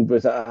about, and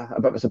was it a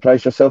bit of a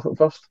surprise yourself at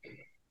first?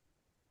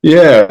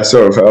 Yeah,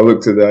 sort of. I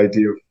looked at the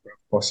idea of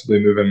possibly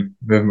moving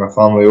my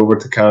family over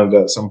to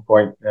Canada at some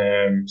point,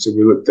 so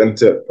we looked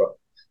into it, but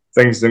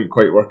things didn't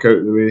quite work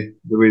out the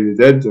way they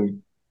did,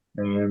 and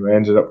I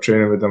ended up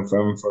training with them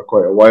for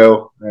quite a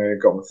while.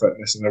 Got my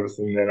fitness and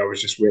everything. Then I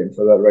was just waiting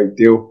for that right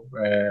deal.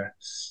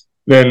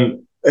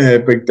 Then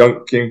Big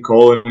Dunc came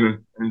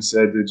calling and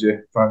said, "Did you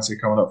fancy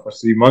coming up for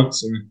 3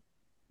 months?"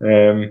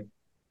 And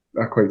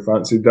I quite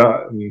fancied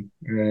that,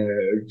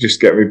 and just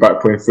get me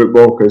back playing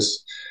football,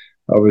 because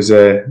I was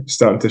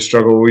starting to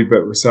struggle a wee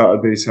bit with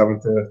Saturdays, having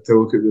to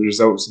look at the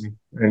results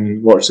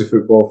and watch the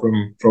football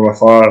from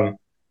afar.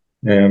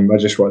 And I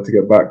just wanted to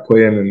get back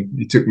playing, and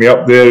he took me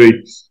up there.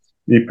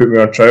 He put me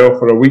on trial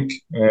for a week.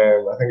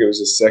 I think it was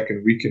his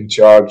second week in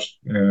charge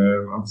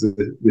of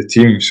the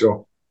team.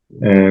 So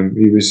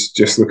he was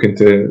just looking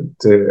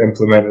to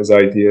implement his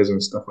ideas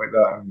and stuff like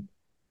that. And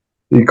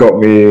he got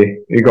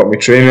me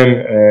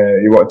training.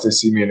 He wanted to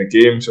see me in a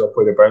game, so I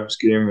played a bounce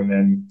game, and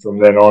then from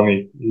then on,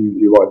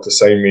 he wanted to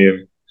sign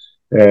me,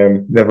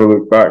 and never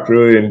looked back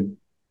really, and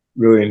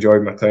really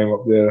enjoyed my time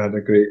up there. I had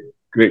a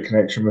great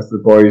connection with the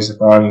boys, the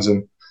fans,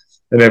 and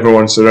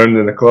everyone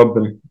surrounding the club,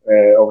 and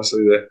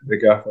obviously the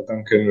gaffer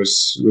Duncan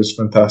was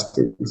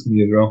fantastic with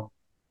me as well.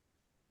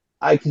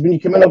 Because when you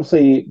come in,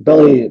 obviously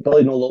Billy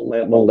no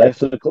long left,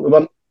 so the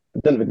club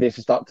didn't have a great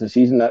start to the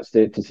season, that's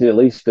to say the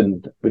least,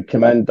 and we'd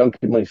come in,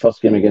 Duncan won his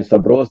first game against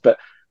Arbroath. But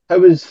how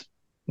was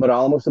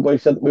morale amongst the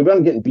boys? We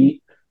weren't getting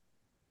beat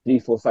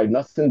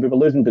 3-4-5-0. We were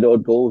losing by the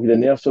odd goal here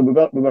and there, so we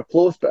were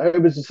close. But how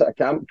was the sort of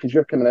camp? Because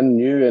you're coming in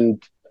new,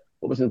 and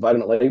what was the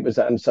environment like? Was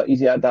that an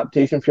easy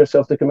adaptation for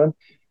yourself to come in?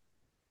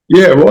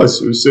 Yeah, it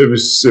was. It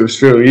was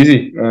fairly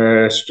easy,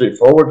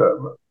 straightforward.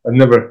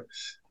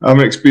 I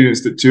haven't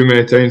experienced it too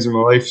many times in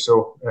my life,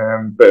 so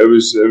but it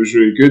was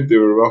really good. They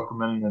were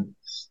welcoming,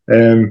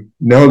 and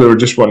no, they were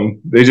just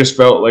they just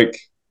felt like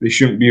they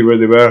shouldn't be where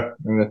they were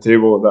in the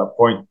table at that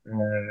point,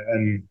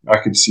 and I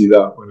could see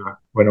that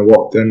when I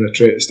walked in.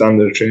 The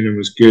standard of training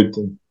was good,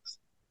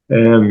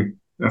 and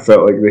I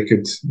felt like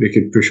they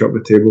could push up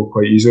the table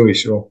quite easily.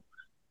 So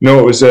no,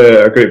 it was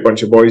a great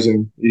bunch of boys,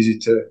 and easy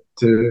to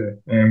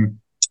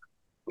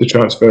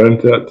transfer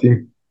into that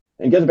team.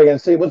 And give us a big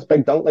insight. What's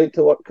Big Dunc like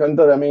to work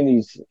under? I mean,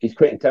 he's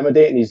quite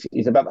intimidating.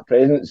 He's a bit of a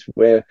presence,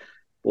 where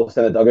both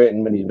in the dugout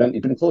and when he's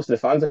been close to the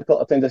fans a couple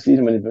of times this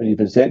season when he's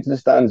been sent to the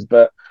stands.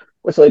 But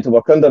what's it like to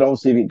work under?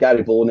 Obviously, we've got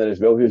Gary Bowen there as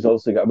well, who's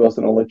obviously got a wealth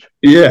of knowledge.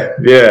 Yeah.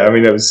 I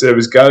mean, it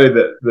was Gary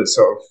that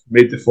sort of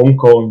made the phone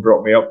call and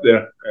brought me up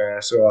there.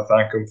 So I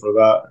thank him for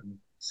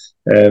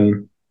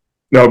that.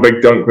 No, Big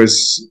Dunc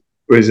was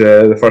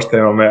the first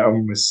time I met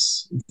him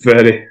was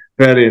very,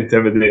 very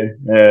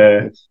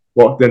intimidating.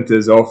 Walked into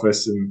his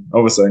office, and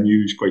obviously I knew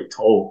he was quite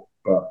tall,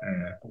 but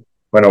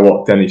when I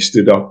walked in, he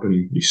stood up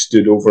and he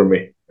stood over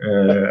me.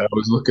 I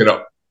was looking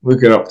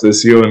up to the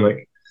ceiling,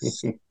 like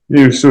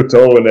he was so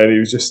tall, and then he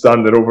was just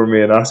standing over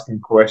me and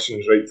asking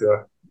questions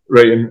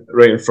right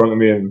in front of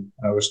me, and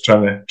I was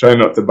trying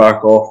not to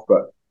back off.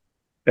 But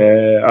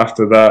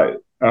after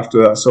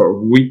that sort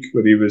of week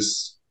where he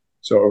was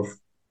sort of,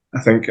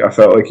 I think I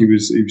felt like he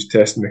was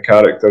testing the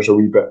characters a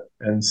wee bit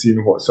and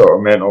seeing what sort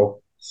of mental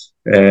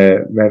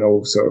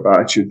sort of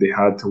attitude they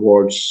had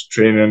towards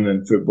training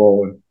and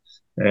football,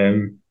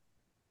 and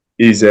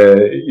he's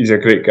a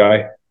great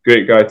guy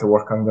to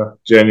work under.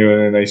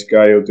 Genuinely nice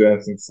guy. He'll do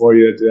anything for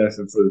you, do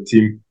anything for the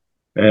team,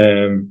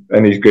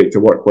 and he's great to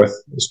work with.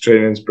 His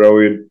training's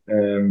brilliant.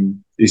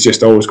 He's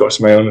just always got a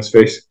smile on his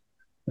face.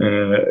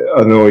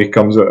 I know he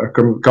comes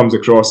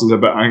across as a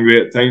bit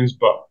angry at times,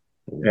 but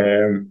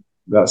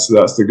that's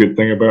the good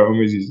thing about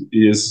him,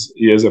 is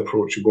he is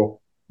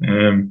approachable.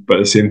 But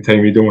at the same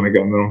time, you don't want to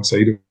get on the wrong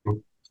side of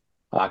him.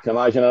 I can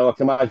imagine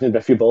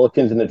a few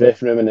bollockings in the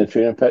dressing room and the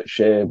training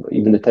pitch,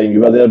 even the time you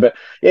were there. But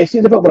yeah, he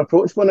seems a bit more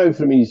approachable now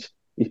from his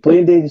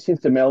playing days. He seems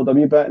to meld a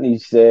wee bit, and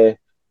he's, as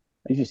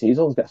you say, he's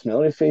always got a smile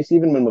on his face.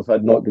 Even when we've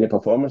had not great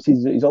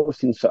performances, he's always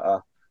seems sort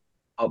of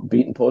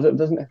upbeat and positive,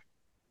 doesn't he?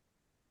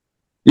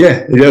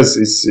 Yeah, he does.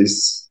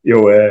 He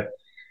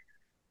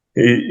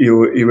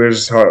wears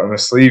his heart on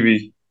his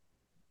sleeve.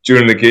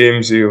 During the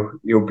games,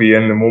 he'll be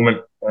in the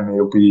moment, and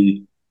he'll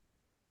be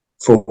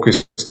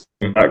focused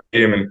on that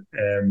game,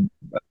 and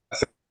I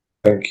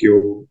think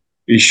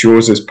he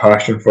shows his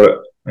passion for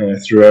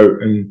it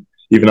throughout, and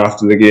even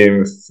after the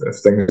game, if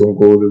things don't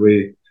go the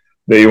way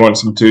that he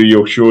wants them to,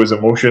 he'll show his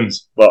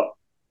emotions. But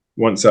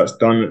once that's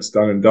done, it's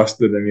done and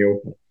dusted, and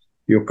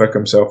he'll pick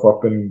himself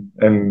up,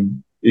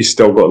 and he's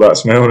still got that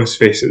smile on his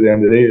face at the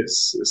end of the day.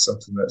 It's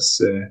something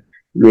that's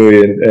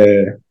really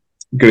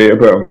great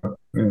about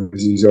him.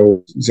 He's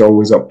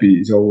always upbeat,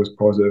 he's always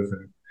positive,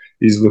 and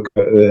he's looking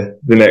at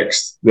the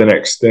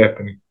next step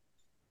and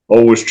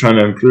always trying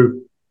to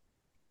improve.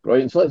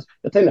 Brilliant. So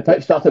the time the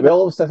pitch started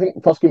well, I think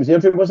the first game was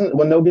Airdrie, wasn't it?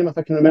 The 1-0 game, if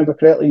I can remember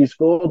correctly, you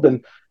scored,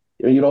 and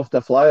you're off to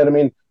a flyer. I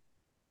mean, I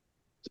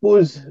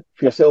suppose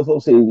for yourself,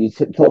 obviously, you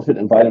talked about the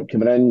environment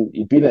coming in.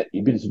 You've been at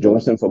St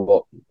Johnstone for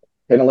what,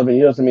 10, 11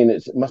 years. I mean,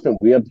 it must have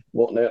been weird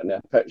walking out on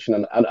the pitch,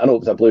 and I know it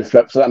was a blue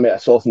strip, so that might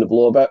have softened the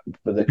blow a bit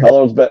with the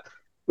colours, but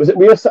was it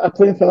weird sort of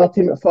playing for that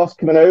team at first,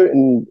 coming out,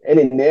 and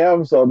any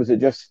nerves, or was it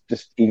just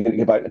eager to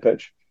get back to the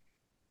pitch?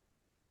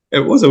 It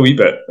was a wee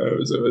bit. It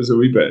was a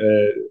wee bit.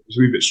 It was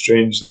a wee bit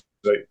strange.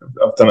 Like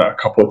I've done it a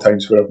couple of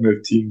times where I've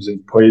moved teams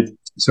and played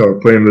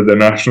playing with the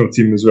national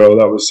team as well.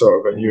 That was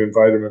sort of a new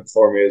environment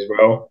for me as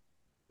well.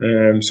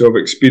 So I've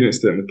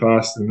experienced it in the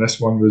past, and this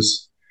one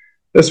was.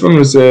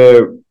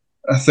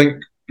 I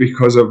think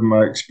because of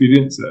my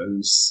experience,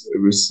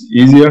 it was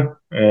easier.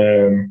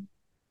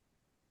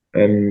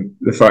 And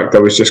the fact I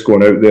was just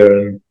going out there,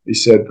 and he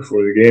said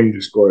before the game,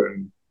 just go out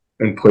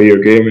and play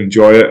your game,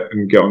 enjoy it,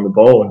 and get on the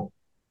ball. And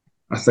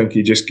I think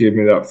he just gave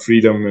me that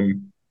freedom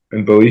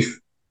and belief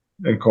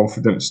and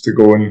confidence to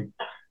go and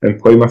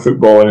play my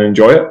football and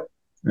enjoy it.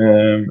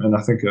 And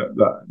I think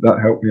that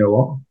helped me a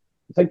lot.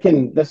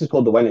 Thinking this is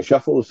called the Wyness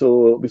Shuffle,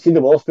 so we've seen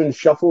the Wotherspoon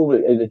Shuffle.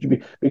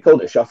 We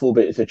called it a shuffle,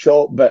 but it's a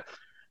chop. But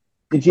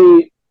were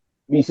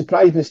you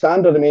surprised with the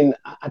standard? I mean,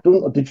 I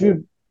don't know. Did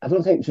you? I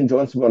don't think St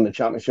Johnstone were in the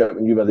championship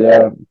when you were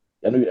there.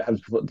 I know you have.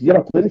 Did you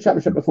ever play in the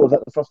championship before? Was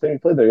that the first time you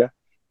played there? Yeah.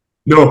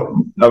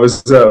 No, this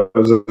is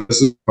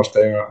the first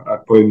time I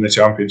played in the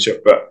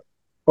championship. But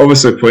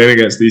obviously, playing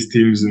against these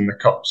teams in the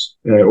cups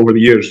over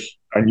the years,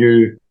 I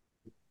knew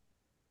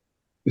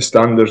the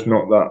standard's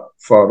not that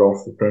far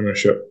off the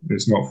Premiership.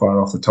 It's not far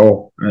off at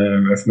all.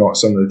 If not,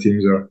 some of the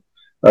teams are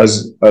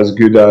as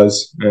good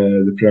as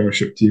the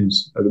Premiership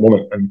teams at the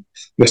moment. And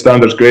the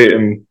standard's great,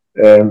 and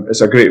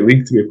it's a great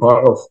league to be a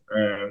part of.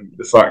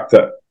 The fact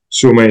that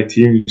so many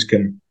teams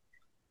can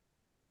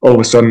all of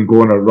a sudden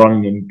go on a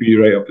run and be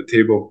right up the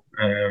table,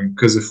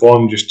 because the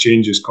form just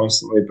changes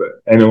constantly,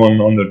 but anyone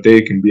on their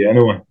day can beat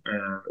anyone.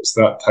 It's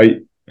that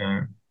tight.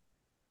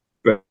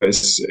 But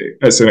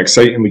it's an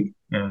exciting league.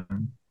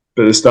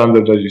 But the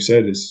standard, as you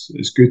said,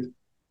 is good.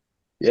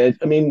 Yeah,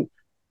 I mean,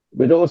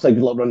 we'd always like a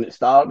good run at the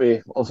start.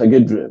 We also a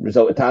good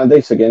result at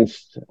Tannadice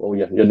against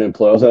your new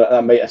players.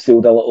 That might have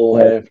sealed a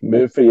little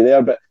move for you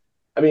there. But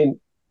I mean,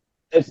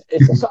 it's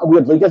a sort of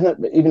weird league, isn't it?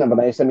 But even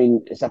Inverness, I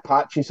mean, it's a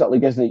patchy sort of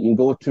league, isn't it? You can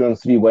go 2 or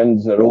 3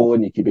 wins in a row,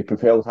 and you could be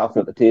propelled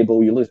halfway up the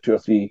table. You lose 2 or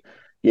 3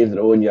 games in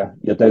a row, and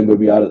you're down where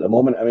we are at the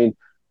moment. I mean,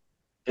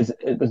 was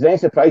there any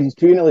surprises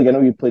too in the league? I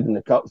know you played in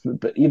the cups,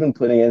 but even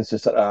playing against the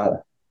sort of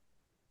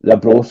the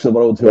Arbroaths of the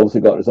world, who also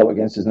got a result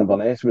against us in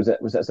Inverness, was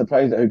it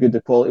surprised at how good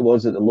the quality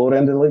was at the lower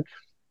end of the league?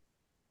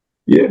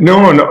 Yeah,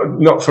 no,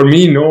 not for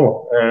me.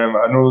 No,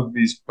 I know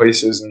these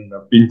places, and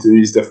I've been to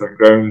these different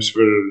grounds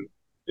where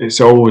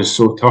it's always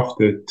so tough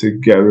to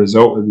get a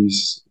result of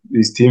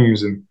these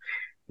teams,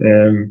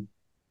 and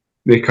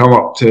they come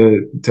up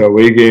to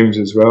away games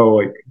as well.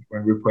 Like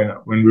when we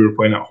were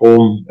playing at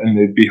home, and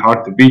they'd be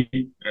hard to beat.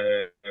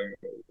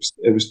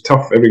 It was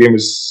tough. Every game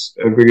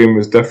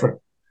was different.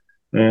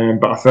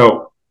 But I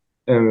felt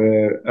at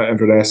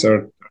Inverness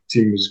our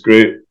team was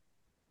great.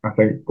 I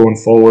think going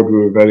forward we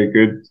were very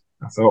good.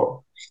 I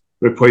thought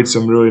we played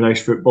some really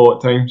nice football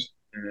at times.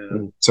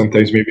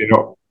 Sometimes maybe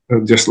not,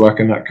 just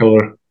lacking that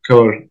colour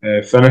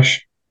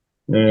finish,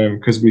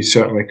 because we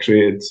certainly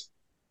created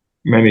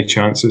many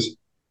chances,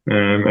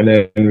 and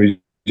then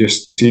we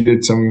just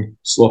ceded some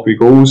sloppy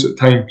goals at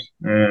times.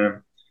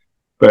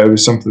 But it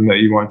was something that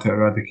you wanted to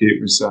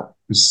eradicate, was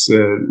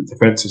the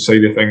defensive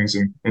side of things,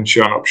 and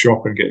shutting up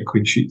shop and getting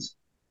clean sheets.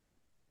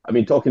 I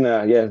mean, talking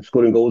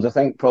scoring goals, I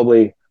think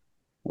probably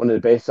one of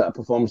the best sort of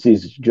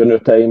performances during your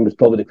time was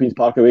probably the Queen's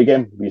Park away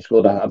game. We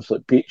scored an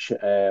absolute peach,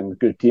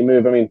 good team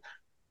move. I mean,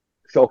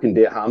 shocking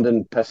day at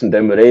Hampden, pissing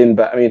down with rain,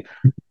 but I mean,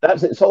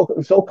 it's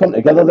all come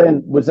together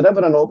then. Was there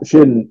ever an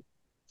option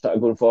sort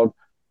of going forward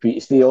for you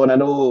to stay on? I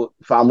know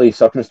family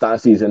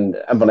circumstances and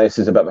Inverness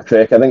is a bit of a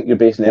trek. I think you're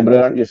based in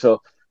Edinburgh, aren't you? So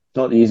it's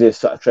not the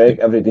easiest sort of trek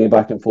every day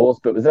back and forth,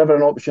 but was there ever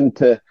an option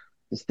to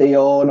stay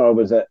on, or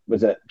was it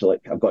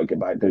like, I've got to get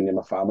back down to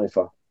my family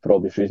for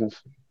obvious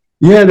reasons?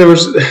 Yeah, there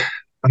was.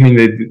 I mean,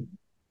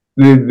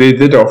 they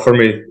did offer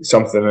me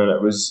something, and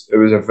it was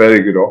a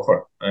very good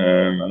offer,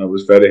 and I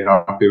was very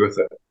happy with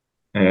it.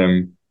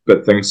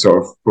 But things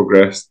sort of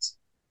progressed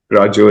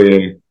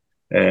gradually,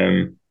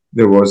 and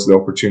there was the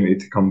opportunity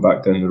to come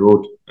back down the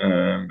road,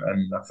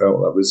 and I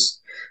felt that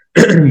was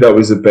that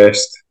was the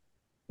best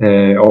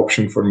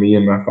option for me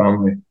and my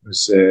family.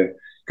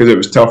 Because it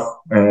was tough.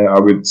 I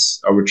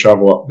would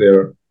travel up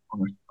there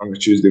on a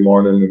Tuesday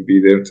morning and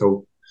be there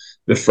till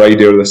the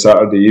Friday or the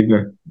Saturday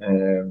evening.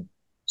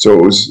 So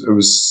it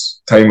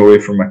was time away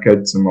from my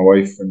kids and my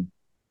wife, and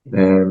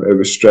it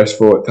was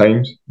stressful at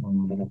times.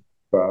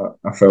 But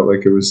I felt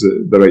like it was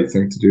the right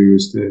thing to do,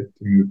 was to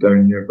move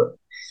down here. But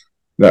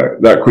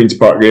that Queen's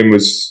Park game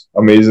was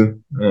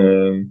amazing.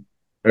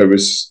 It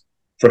was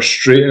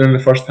frustrating in the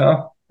first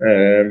half.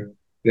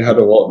 They had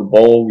a lot of the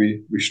ball.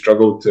 We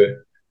struggled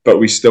but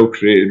we still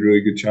created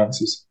really good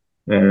chances.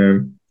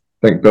 I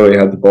think Billy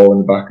had the ball in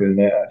the back of the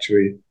net,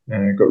 actually.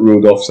 Got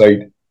ruled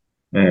offside.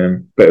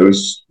 But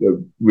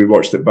we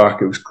watched it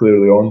back, it was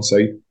clearly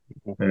onside.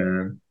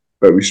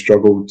 But we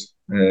struggled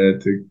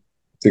to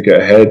get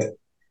ahead.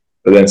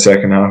 But then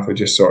second half it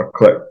just sort of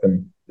clicked,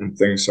 and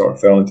things sort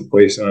of fell into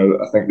place.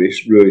 And I think they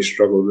really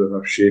struggled with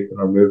our shape and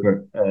our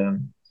movement,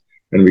 and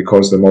we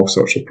caused them all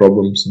sorts of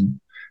problems. And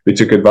we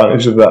took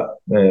advantage of that.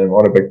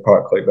 On a big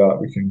park like that,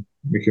 we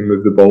can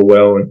move the ball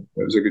well, and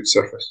it was a good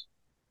surface.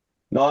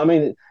 No, I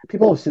mean,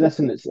 people see this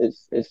and it's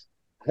I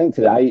think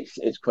to the eye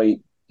it's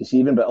quite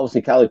deceiving, but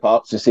obviously Kelly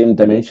Park's the same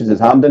dimensions as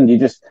Hampden.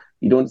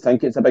 You don't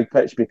think it's a big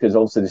pitch because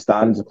obviously the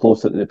stands are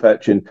closer to the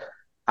pitch, and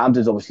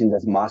Hampden's obviously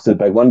this massive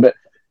big one. But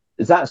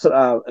is that sort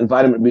of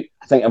environment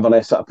I think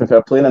Inverness sort of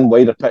prefer playing in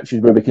wider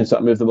pitches where we can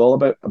sort of move the ball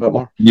about a bit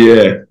more?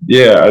 Yeah,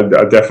 I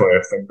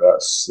definitely think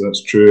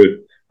that's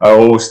true. I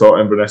always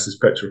thought Inverness's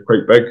pitch was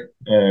quite big,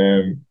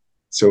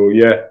 so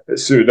yeah, it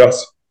suited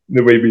us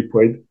the way we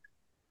played.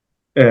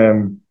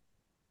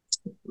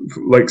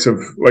 Likes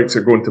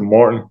of going to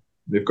Morton,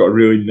 they've got a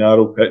really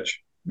narrow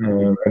pitch,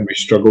 and we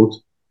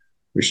struggled.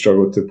 We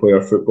struggled to play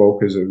our football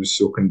because it was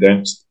so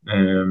condensed.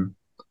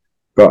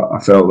 But I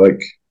felt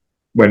like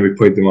when we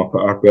played them up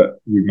at our bit,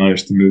 we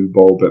managed to move the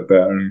ball a bit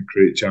better and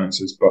create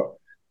chances. But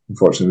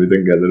unfortunately, we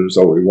didn't get the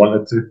result we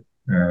wanted to.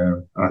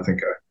 I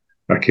think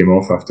I came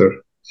off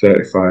after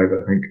 35,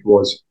 I think it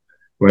was,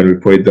 when we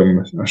played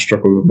them. I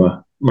struggled with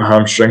my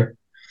hamstring.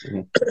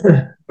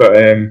 But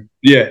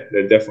yeah,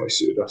 they definitely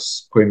suited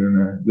us playing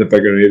in the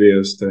bigger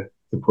areas to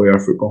play our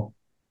football.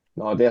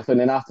 No,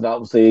 definitely. And after that,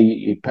 obviously,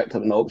 you picked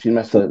up an option. You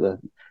missed I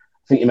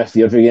think you missed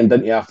the Airdrie game,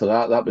 didn't you? After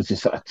that was the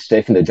sort of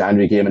 2nd of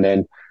January game, and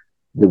then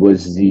there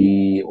was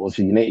the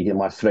United game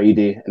last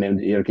Friday, and then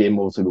the Ayr game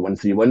also we won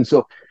 3-1.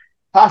 So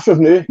pastures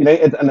new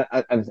United, and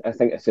I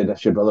think I said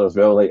this to your brother as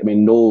well. Like, I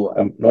mean, no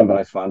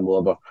Inverness fan will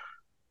ever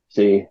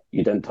say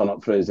you didn't turn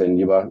up for us, and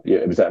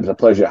it was a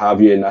pleasure to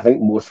have you. And I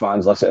think most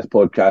fans listening to this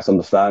podcast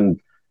understand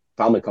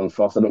family comes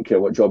first. I don't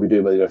care what job you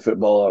do, whether you're a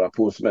footballer or a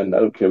postman. I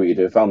don't care what you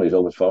do. Family is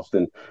always first,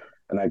 and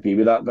I agree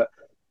with that. But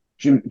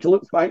do you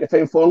look back at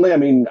time fondly? I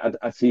mean,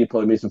 I see you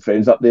probably made some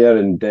friends up there,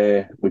 and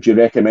would you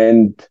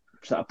recommend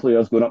sort of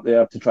players going up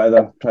there to try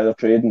their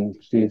trade and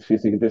see if they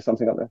can do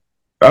something up there?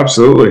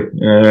 Absolutely,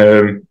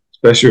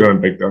 especially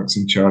when Big Dunc's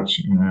in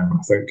charge.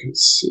 I think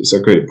it's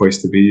a great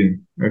place to be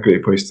and a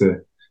great place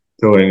to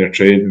learn your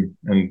trade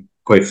and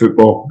play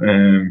football.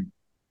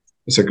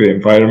 It's a great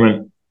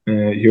environment.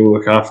 He'll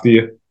look after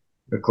you.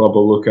 The club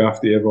will look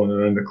after you. Everyone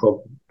around the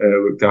club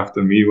looked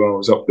after me while I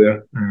was up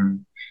there.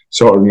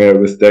 Sorted me out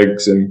with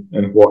digs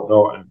and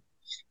whatnot.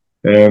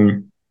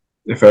 And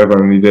if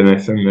ever I needed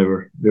anything,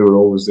 they were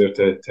always there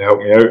to help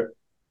me out.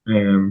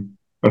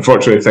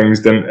 Unfortunately,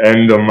 things didn't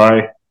end on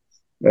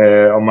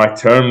my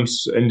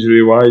terms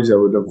injury wise. I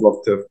would have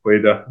loved to have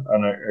played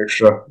an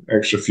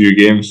extra few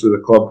games for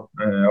the club.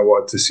 I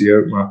wanted to see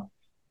out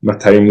my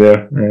time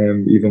there,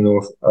 even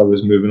though I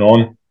was moving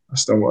on. I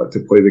still wanted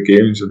to play the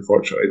games.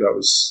 Unfortunately,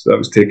 that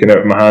was taken out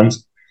of my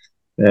hands.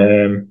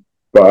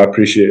 But I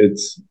appreciated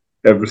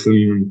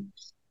everything,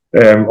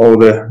 all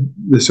the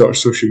sort of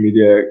social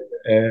media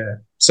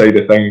side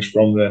of things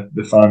from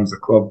the fans, the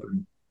club,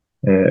 and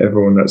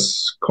everyone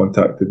that's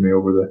contacted me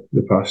over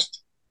the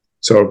past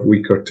sort of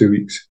week or 2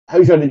 weeks.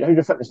 How's your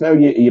fitness now? Are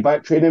you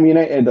back training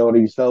United, or are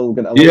you still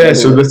going to? Yeah,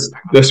 so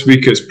this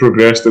week it's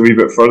progressed a wee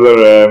bit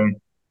further.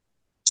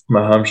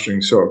 My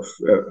hamstring sort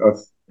of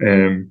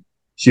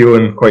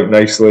healing quite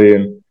nicely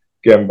and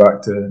getting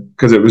back to,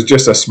 because it was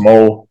just a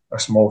small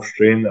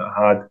strain that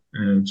I had,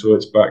 and so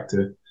it's back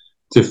to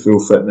full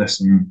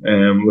fitness,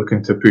 and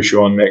looking to push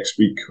on next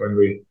week when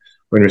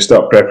we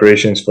start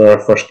preparations for our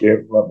first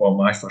game. Well,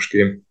 my first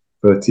game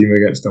for the team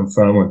against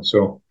Dunfermline.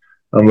 So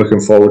I'm looking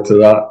forward to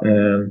that,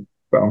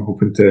 but I'm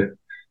hoping to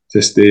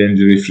stay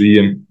injury free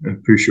and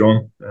push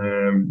on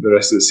the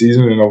rest of the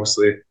season, and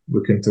obviously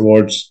looking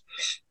towards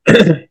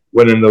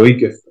winning the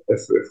league if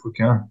we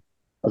can.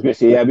 I was going to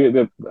say, yeah,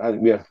 we're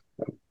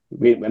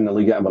in the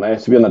league at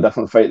Inverness. We're in a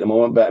different fight at the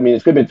moment, but I mean,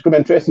 it's going to be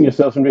interesting.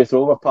 Yourselves and Raith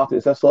Rovers, Partick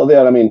and Thistle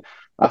there. I mean,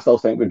 I still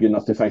think we're good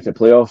enough to finish the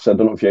playoffs. I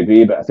don't know if you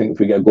agree, but I think if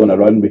we get going a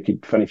run, we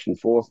could finish in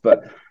 4th. But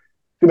it's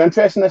going to be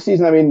interesting this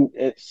season. I mean,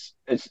 I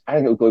think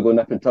it'll go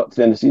nip and tuck to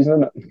the end of the season,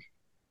 isn't it?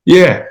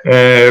 Yeah.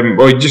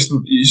 Well, you just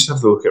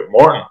have to look at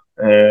Morton.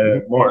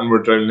 Morton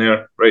were down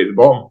there right at the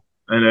bottom,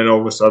 and then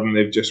all of a sudden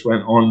they've just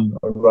went on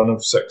a run of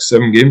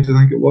 6-7 games, I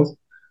think it was,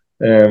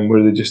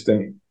 where they just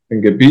didn't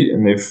get beat,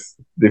 and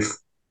they've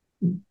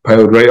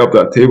piled right up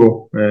that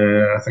table.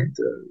 I think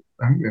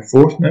they're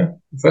 4th now,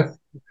 5th.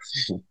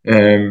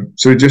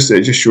 So it just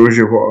shows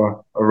you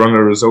what a run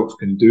of results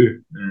can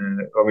do.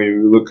 I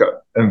mean, we look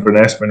at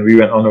Inverness, when we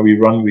went on a wee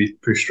run, we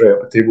pushed right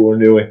up the table. We're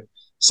nearly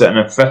sitting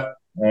at 5th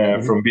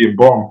from being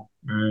bottom.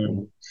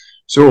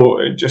 So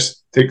it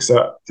just takes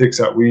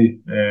that wee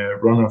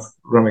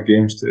run of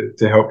games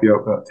to help you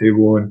up that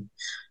table, and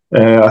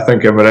I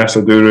think Inverness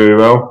will do really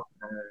well.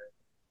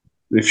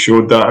 They've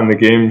showed that in the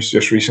games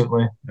just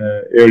recently.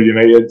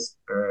 Airdrieonians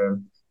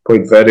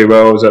played very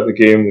well. I was at the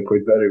game. They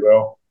played very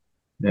well.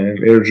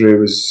 Airdrie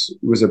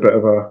was a bit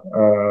of a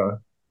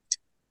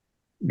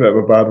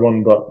bad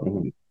one, but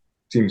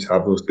teams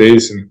have those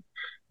days, and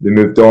they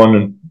moved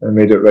on and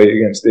made it right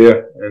against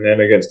Ayr. And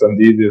then against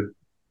Dundee, they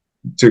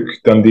took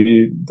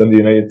Dundee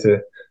United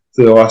to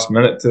the last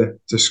minute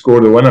to score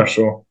the winner.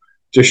 So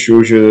just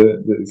shows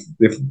you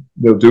that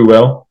they'll do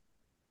well.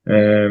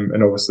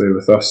 And obviously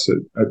with us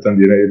at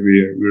Dundee United,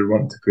 we're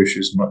wanting to push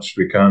as much as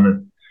we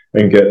can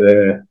and get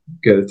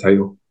the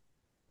title.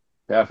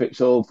 Perfect.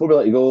 So before we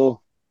let you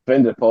go,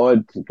 friend of the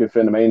pod, good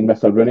friend of mine,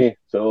 Mr. Rooney.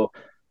 So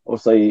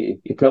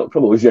obviously he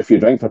probably owes you a few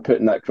drinks for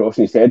putting that cross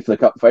in his head for the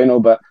cup final.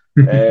 But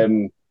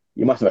you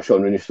must have a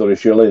Sean Rooney story,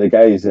 surely. The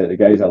guy's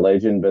a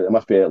legend, but there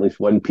must be at least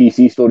one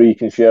PC story you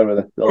can share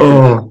with the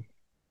legend.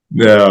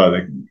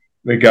 Yeah,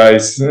 the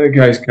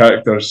guy's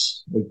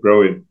characters is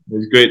brilliant. It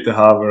was great to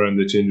have her in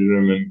the changing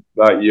room, and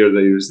that year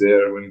that he was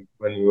there when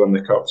we won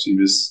the cups, he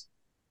was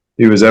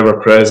ever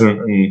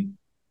present and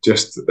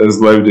just as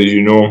loud as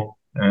you know.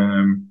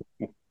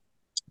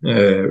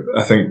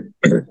 I think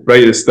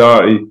right at the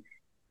start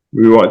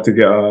we wanted to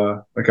get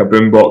a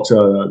boombox,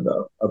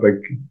 a big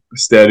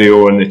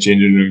stereo in the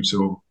changing room.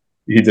 So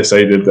he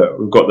decided that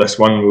we've got this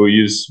one. We'll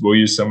use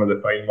some of the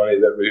fine money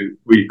that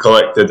we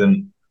collected,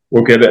 and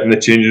we'll get it in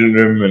the changing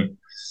room. And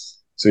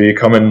so you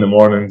come in the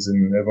mornings,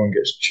 and everyone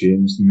gets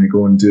changed, and they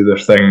go and do their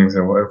things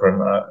and whatever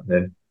and that. And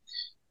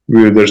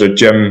then there's a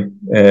gym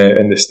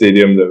in the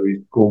stadium that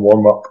we go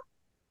warm up,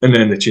 and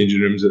then the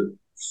changing rooms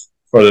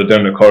further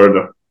down the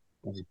corridor.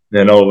 And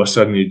then all of a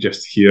sudden you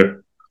just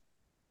hear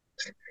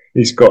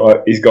he's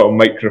got a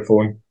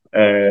microphone,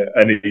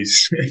 and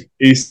he's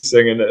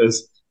singing at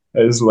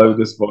his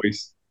loudest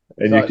voice,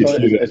 and you could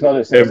hear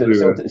it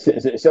everywhere. Is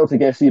it Celtic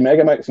FC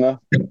Megamix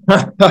now?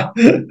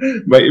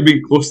 Might have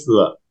been close to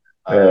that.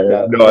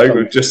 No, I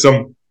think just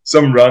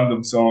some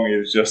random song he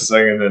was just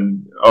singing,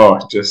 and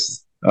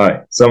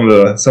some of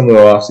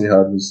the laughs he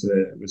had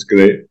was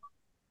great.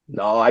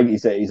 No, I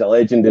think he's a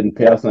legend in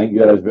Perth. I think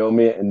you're as well,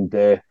 mate. And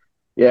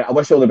I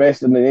wish you all the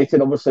best in the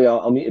United. Obviously,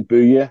 I'll need to boo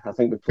you. I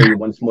think we play you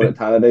once more at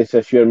Tannadice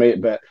this year,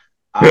 mate. But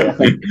I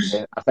think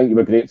you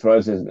were great for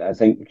us. I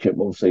think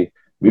obviously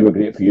we were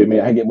great for you,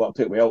 mate. I think it worked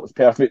out well. It was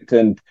perfect.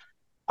 And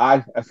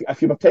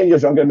if you were 10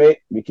 years younger, mate,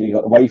 we could have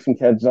got the wife and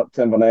kids up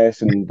to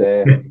Inverness, and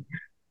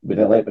we'd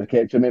have let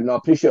kept you, mate. No, I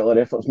appreciate all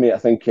the efforts, mate. I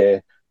think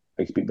I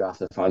speak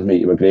behalf of the fans,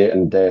 mate. You were great,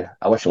 and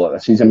I wish you luck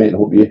this season, mate. And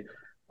hope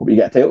you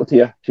get a title to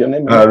your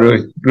name, mate. I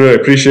really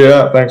appreciate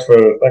that. Thanks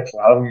for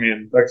having me,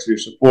 and thanks for your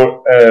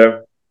support.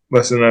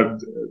 Listen,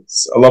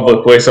 it's a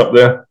lovely place up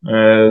there.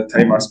 The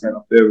time I spent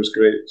up there was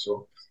great,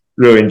 so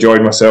really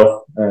enjoyed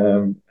myself.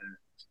 I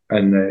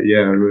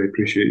really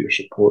appreciate your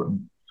support,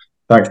 and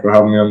thanks for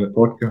having me on the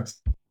podcast.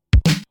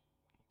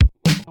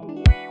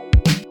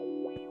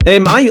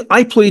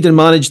 I played and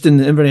managed in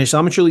the Inverness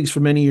amateur leagues for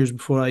many years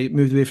before I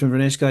moved away from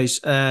Inverness, guys.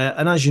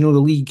 And as you know, the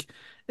league,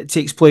 it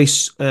takes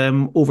place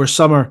over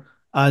summer,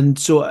 and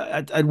so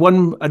at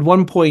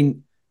one point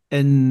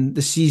in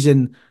the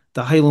season,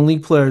 the Highland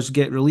League players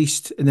get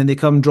released, and then they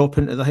drop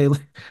into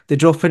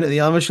the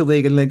amateur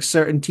league, and like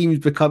certain teams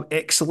become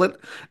excellent,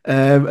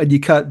 and you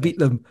can't beat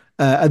them.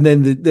 And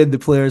then the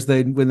players,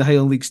 when the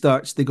Highland League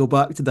starts, they go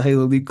back to the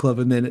Highland League club,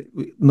 and then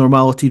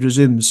normality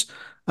resumes.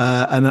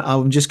 And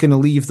I'm just going to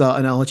leave that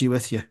analogy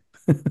with you.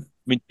 I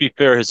mean, to be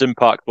fair, his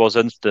impact was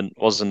instant,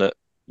 wasn't it?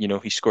 You know,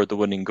 he scored the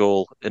winning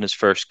goal in his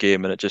first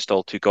game, and it just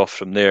all took off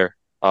from there.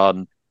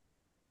 And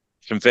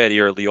from very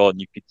early on,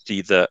 you could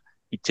see that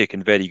he'd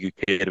taken very good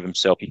care of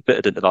himself. He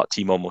fitted into that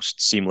team almost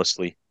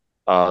seamlessly,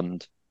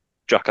 and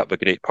struck up a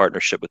great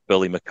partnership with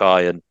Billy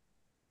Mackay. And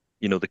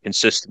you know, the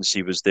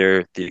consistency was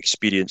there, the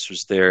experience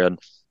was there, and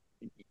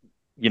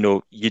you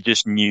know, you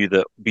just knew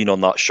that being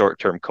on that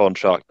short-term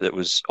contract, that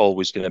was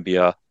always going to be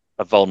a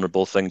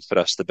vulnerable thing for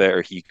us, the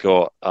better he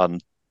got.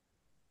 And,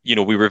 you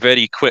know, we were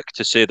very quick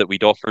to say that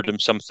we'd offered him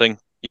something.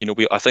 You know,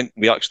 I think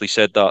we actually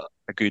said that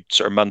a good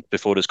sort of month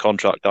before his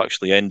contract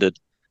actually ended.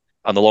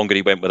 And the longer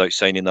he went without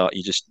signing that,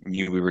 you just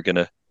knew we were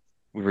gonna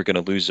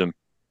lose him.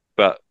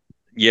 But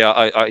yeah,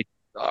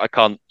 I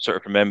can't sort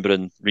of remember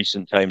in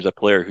recent times a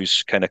player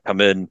who's kind of come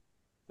in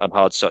and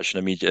had such an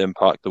immediate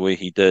impact the way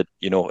he did.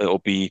 You know, it'll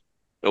be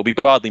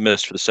badly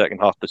missed for the second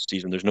half of the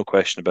season. There's no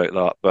question about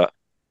that. But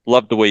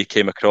loved the way he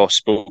came across,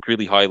 spoke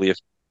really highly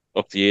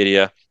of the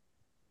area.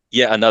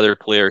 Yet another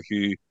player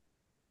who,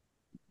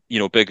 you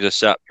know, bigs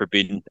us up for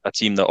being a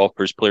team that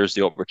offers players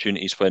the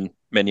opportunities when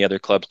many other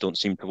clubs don't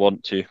seem to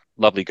want to.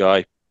 Lovely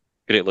guy.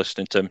 Great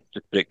listening to him.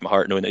 Just break my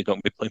heart knowing that he's not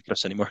going to be playing for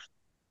us anymore.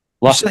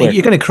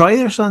 You're going to cry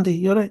there, Sandy?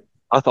 You all right?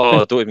 I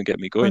thought, don't even get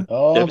me going.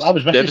 Oh, I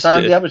was with you,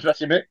 Sandy. I was with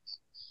you, mate.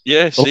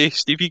 Yeah, see,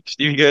 Stevie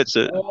gets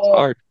it. It's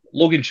hard.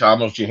 Logan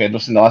Chalmers, Jay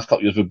Henderson, the last couple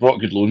of years, we brought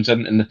good loans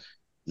in, and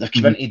they've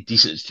come into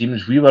decent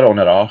teams. We were on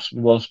our arse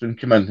when Wotherspoon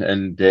came in,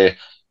 and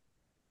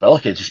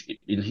but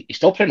he's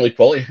still Premier League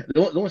quality.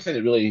 The only thing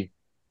that really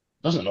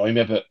doesn't annoy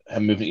me about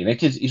him moving to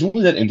United, he's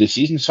only there at the end of the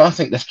season, so I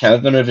think this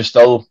Canada move is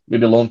still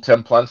maybe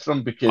long-term plan for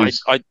him,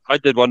 because I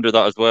did wonder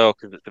that as well,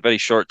 because it's a very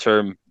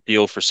short-term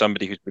deal for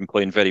somebody who's been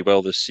playing very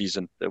well this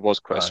season. It was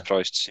quite a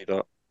surprise to see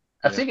that.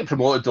 If they get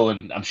promoted, though,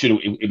 and I'm sure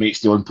he might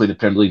stay on and play the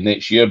Premier League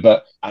next year,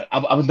 but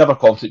I was never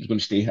confident he was going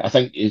to stay. I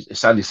think, as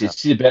Sandy says,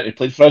 see the better he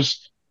played for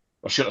us,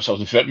 we're shooting ourselves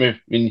in the foot. I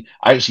mean,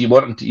 actually, you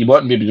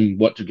want maybe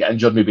want to get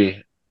injured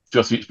maybe 2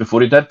 or 3 weeks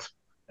before he did,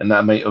 and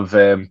that might have,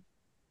 the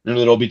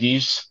Robbie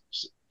D's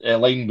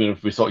line where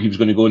we thought he was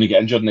going to go and he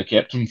get injured and they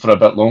kept him for a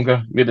bit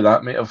longer. Maybe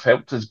that might have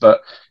helped us,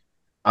 but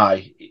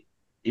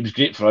he was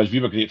great for us. We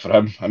were great for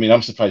him. I mean,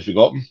 I'm surprised we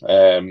got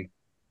him.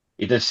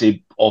 He did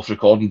say off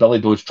recording,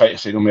 Billy Dodge tried to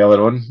sign him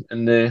earlier on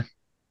in the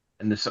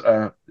in the sort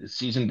of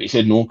season, but he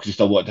said no because he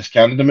still wanted this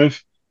Canada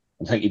move.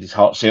 I think he had his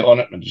heart set on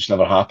it, and it just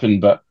never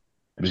happened. But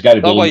it was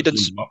Gary That why he Bolton that didn't.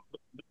 phoned him up.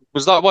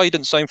 Was that why he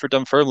didn't sign for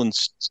Dunfermline,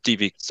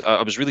 Stevie?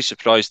 I was really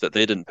surprised that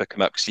they didn't pick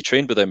him up because he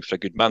trained with them for a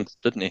good month,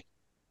 didn't he?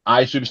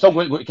 Aye, so he was still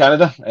going to go to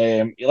Canada.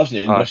 He lives in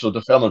Edinburgh, Aye. so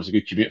Dunfermline was a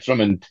good commute from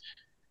him. And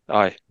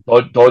Aye.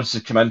 Dodds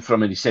had come in for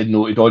him, and he said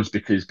no to Dodds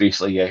because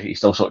basically, he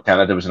still thought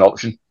Canada was an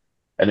option.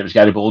 And it was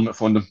Gary Bolton that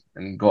phoned him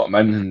and got him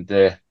in. And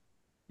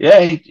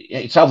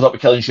he travelled up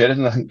with Cillian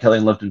Sheridan. I think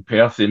Cillian lived in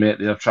Perth. They met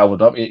there,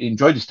 travelled up. He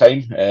enjoyed his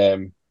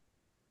time.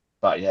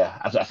 But yeah,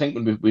 I think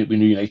when we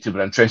knew United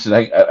were interested,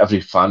 I think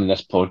every fan in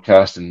this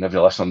podcast and every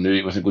listener knew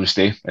he wasn't going to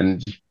stay.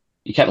 And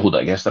you can't hold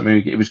it against him.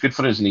 It was good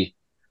for us, and he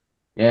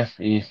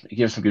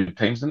gave us some good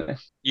times, didn't he?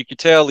 You could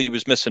tell he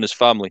was missing his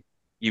family.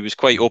 He was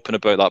quite open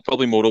about that,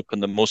 probably more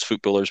open than most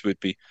footballers would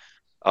be.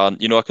 And,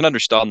 I can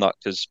understand that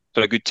because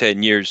for a good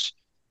 10 years,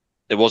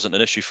 it wasn't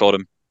an issue for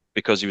him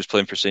because he was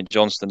playing for St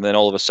Johnstone. Then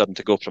all of a sudden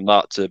to go from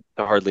that to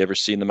hardly ever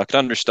seeing them, I can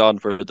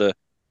understand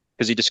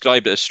because he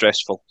described it as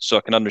stressful. So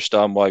I can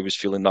understand why he was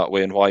feeling that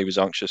way and why he was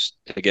anxious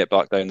to get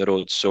back down the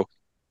road. So,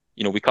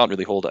 we can't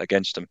really hold it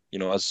against him.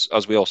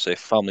 As we all say,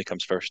 family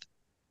comes first.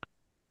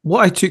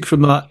 What I took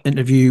from that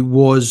interview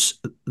was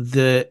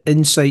the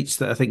insights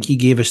that I think he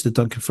gave us to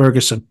Duncan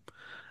Ferguson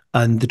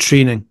and the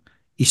training.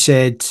 He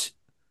said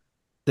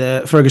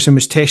that Ferguson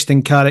was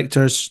testing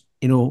characters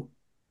and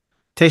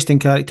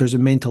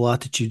mental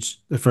attitudes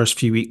the first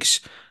few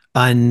weeks.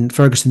 And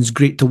Ferguson's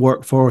great to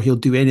work for. He'll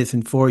do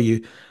anything for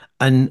you.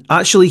 And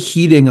actually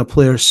hearing a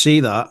player say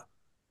that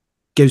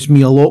gives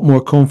me a lot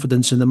more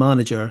confidence in the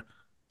manager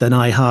than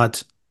I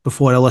had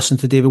before I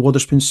listened to David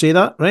Wotherspoon say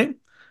that, right?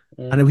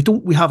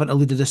 And we haven't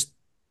alluded this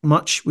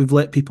much. We've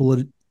let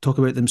people talk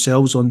about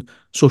themselves on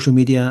social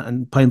media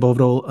and Pine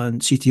Bovril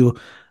and CTO,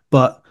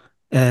 but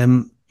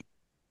having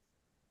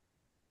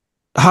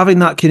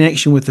that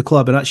connection with the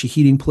club and actually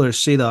hearing players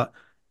say that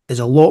is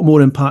a lot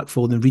more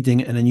impactful than reading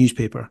it in a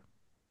newspaper.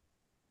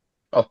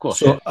 Of course.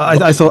 So yeah.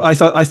 I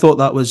thought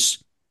that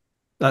was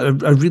a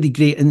really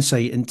great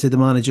insight into the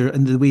manager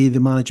and the way the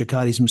manager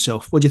carries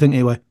himself. What do you think,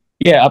 AY?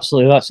 Yeah,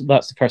 absolutely. That's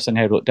the first thing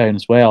I wrote down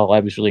as well. I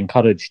was really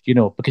encouraged,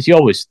 because you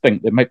always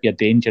think there might be a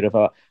danger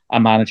of a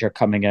manager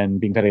coming in,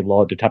 being very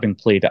lauded, having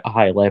played at a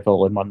high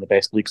level in one of the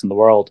best leagues in the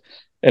world.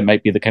 It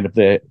might be the kind of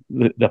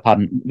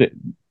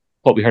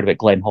what we heard about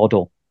Glenn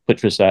Hoddle,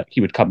 which was that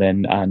he would come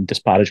in and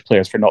disparage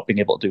players for not being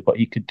able to do what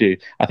he could do.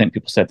 I think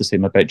people said the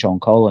same about John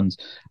Collins.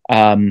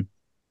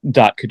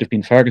 That could have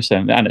been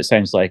Ferguson, and it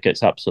sounds like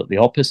it's absolutely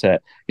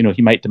opposite.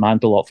 He might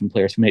demand a lot from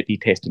players, he might be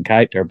testing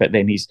character, but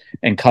then he's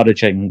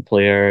encouraging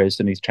players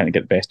and he's trying to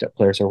get the best out of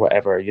players or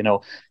whatever.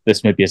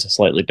 This maybe is a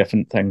slightly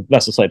different thing.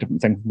 That's a slightly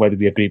different thing from whether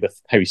we agree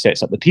with how he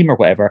sets up the team or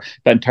whatever.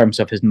 But in terms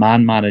of his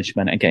man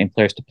management and getting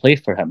players to play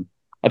for him,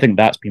 I think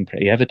that's been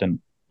pretty evident.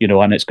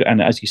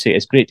 And as you say,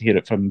 it's great to hear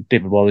it from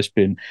David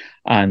Wotherspoon,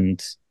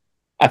 and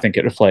I think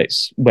it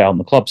reflects well in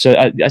the club. So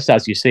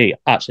as you say,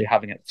 actually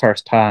having it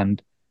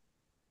firsthand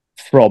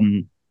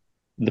from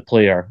the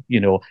player,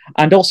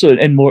 and also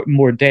in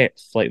more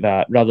depth like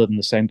that, rather than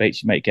the sound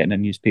bites you might get in a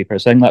newspaper.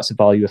 So I think that's the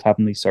value of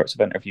having these sorts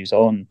of interviews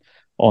on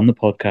the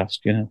podcast.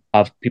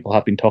 People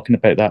have been talking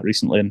about that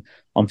recently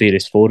on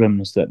various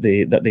forums that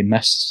they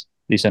miss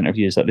these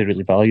interviews, that they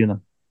really value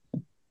them.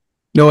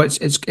 No,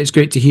 it's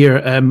great to hear.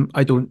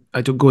 I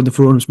don't go in the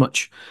forums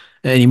much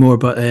anymore,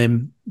 but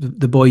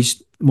the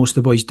boys, most of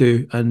the boys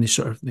do, and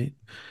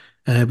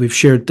we've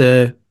shared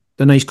the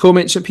nice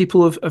comments that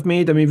people have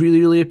made, and we really,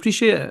 really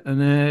appreciate it.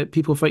 And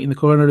people fighting the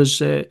corner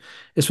is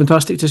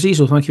fantastic to see.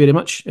 So thank you very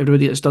much,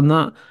 everybody that's done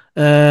that.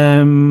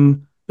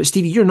 But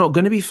Stevie, you're not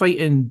going to be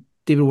fighting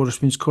David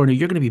Waterspoon's corner.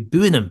 You're going to be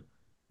booing him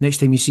next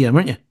time you see him,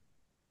 aren't you?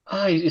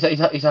 He's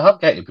a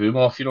hard guy to boo him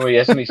off. He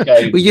is a nice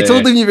guy. Well, you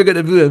told him you were going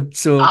to boo him,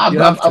 so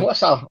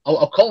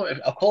I'll call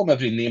him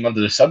every name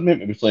under the sun, mate,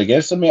 when we play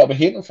against him, mate. I'll be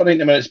hating him for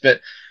 90 minutes, but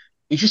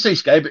he's just a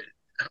nice guy. But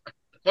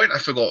the point I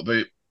forgot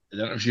about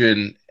the interview,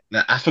 and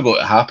I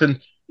forgot it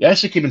happened. He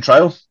actually came in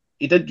trial.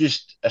 He did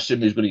just assume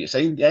he was going to get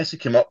signed. He actually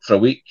came up for a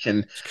week,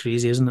 and it's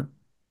crazy, isn't it?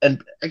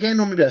 And again,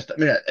 maybe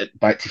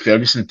back to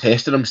Ferguson,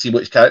 testing him, see what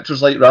his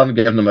character's like, rather than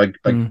giving him a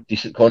big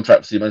decent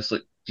contract for 3 months.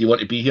 Like, do you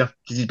want to be here?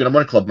 Because he's been a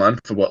one-club man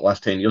for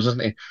last 10 years,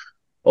 hasn't he?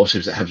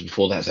 Obviously, he was at Hibs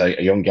before that as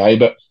a young guy,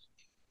 but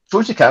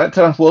shows the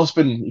character.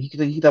 Wotherspoon, he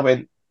could have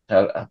went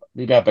to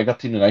maybe a bigger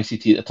team than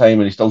ICT at the time,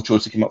 and he still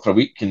chose to come up for a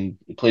week, and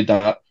he played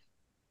that.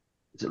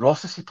 Is it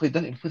Rothis he played,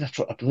 didn't he? He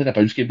played a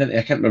bounce game, didn't he?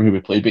 I can't remember who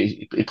he played, but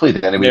he played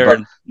it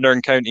anyway.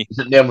 Nairn County. Is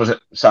it Nairn, was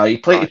it? Sorry,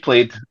 he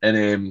played,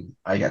 and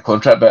I got a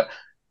contract, but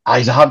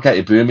he's a hard guy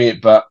to boo,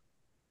 mate, but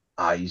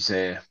he's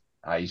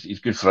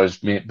good for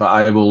us, mate. But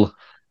I will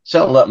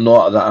certainly let him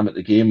know that I'm at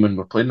the game when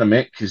we're playing him,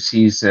 mate, because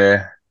he's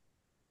going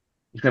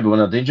to be one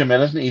of the danger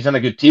men, isn't he? He's in a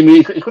good team.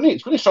 He's going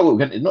to struggle,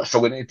 not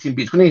struggling in a team,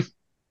 but he's going to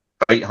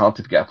fight hard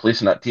to get a place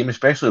in that team,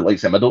 especially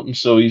like Middleton.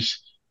 So he's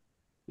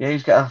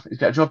got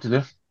a job to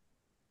do.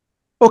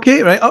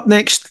 Okay, right. Up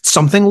next,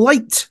 something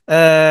light.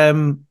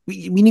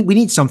 We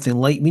need something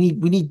light. We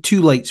need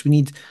two lights. We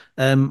need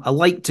a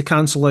light to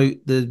cancel out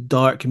the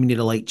dark, and we need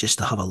a light just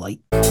to have a light.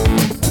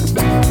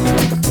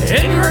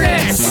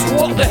 Inverness,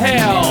 what the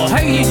hell? How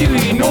you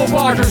doing? No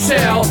barter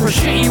sell for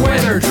shitty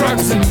weather,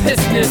 trucks and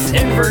business.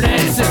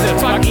 Inverness is a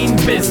fucking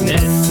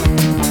business.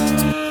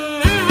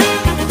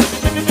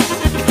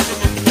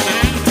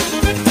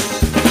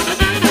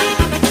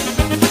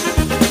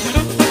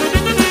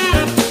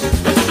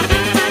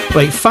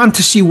 Right,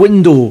 fantasy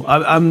window.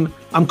 I'm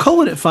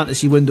calling it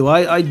fantasy window.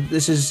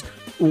 This is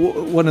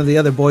one of the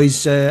other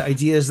boys'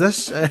 ideas.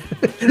 This,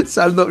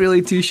 so I'm not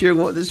really too sure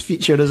what this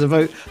feature is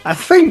about. I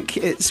think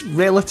it's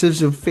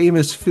relatives of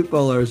famous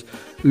footballers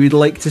who would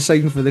like to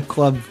sign for the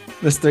club.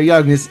 Mr.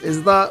 Young, is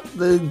that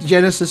the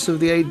genesis of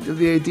the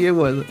idea?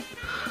 Was it?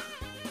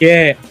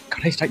 Yeah,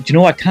 Christ, do you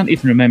know? I can't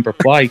even remember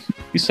why.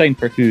 Who signed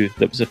for who?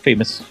 That was a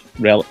famous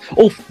relative.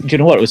 Oh, do you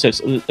know what it was? It's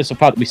the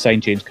fact that we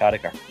signed James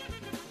Carragher.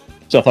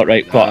 So I thought,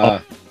 right,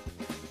 are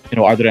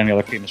there any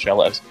other famous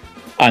relatives?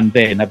 And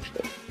then I've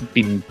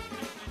been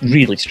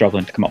really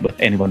struggling to come up with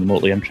anyone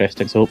remotely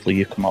interesting. So hopefully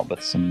you come up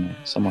with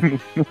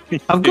someone.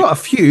 I've got a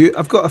few.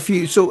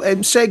 So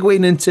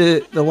segueing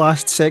into the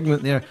last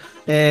segment there,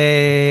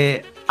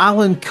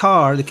 Alan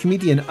Carr, the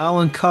comedian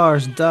Alan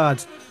Carr's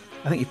dad.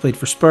 I think he played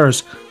for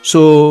Spurs,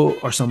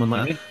 or someone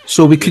like that.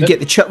 So we could get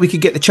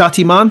the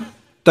chatty man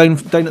down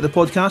at the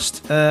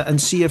podcast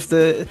and see if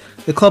the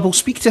club will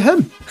speak to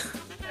him.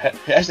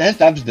 His dad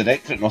was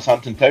director at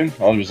Northampton Town,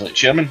 or he was like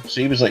chairman,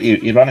 so he was like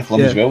he ran a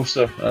club as well.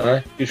 So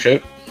good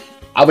shout.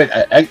 I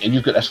think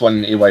you've got this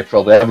one, AY,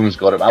 probably everyone's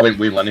got it. I went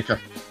Wayne Lineker,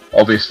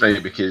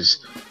 obviously,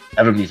 because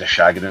everyone needs a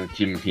shagger in the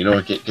team.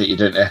 Get you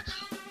down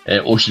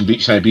to Ocean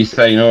Beach in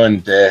Ibiza,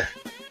 and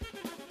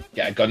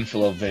get a gun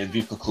full of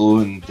vehicle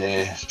clothes and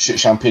shoot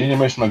champagne in your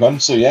mouth from a gun.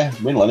 So yeah,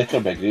 Wayne Lineker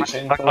would be a great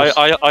signing.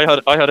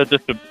 I had a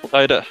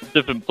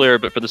different player,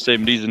 but for the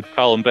same reason,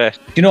 Callum Best.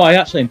 I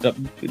actually ended up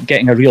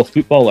getting a real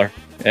footballer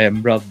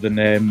rather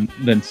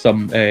than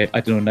some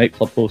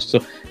nightclub host. So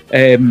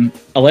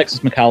Alexis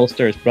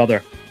McAllister's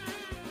brother,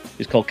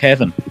 who's called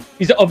Kevin.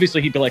 He'd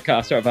be like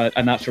a sort of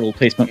a natural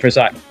replacement for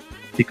Zach.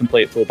 He can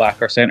play at full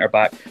back or centre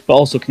back, but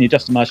also can you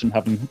just imagine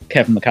having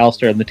Kevin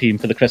McAllister in the team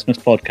for the Christmas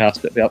podcast?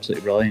 It'd be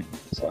absolutely brilliant.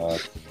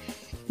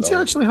 Does he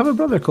actually have a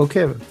brother called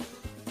Kevin?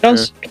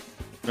 Does.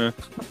 Yeah.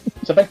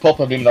 It's a big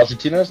popular name in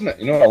Argentina, isn't it?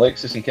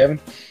 Alexis and Kevin.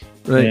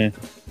 Right.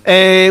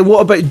 Yeah.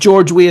 What about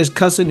George Weah's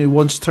cousin who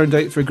once turned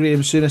out for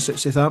Graham Souness at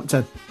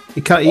Southampton? He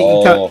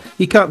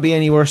can't be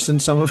any worse than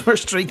some of our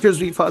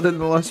strikers we've had in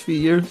the last few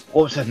years.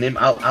 What was his name?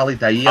 Ali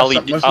Dia. Ali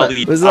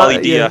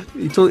Dia.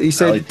 He told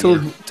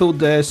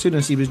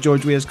Souness he was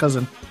George Weah's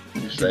cousin.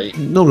 That's right.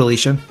 No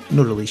relation.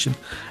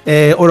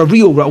 Or a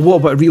real. What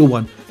about a real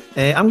one?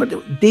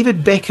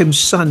 David Beckham's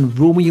son,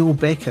 Romeo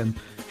Beckham,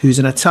 who's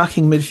an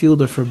attacking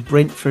midfielder for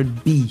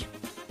Brentford B.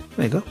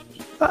 There you go.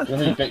 Do you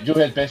know who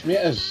his best mate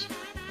is?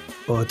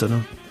 Oh, I don't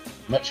know.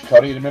 Mitch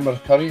Curry, remember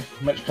Curry?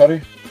 Mitch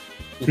Curry?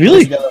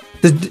 Really?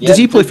 Does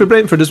he play for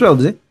Brentford as well,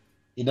 does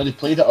he? They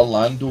played at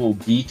Orlando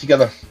B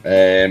together,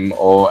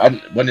 or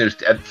one of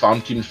the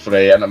farm teams for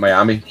Inter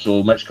Miami.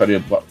 So Mitch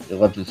Curry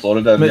lived in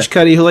Florida. Mitch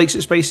Curry, who likes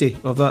it spicy,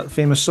 of that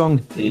famous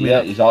song.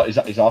 Yeah, he's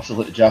also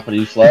like the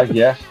Japanese flag.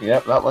 yeah,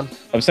 that one.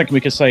 I was thinking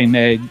we could sign.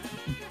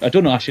 I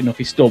don't actually know if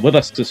he's still with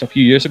us. It's a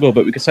few years ago,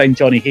 but we could sign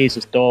Johnny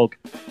Hayes' dog.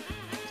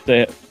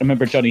 I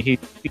remember Johnny Hayes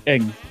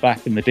tweeting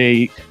back in the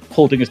day,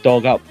 holding his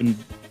dog up and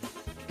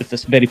with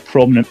this very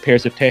prominent pair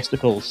of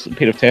testicles. And,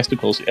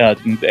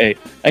 I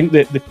think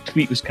the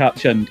tweet was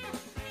captioned,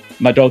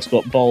 "My dog's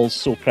got balls,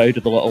 so proud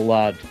of the little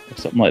lad," or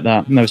something like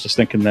that. And I was just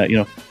thinking that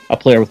a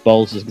player with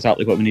balls is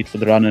exactly what we need for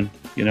the running.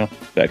 And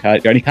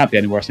he can't be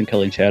any worse than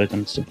Cillian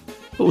Sheridan. So.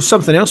 Well,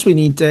 something else we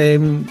need: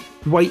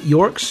 White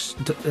York's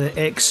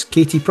ex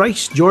Katie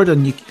Price,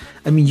 Jordan. You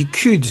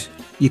could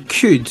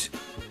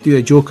do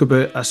a joke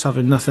about us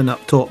having nothing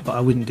up top, but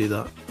I wouldn't do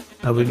that.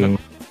 I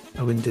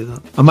wouldn't do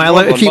that. Am I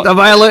allowed to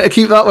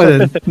keep that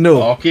one in?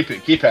 No. I'll keep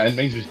it in.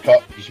 Mine was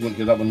cut because you won't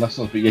give that one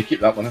listeners, but yeah,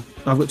 keep that one in.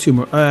 I've got two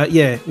more.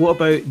 What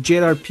about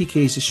Gerard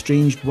Piqué's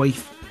estranged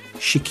wife,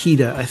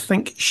 Shakira? I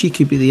think she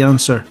could be the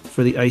answer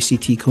for the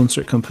ICT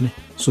concert company.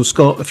 So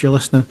Scott, if you're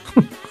listening.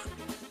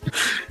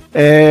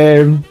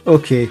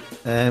 Okay.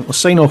 We'll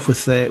sign off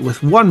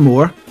with one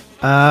more.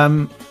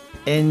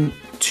 In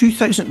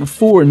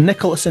 2004,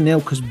 Nicholas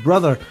Anelka's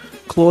brother,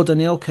 Claude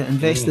Anelka,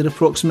 invested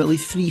approximately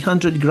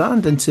 300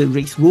 grand into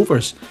Raith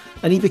Rovers,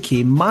 and he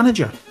became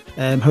manager.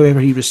 However,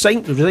 he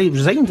resigned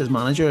as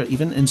manager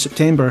even in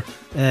September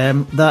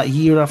that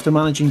year after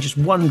managing just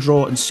one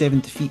draw and 7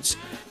 defeats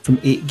from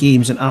 8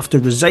 games. And after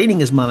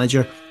resigning as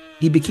manager,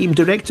 he became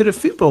director of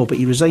football, but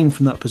he resigned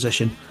from that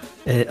position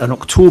in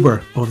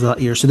October of that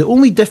year. So the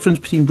only difference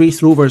between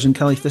Raith Rovers and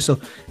Caley Thistle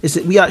is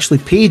that we actually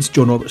paid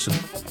John Robertson.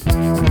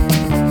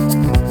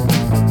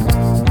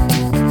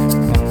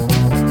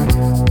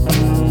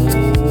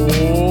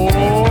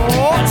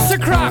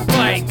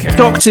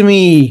 Talk to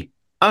me,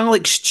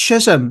 Alex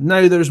Chisholm.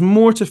 Now, there's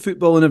more to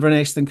football in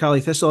Inverness than Caley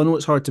Thistle. I know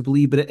it's hard to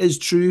believe, but it is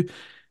true.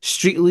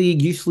 Street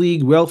League, Youth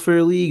League,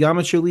 Welfare League,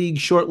 Amateur League,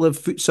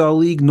 Short-Lived Futsal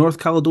League, North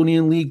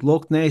Caledonian League,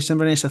 Loch Ness,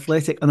 Inverness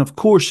Athletic, and of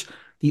course,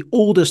 the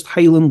oldest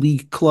Highland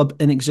League club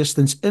in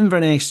existence,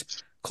 Inverness,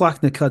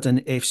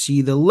 Clachnacuddin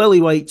FC, the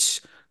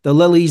Lily-Whites, the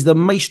Lilies, the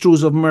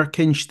Maestros of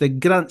Merkinch, the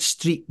Grant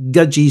Street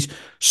Gudgies.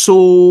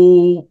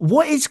 So,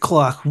 what is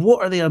Clach?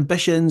 What are the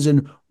ambitions,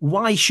 and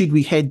why should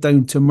we head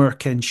down to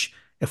Merkinch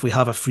if we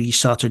have a free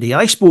Saturday?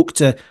 I spoke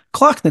to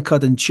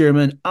Clachnacuddin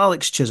Chairman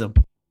Alex Chisholm.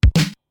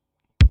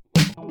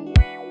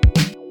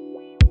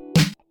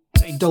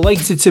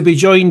 Delighted to be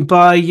joined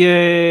by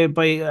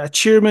a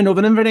chairman of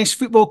an Inverness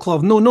football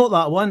club. No, not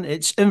that one.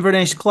 It's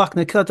Inverness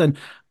Clachnacuddin.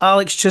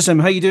 Alex Chisholm,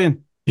 how you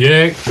doing?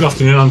 Yeah, good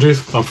afternoon, Andrew.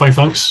 I'm fine,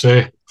 thanks.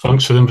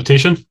 Thanks for the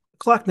invitation.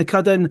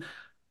 Clachnacuddin,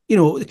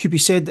 it could be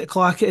said that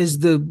Clach is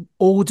the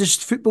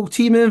oldest football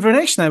team in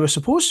Inverness now, I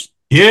suppose.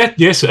 Yeah,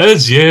 yes, it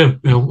is. Yeah,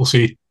 we'll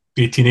say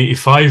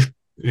 1885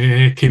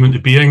 came into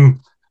being,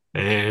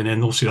 and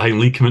then obviously the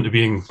Highland League came into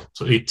being.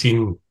 So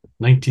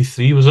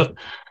 1893 was it?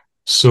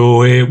 So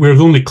we're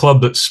the only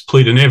club that's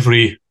played in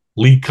every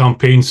league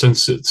campaign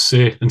since its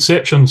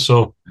inception.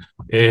 So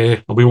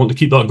we want to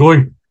keep that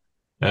going,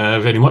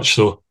 very much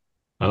so.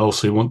 And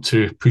also want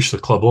to push the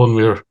club on.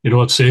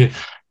 I'd say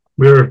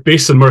we're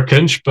based in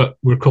Merkinch, but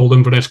we're called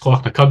Inverness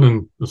Clachnacuddin.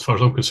 And as far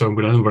as I'm concerned,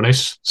 we're an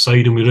Inverness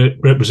side, and we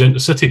represent the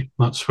city.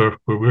 That's where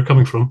we're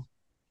coming from.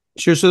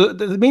 Sure. So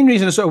the main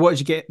reason I sort of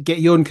wanted to get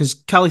you on, because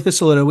Caley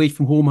Thistle are away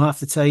from home half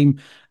the time.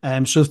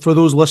 So for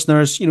those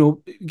listeners,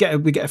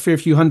 we get a fair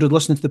few hundred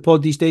listening to the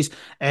pod these days.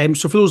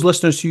 So for those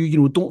listeners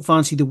who don't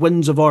fancy the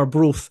winds of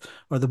Arbroath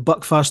or the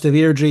Buckfast of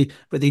Airdrie,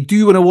 but they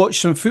do want to watch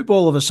some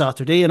football of a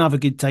Saturday and have a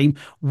good time,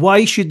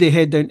 why should they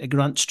head down to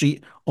Grant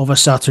Street of a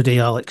Saturday,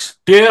 Alex?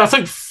 Yeah, I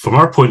think from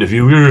our point of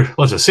view,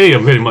 as I say,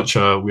 I'm very much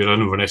we're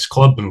an Inverness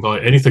club, and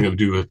anything that we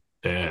do with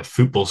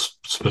football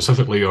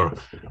specifically or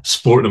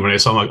sport in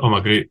Inverness, I'm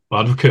a great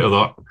advocate of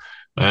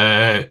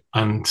that.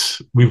 And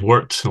we've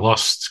worked the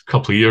last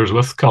couple of years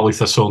with Caley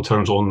Thistle in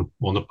terms on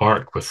the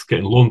park with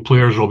getting loan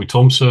players, Robbie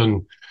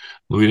Thompson,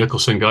 Louis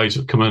Nicholson, guys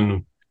that come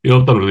in,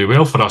 done really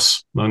well for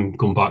us, and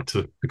going back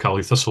to the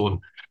Caley Thistle and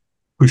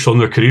push on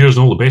their careers,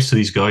 and all the best to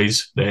these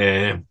guys.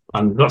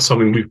 And that's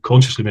something we've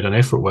consciously made an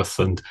effort with.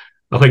 And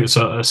I think it's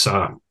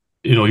a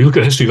you look at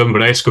the history of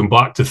Inverness going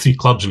back to 3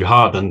 clubs we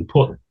had, and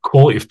what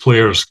quality of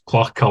players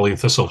Clach, Caley and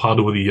Thistle have had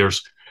over the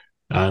years.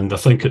 And I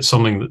think it's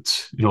something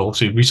that,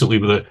 obviously recently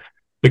with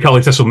the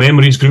Caley Thistle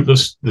Memories group,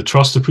 the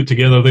trust have put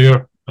together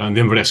there, and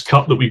the Inverness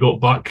Cup that we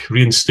got back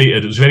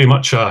reinstated, it was very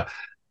much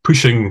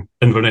pushing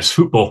Inverness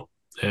football,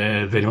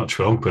 very much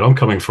where I'm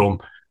coming from.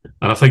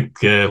 And I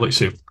think, like I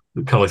say,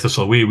 Caley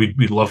Thistle away,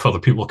 we'd love other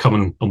people to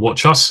come and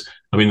watch us.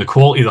 I mean, the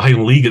quality of the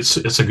Highland League, it's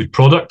a good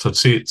product. I'd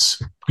say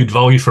it's good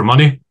value for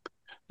money.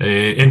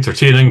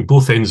 Entertaining,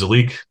 both ends of the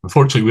league.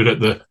 Unfortunately, we're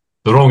at the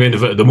wrong end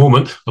of it at the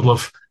moment. I'd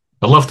love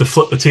to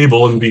flip the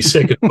table and be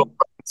second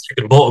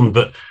bottom,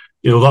 but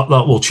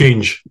that will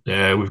change.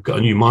 We've got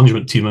a new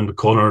management team in with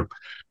Connor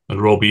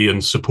and Robbie,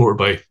 and supported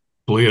by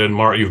Blair and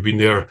Marty, who've been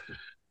there.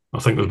 I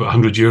think there's about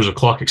 100 years of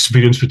Clach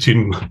experience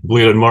between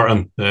Blair and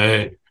Martin.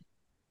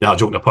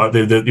 Joking apart,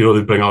 they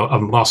bring a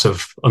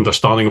massive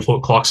understanding of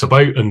what Clach's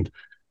about, and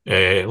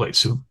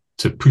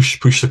to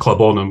push the club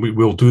on, and we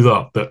will do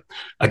that. But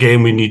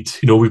again, we need,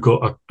 we've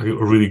got a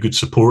really good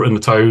support in the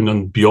town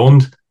and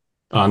beyond,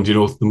 and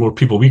the more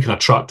people we can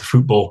attract to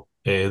football,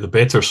 the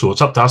better. So it's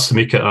up to us to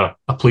make it a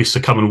place to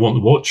come and want to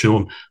watch,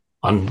 and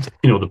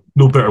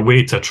no better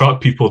way to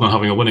attract people than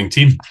having a winning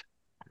team.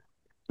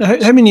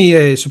 Now, how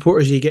many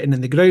supporters are you getting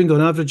in the ground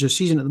on average this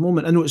season at the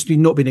moment? I know it's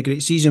not been a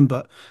great season,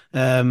 but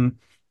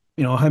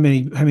how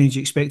many do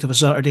you expect of a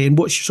Saturday, and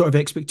what's your sort of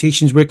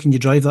expectations? Where can you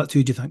drive that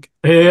to, do you think?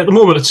 At the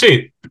moment, I'd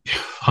say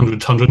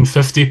 100,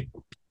 150.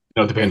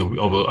 Depending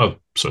on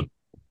sort of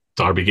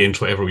derby games,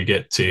 whatever, we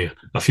get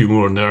a few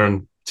more in there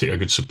and take a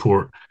good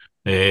support.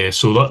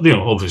 So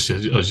that,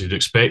 obviously, as you'd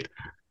expect.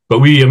 But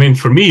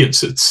for me,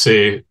 it's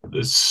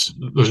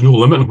there's no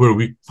limit where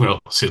no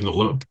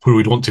limit where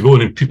we'd want to go.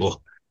 And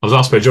people, I was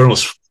asked by a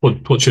journalist,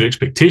 what's your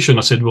expectation?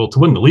 I said, well, to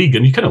win the league.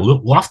 And he kind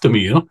of laughed at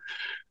me, And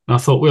I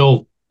thought,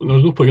 well,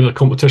 there's no point in a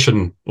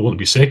competition. I want to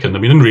be second.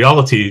 In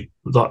reality,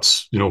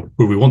 that's where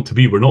we want to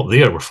be. We're not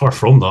there. We're far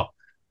from that,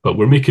 but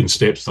we're making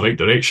steps in the right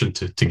direction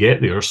to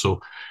get there.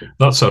 So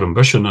that's our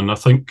ambition. And I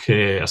think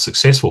a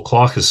successful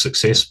Clach is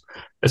success.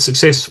 It's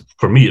success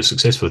for me. It's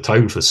success for the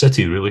town, for the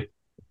city, really.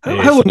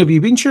 How long have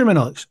you been chairman,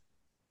 Alex?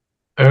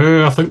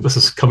 I think this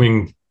is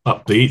coming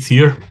up the 8th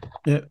year.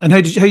 Yeah. And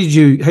how did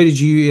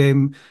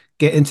you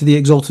get into the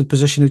exalted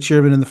position of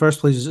chairman in the first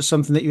place? Is it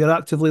something that you're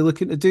actively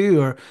looking to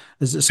do, or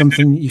is it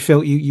something you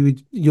felt you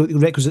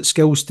would requisite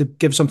skills to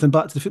give something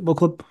back to the football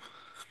club?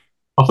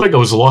 I think I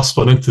was the last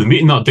one into the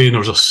meeting that day, and there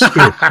was a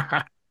school.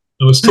 I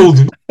was told,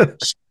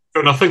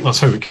 and I think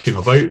that's how it came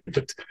about.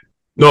 But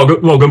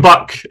going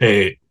back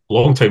a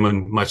long time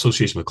in my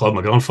association with the club,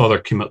 my grandfather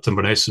came up to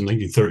Inverness in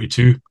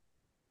 1932,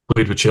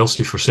 played with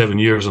Chelsea for 7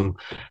 years, and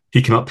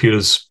he came up here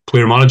as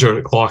player manager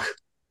at Clach.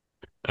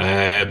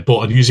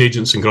 Bought a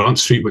newsagents in Grant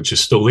Street, which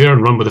is still there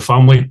and run by the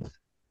family,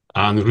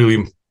 and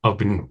really I've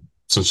been,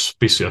 since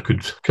basically I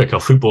could kick a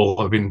football,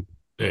 I've been,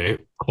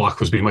 Clach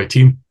has been my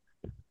team.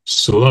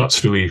 So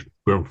that's really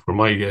where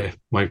my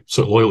my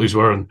sort of loyalties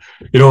were. And,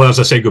 as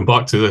I said, going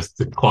back to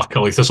the Clach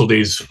Caley Thistle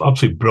days,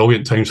 absolutely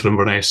brilliant times for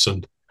Inverness.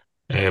 And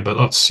but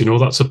that's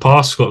the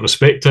past. Got to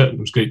respect it. It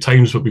was great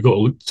times, but we've got to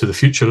look to the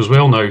future as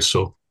well now.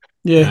 So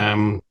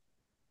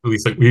really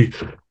think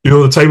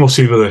the time we'll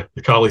see with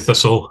the Caley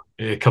Thistle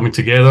coming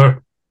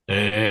together.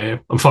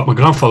 In fact, my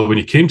grandfather, when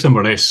he came to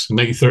Inverness in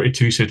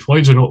 1932, he said, "Why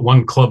is there not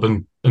one club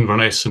in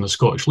Inverness in the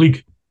Scottish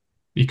League?"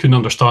 He couldn't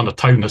understand a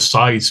town this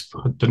size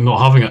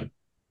not having it.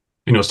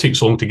 It's taken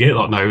so long to get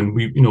that now, and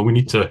we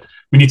need to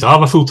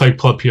have a full-time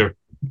club here.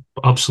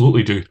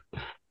 Absolutely do.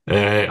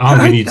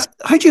 And we need.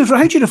 How do you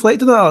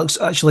reflect on that,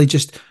 Alex? Actually,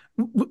 just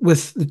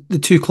with the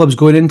two clubs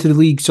going into the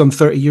league some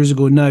 30 years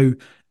ago now,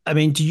 I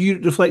mean, do you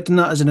reflect on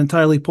that as an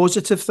entirely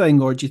positive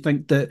thing, or do you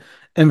think that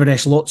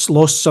Inverness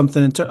lost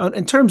something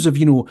in terms of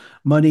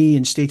money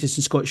and status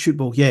in Scottish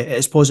football? Yeah, it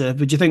is positive,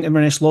 but do you think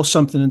Inverness lost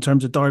something in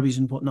terms of derbies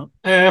and whatnot?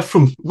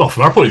 From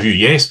our point of view,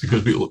 yes,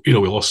 because we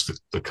lost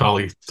the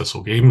Caley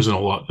Thistle games and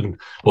all that, and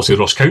also the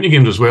Ross County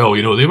games as well.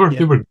 They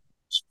were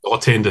well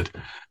attended,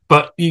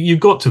 but you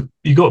got to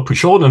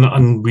push on,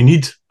 and we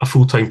need a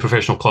full-time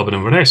professional club in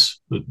Inverness.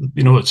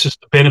 It's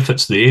just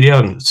benefits the area,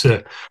 and it's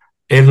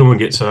everyone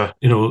gets a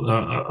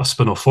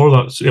spin-off for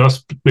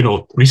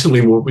that.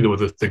 Recently,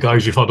 the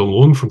guys we've had on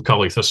loan from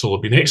Caley Thistle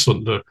have been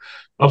excellent. They're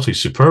absolutely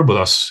superb with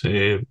us,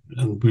 and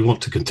we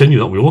want to continue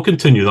that. We will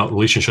continue that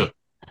relationship.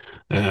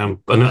 And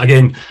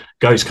again,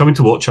 guys coming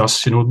to watch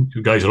us, you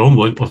guys are on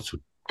loan.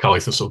 Caley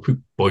Thistle put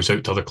boys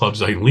out to other clubs,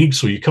 the Highland League.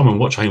 So you come and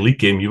watch a Highland League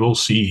game, you will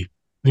see,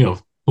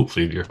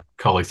 hopefully your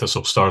Caley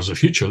Thistle stars of the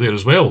future there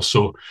as well.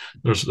 So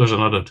there's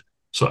an added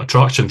sort of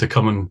attraction to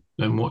come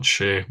and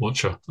watch a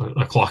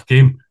Clach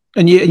game.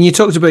 And you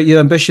talked about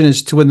your ambition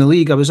is to win the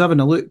league. I was having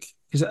a look,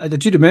 because I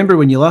do remember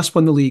when you last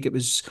won the league, it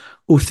was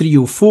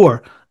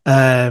 03-04,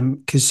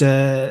 because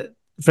a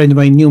friend of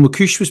mine, Neil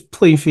McCush, was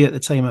playing for you at the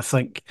time, I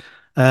think.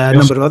 A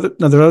number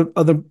of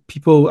other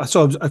people.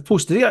 I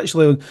posted it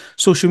actually on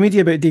social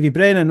media about Davy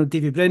Brennan. I know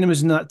Davy Brennan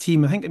was in that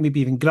team. I think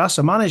maybe even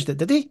Grassa managed it,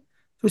 did he?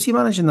 Was he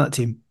managing that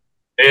team?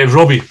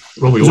 Robbie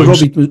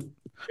Williams.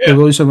 Yeah,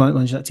 Williamson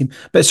managed that team,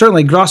 but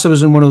certainly Grassa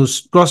was in one of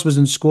those. Grassa was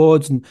in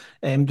squads,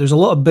 and there's a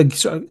lot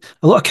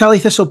of Caley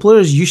Thistle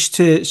players used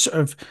to sort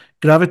of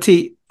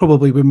gravitate,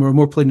 probably when we were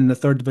more playing in the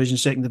 3rd division,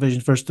 2nd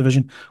division, 1st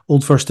division,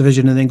 old 1st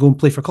division, and then go and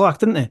play for Clach,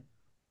 didn't they?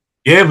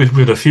 Yeah, we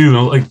had a few.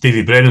 Like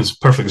Davy Brennan's a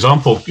perfect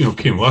example.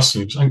 Came with us,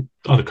 and I think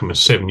I'd come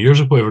 7 years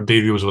or whatever.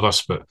 Davy was with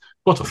us, but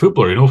what a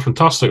footballer,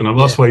 fantastic, and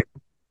that's why.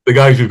 The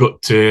guys, we've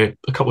got a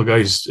couple of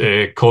guys,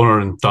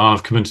 Connor and Dan,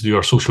 have come in to do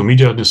our social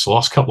media in this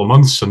last couple of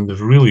months, and they've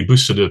really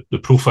boosted the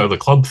profile of the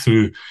club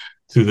through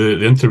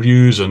the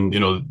interviews, and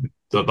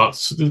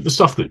that's the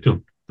stuff that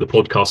the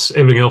podcasts,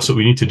 everything else that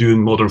we need to do in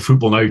modern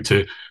football now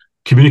to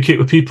communicate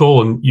with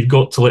people, and you've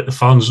got to let the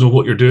fans know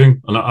what you're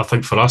doing. And I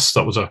think for us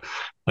that was an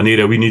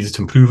area we needed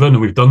to improve in,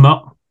 and we've done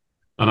that.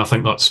 And I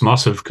think that's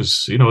massive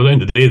because at the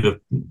end of the day,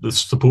 the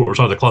supporters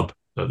are the club,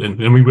 and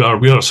we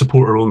are a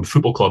supporter-owned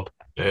football club.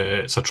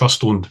 It's a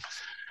trust-owned,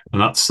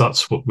 and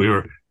that's what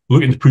we're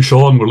looking to push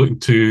on. We're looking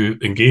to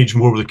engage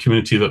more with the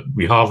community that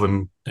we have,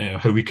 and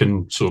how we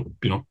can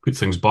put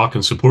things back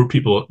and support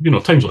people.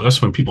 Times like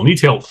this when people need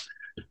help.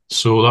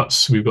 So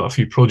we've got a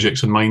few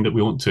projects in mind that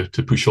we want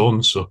to push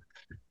on. So,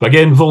 but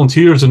again,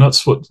 volunteers, and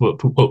that's what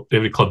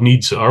every club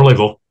needs at our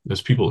level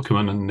is people to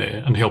come in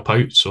and help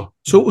out. So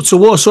what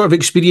sort of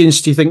experience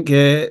do you think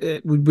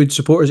would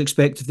supporters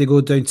expect if they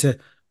go down to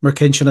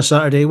Merkinch on a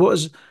Saturday?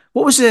 What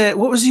was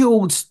the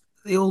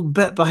old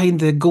bit behind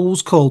the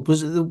goals called?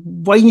 Was it the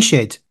wine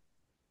shed?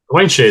 The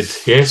wine shed,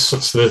 yes.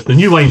 It's the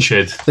new wine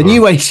shed. The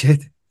new wine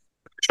shed.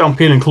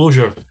 Champagne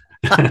enclosure.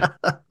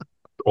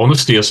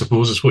 Honesty, I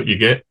suppose, is what you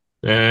get.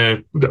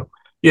 We're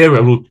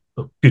a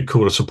good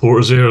core of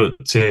supporters there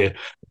that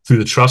through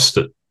the trust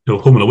that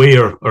home and away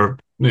or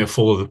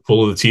follow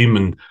the team.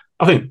 And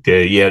I think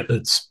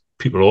it's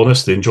people are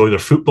honest. They enjoy their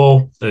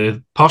football.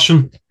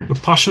 Passion. We're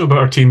passionate about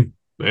our team.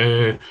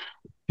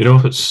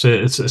 It's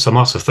a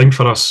massive thing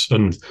for us,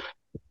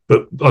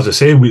 but as I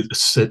say, we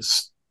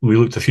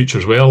look to the future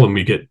as well, and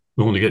we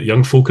only get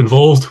young folk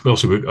involved. We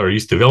also got our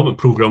youth development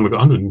programme. We've got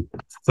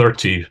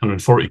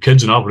 140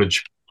 kids on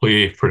average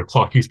play for the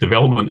Clach Youth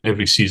Development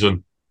every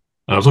season.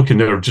 And I was looking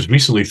there just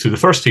recently through the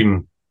first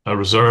team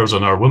reserves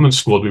on our women's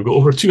squad. We've got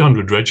over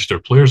 200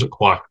 registered players at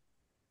Clach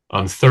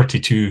and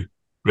 32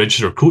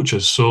 registered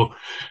coaches. So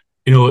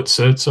it's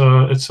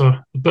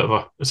a bit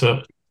of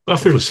a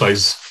fair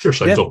size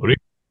operation.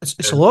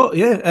 It's a lot,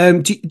 yeah.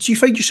 Do you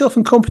find yourself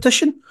in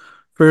competition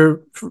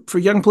for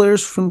young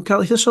players from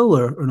Caley Thistle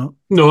or not?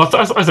 No,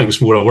 I think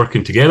it's more a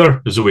working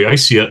together is the way I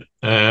see it.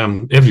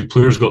 Every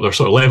player's got their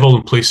sort of level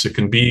and place they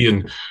can be,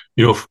 and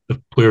if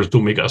players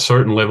don't make it a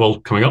certain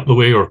level coming up the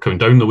way or coming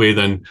down the way,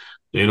 then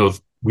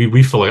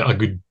we feel like a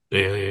good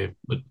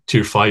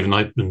tier 5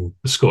 in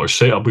the Scottish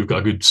setup. We've got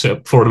a good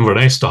setup for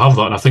Inverness to have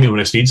that, and I think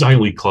Inverness needs a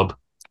Highland League club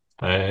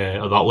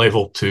at that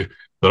level.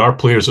 There are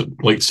players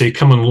that, like say,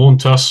 come on loan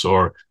to us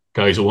or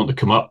guys that want to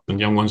come up and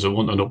young ones that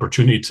want an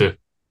opportunity to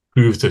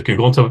prove they can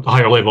go on to a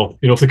higher level.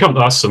 If they come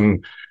to us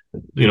and,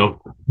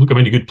 look how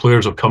many good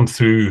players have come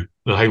through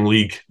the Highland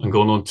League and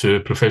gone on to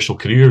professional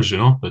careers,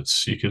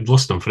 you could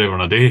list them forever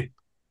and a day.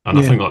 And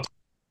I think that's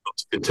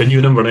to continue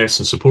in Inverness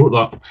and support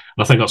that. And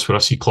I think that's where I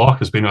see Clach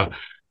has been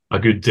a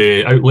good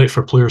outlet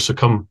for players to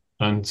come.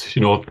 And,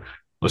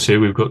 let's say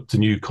we've got the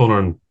new Connor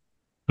and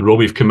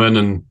Robbie have come in,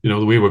 and,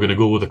 the way we're going to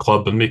go with the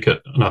club and make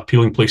it an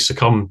appealing place to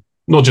come,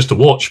 not just to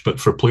watch, but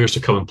for players to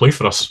come and play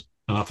for us.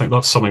 And I think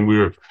that's something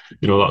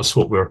that's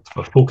what we're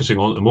focusing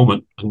on at the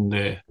moment,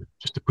 and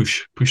just to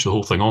push the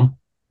whole thing on.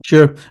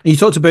 Sure. And you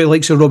talked about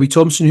likes of Robbie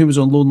Thompson, who was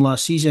on loan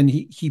last season.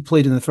 He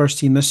played in the first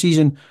team this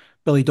season.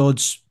 Billy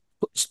Dodds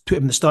put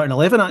him in the starting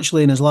 11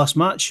 actually in his last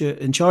match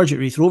in charge at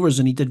Raith Rovers,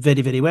 and he did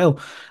very, very well.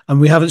 And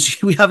we haven't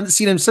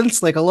seen him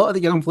since, like a lot of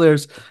the young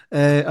players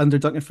under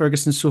Duncan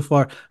Ferguson so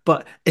far.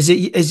 But is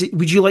it?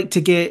 Would you like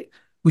to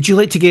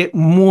get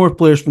more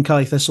players from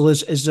Caley Thistle?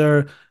 Is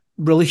there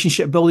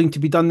relationship building to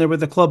be done there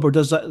with the club, or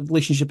does that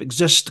relationship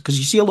exist? Because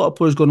you see a lot of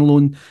players going on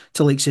loan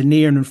to like say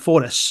Nairn and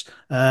Forest.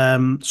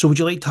 So would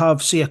you like to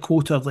have, say, a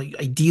quota of like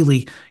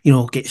ideally,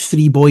 get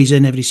 3 boys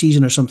in every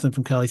season or something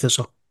from Caley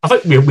Thistle? I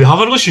think we have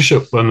a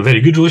relationship, and a very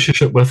good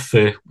relationship with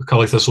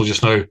Caley Thistle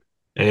just now,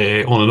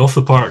 on and off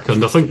the park,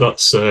 and I think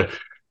that's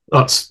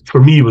for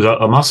me was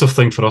a massive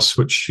thing for us,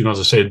 which as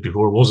I said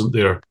before wasn't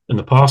there in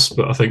the past.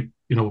 But I think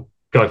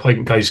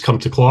guys come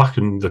to Clach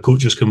and the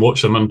coaches can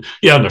watch them, and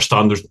I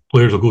understand there's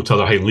players will go to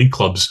other Highland League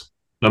clubs.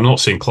 And I'm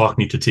not saying Clach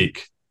need to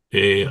take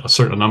a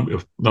certain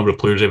number of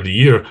players every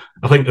year.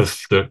 I think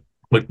if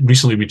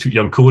recently we took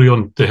young Corey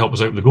on to help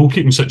us out with the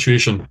goalkeeping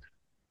situation,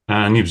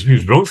 and he was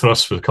brilliant for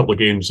us for a couple of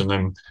games, and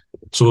then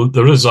so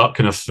there is that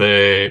kind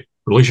of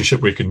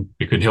relationship where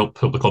we can help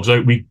the clubs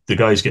out. The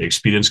guys get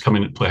experience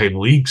coming to play Highland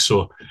League,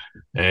 so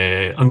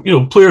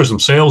and players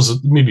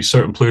themselves, maybe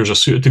certain players are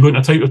suited to go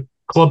into a type of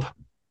club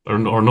or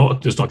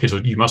not. It's not a case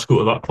of you must go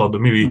to that club,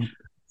 but maybe a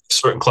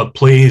certain club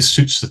plays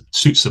suits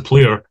the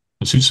player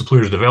and suits the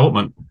player's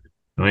development.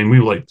 I mean, we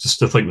like just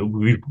to think that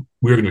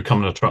we're going to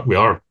become we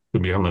are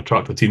going to become an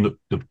attractive team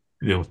that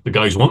the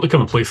guys want to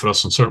come and play for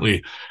us, and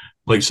certainly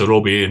like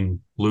Robbie and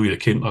Louis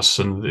that came to us,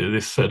 and they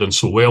fit in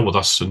so well with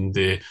us, and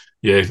they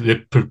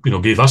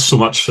gave us so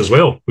much as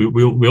well.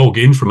 We all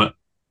gained from it,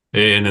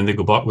 and then they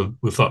go back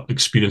with that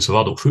experience of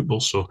adult football.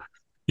 So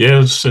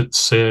it's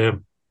a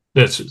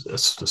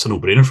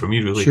no-brainer for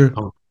me, really.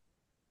 Sure.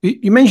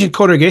 You mentioned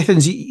Conor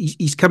Gethins.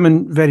 He's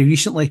coming very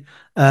recently.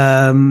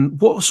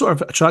 What sort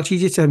of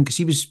attracted you to him? Because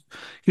he was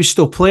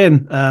still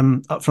playing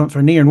up front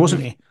for Nairn,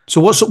 wasn't he?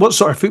 So what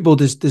sort of football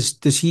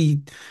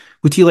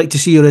would he like to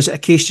see, or is it a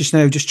case just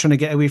now just trying to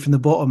get away from the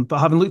bottom? But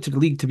having looked at the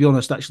league, to be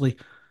honest, actually,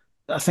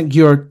 I think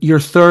you're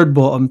third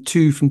bottom,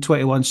 2 from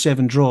 21,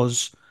 7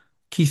 draws.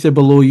 Keith are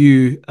below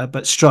you,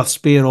 but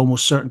Strathspey are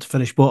almost certain to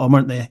finish bottom,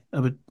 aren't they?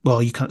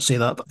 You can't say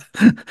that, but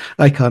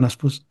I can, I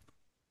suppose.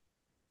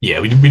 Yeah,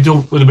 we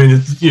don't. I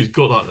mean, you've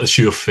got that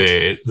issue of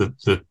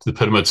the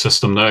pyramid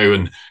system now,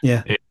 and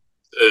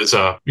it's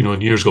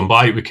in years gone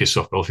by, because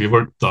if you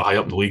weren't that high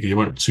up in the league, you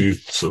weren't too,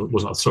 so it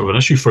wasn't sort of an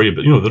issue for you.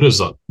 But there is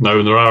that now,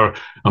 and there are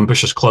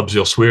ambitious clubs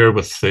elsewhere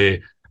with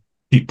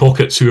deep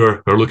pockets who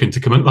are looking to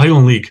come into the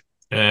Highland League.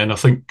 And I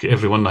think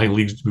everyone in the Highland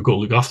League we've got to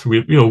look after.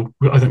 I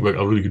think we've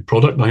got a really good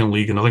product in the Highland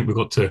League, and I think we've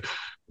got to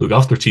look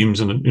after teams.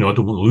 And I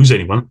don't want to lose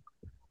anyone,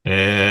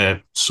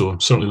 so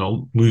certainly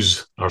not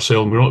lose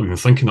ourselves. We're not even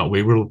thinking that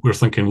way. We're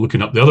thinking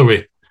looking up the other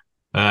way.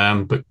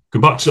 But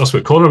going back to us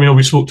with Connor,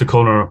 we spoke to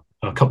Connor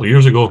a couple of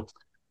years ago,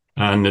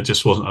 and it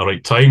just wasn't the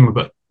right time.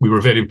 But we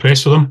were very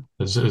impressed with him,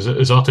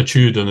 his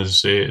attitude and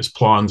his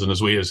plans and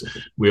his way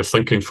of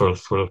thinking for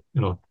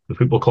the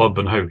football club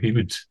and how he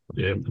would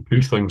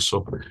improve things.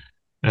 So.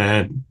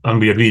 And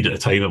we agreed at the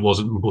time it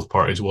wasn't, both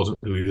parties wasn't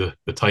really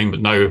the time,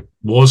 but now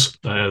was.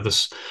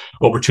 This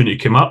opportunity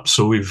came up,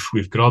 so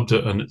we've grabbed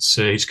it, and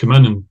he's come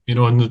in, and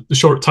in the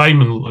short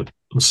time, and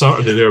on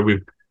Saturday there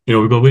we've got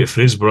away to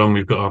Fraserburgh, and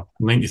we've got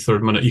a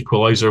 93rd minute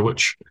equaliser,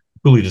 which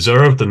fully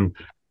deserved. And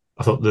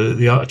I thought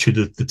the attitude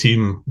of the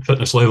team,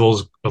 fitness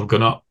levels have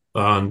gone up,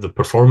 and the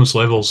performance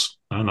levels,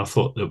 and I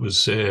thought it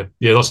was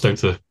that's down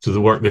to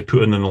the work they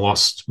put in the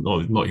last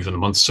not even a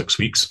month, 6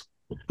 weeks.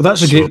 But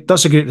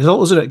that's a great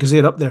result, isn't it? Because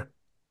they're up there.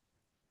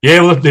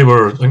 Yeah, well, I think they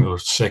were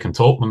second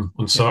top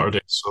on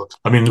Saturday. So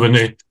I mean, when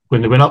they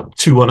went up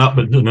 2-1 up,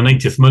 but in the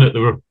 90th minute, they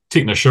were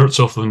taking their shirts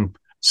off and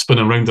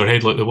spinning around their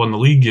head like they won the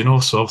league.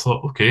 So I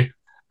thought, okay.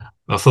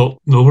 I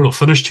thought, no, we're not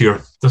finished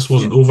here. This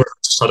wasn't over. I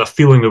just had a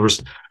feeling there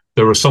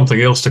was something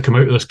else to come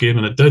out of this game,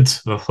 and it did.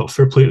 And I thought,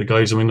 fair play to the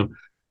guys. I mean,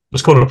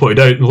 as Conor pointed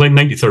out, in the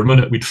 93rd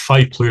minute, we'd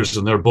 5 players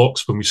in their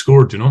box when we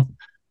scored.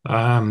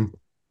 And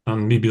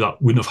maybe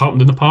that wouldn't have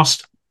happened in the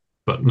past.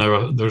 But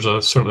now there's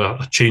certainly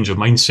a change of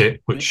mindset,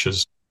 which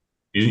is,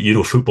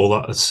 football.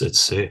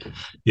 That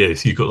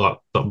if you've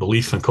got that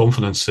belief and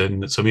confidence,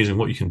 then it's amazing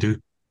what you can do.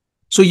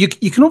 So you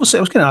can obviously,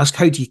 I was going to ask,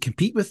 how do you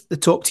compete with the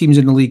top teams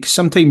in the league?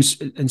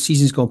 Sometimes in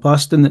seasons gone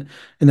past in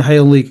the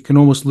Highland League, it can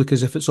almost look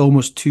as if it's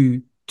almost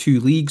two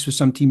leagues, with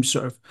some teams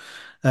sort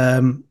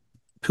of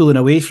pulling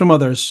away from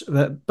others.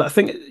 But I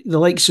think the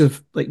likes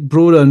of like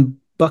Brora and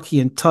Bucky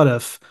and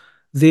Turriff,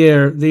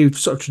 they've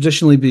sort of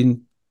traditionally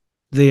been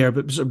there,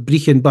 but sort of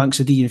Brechin,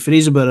 Bankside and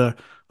Fraserburgh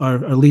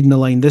are leading the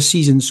line this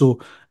season. So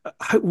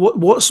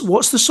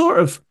what's the sort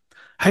of,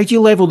 how do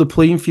you level the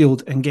playing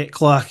field and get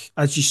Clach,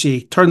 as you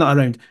say, turn that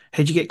around?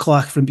 How do you get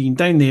Clach from being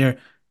down there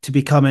to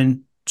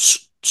becoming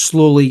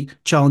slowly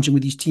challenging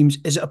with these teams?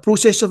 Is it a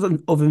process of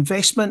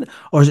investment,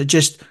 or is it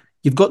just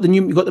you've got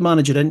the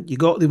manager in, you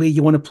got the way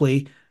you want to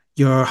play,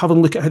 you're having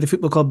a look at how the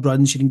football club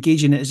runs, you're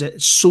engaging it? Is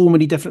it so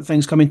many different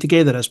things coming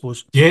together, I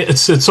suppose? Yeah,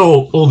 it's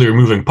all their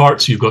moving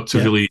parts. You've got to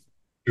really,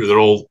 they're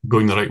all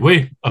going the right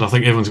way, and I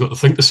think everyone's got to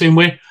think the same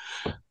way.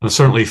 And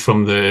certainly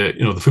from the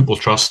football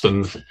trust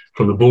and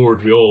from the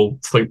board, we all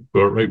think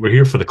we're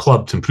here for the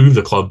club, to improve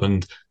the club,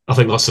 and I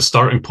think that's the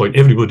starting point.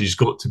 Everybody's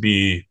got to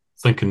be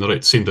thinking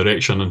the same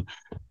direction, and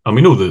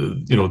we know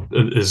that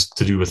it is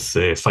to do with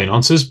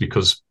finances,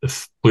 because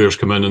if players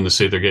come in and they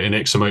say they're getting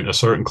X amount at a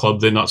certain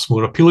club, then that's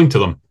more appealing to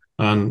them,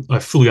 and I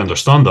fully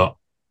understand that.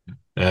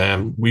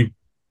 We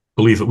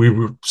believe that we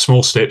were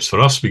small steps for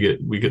us. We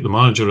get the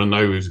manager, and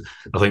now I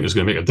think it's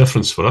going to make a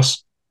difference for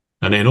us.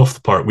 And then off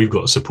the park, we've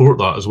got to support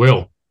that as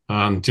well.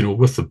 And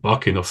with the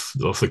backing of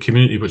the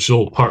community, which is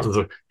all part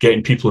of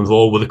getting people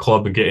involved with the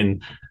club and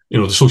getting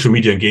the social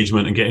media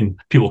engagement and getting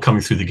people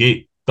coming through the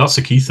gate. That's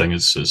the key thing.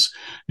 Is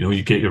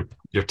you get your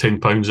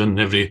 £10 in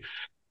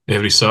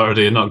every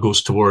Saturday, and that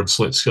goes towards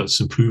let's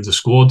improve the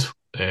squad.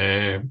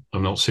 I'm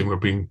not saying we're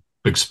being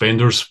big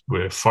spenders.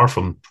 We're far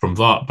from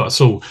that. But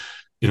so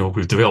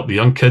we've developed the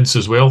young kids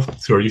as well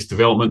through our youth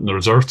development and the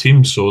reserve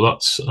team. So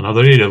that's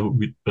another area.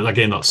 But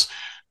again,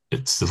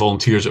 it's the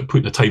volunteers that are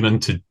putting the time in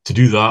to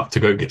do that, to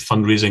go out and get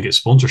fundraising, get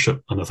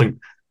sponsorship. And I think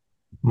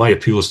my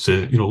appeal is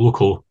to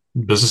local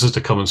businesses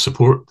to come and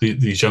support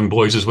these young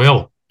boys as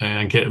well,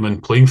 and get them in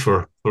playing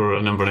for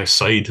an Inverness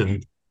side.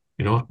 And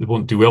they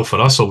won't do well for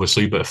us,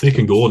 obviously, but if they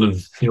can go on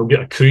and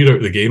get a career out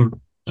of the game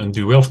and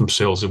do well for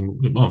themselves, then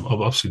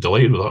I'm absolutely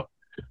delighted with that.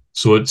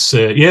 So it's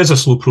it's a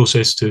slow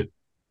process too.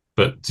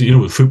 But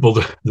with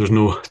football, there's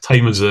no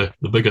time is the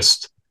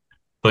biggest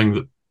thing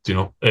that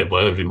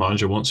every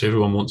manager wants,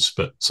 everyone wants,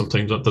 but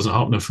sometimes that doesn't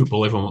happen in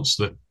football. Everyone wants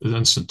the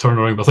instant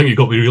turnaround. But I think you've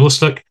got to be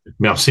realistic. I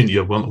mean, I've seen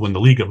you want to win the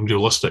league. I'm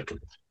realistic.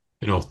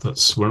 We're not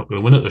going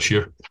to win it this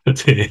year.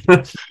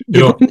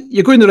 You're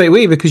going the right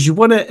way, because you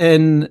won it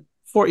in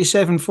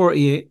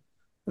 47-48. It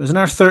was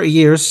another 30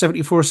 years,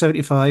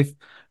 74-75.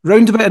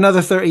 Round about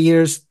another 30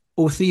 years,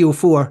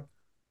 03-04.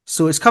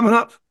 So it's coming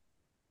up.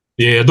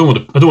 Yeah, I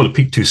don't want to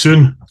peak too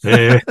soon.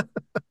 You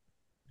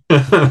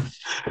want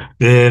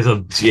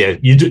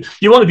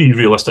to be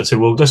realistic. Say,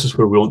 well, this is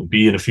where we want to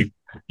be, and if you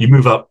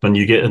move up and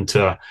you get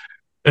into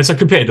it's a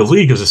competitive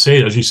league, as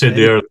you said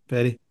there.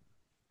 Very.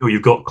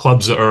 You've got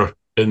clubs that are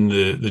in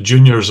the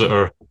juniors that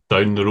are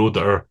down the road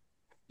that are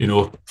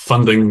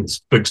funding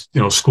big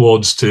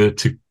squads to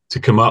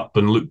come up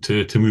and look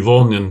to move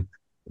on. And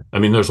I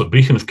mean, there's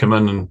Brechin have come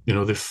in and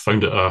they've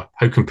found out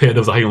how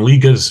competitive the Highland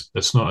League is.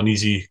 It's not an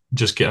easy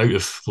just get out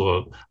of.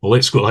 Well,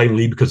 let's go to the Highland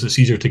League because it's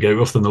easier to get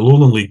out of than the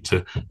Lowland League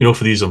to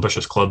for these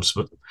ambitious clubs.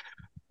 But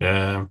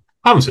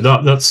having said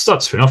that,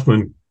 that's fair enough. I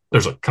mean,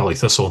 there's Caley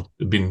Thistle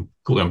who've been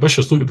totally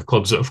ambitious. Look at the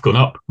clubs that have gone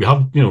up. We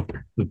have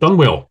they've done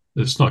well.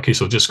 It's not a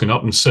case of just going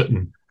up and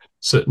sitting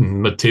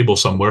mid-table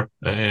somewhere.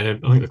 I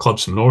think the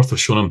clubs from North have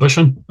shown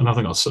ambition, and I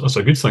think that's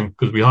a good thing,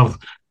 because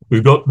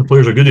we've got the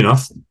players are good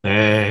enough,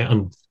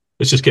 and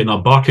it's just getting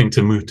that backing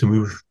to move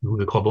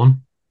the club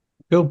on.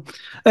 Cool.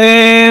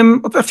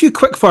 A few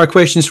quick fire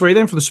questions for you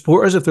then, for the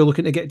supporters if they're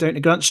looking to get down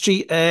to Grant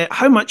Street.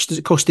 How much does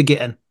it cost to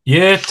get in?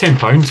 Yeah,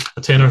 £10,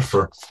 a tenner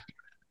for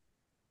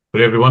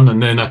everyone,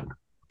 and then a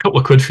couple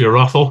of quid for your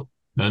raffle,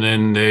 and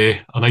then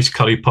a nice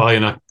curry pie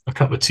and a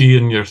cup of tea,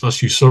 and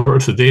that's you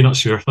sorted for the day, and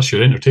that's your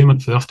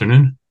entertainment for the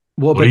afternoon.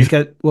 What about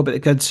the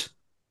kids?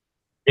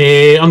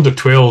 Under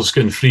 12s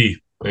getting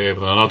free with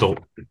an adult,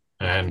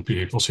 and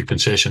also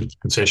concession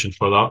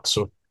for that.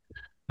 So,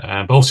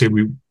 but also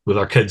with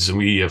our kids, and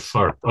we have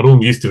our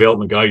own youth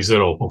development guys.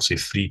 They're all obviously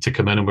free to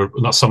come in, and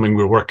that's something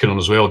we're working on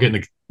as well.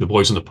 Getting the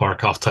boys in the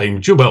park half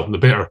time, during the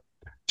better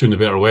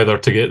weather,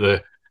 to get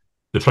the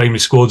primary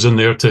squads in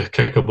there to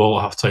kick a ball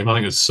at half time. I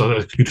think it's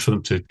good for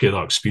them to get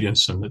that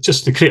experience, and it's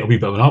just to create a wee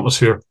bit of an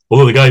atmosphere.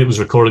 Although the guy that was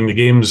recording the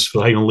games for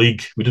the Highland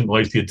League, we didn't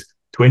realise he had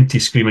 20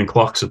 screaming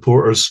Clach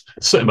supporters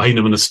sitting behind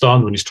him in the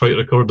stand when he's trying to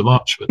record the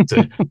match.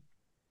 But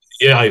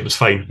yeah, it was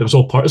fine. It's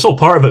all part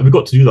of it. We've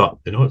got to do that.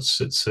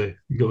 It's you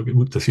got to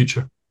look to the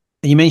future.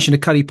 And you mentioned a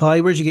curry pie.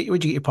 Where'd you get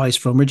your pies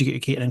from? Where'd you get your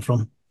catering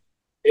from?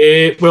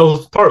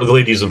 Well, part of the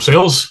ladies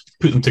themselves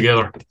put them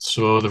together.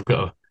 So they've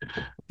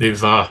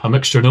a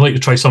mixture, and they like to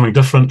try something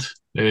different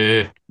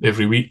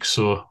every week,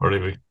 or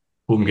every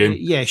home game.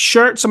 Yeah,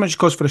 shirt. How much it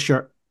cost for a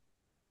shirt?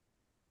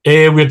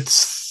 It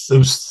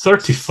was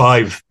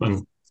 35,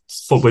 and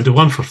we did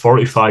one for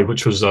 45,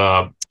 which was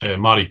a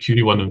Marie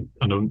Curie one,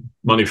 and the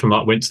money from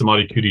that went to the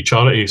Marie Curie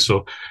charity.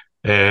 So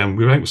we think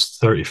it was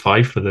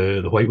 35 for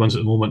the white ones at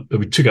the moment. But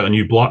we took out a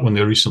new black one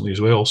there recently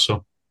as well.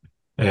 So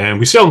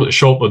we sell them at the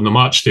shop on the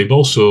match day, but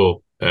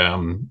also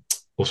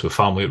also a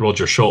family at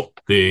Roger's shop.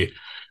 They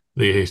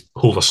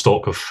hold a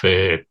stock of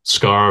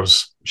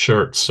scarves,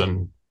 shirts,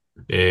 and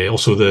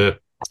also the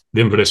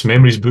Inverness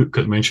Memories book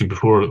that I mentioned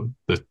before,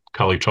 the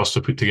Caley Trust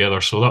have put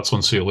together. So that's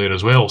on sale there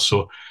as well.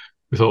 So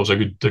we thought it was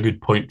a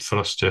good point for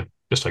us to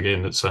just,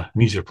 again, it's an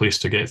easier place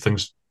to get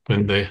things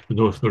when there's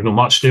no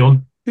match day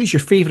on. Who's your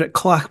favourite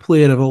Clach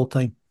player of all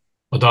time?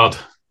 My dad.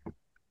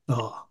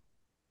 Oh,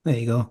 there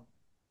you go.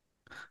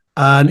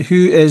 And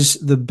who is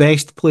the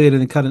best player in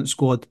the current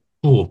squad?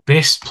 Oh,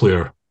 best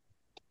player.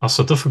 That's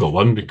a difficult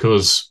one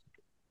because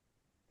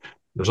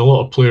there's a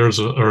lot of players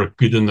that are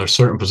good in their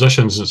certain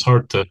positions. It's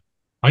hard to.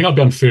 I think I'd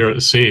be unfair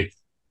to say.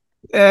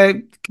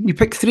 Can you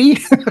pick 3?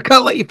 I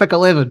can't let you pick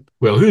 11.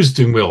 Well, who's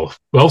doing well?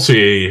 Well, I'll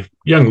say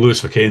young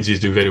Lewis McKenzie is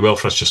doing very well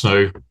for us just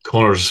now.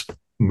 Connor's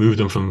moved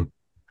him from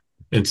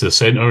into the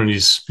centre, and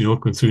he's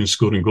going through and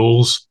scoring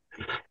goals.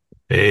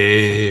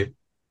 So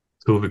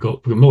we've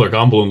got Miller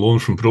Gamble on loan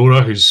from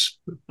Brora, who's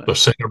their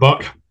centre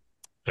back.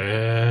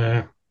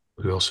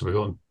 Who else have we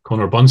got?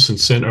 Connor Bunsen,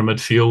 centre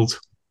midfield.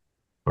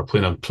 We're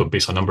playing a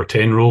basically a number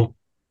 10 role.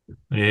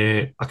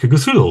 I could go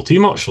through the whole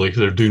team actually because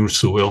they're doing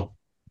so well.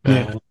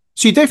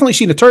 So you've definitely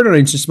seen a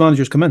turnaround since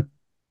managers come in.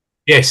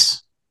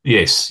 Yes,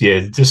 yeah.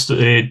 Just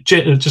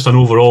an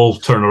overall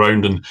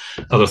turnaround and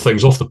other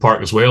things off the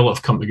park as well that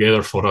have come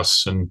together for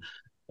us. And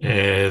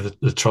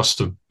the trust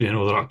of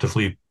they're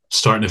actively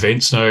starting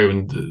events now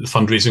and the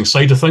fundraising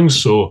side of things.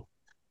 So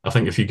I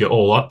think if you get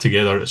all that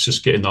together, it's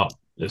just getting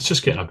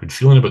a good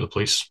feeling about the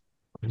place.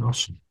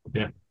 So,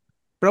 yeah.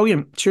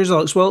 Brilliant. Cheers,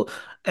 Alex. Well,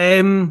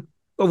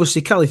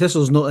 obviously Caley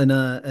Thistle's not in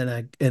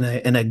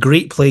a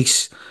great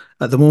place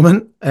at the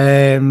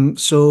moment.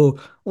 So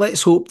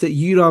let's hope that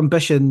your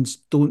ambitions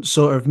don't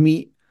sort of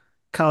meet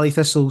Caley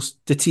Thistle's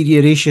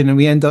deterioration and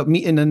we end up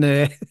meeting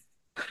in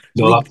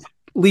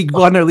League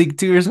 1 or League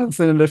 2 or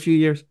something in a few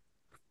years.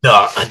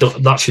 No, I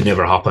don't. That should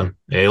never happen.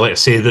 Like I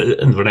say,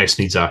 the Inverness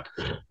needs a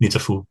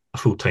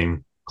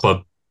full-time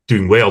club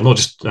doing well. Not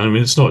just. I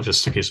mean, it's not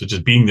just a case of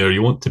just being there.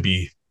 You want to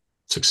be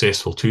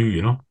successful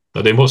too.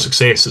 But then, what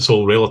success? It's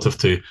all relative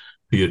to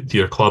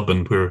your club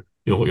and where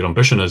what your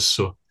ambition is.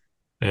 So,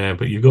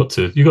 but you got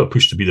to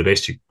push to be the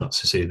best.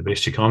 The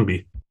best you can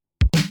be.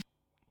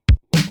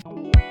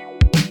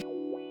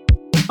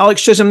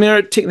 Alex Chisholm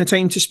there, taking the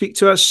time to speak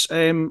to us.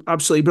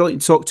 Absolutely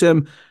brilliant to talk to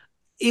him.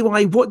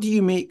 AY, what do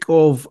you make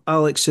of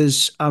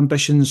Alex's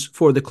ambitions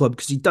for the club?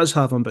 Because he does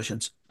have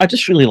ambitions. I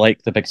just really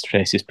like the big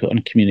stress he's put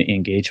on community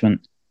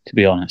engagement, to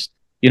be honest.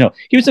 He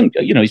was,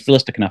 he's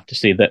realistic enough to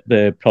say that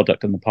the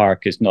product in the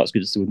park is not as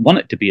good as they would want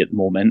it to be at the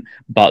moment,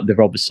 but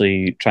they're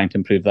obviously trying to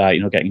improve that,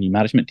 getting a new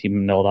management team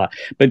and all that.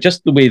 But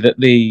just the way that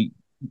they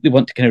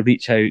want to kind of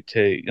reach out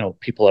to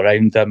people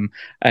around them,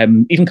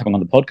 even coming on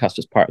the podcast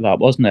was part of that,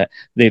 wasn't it?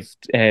 They've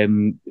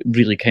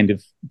really kind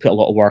of put a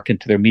lot of work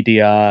into their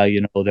media,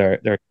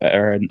 their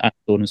Twitter and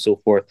so on and so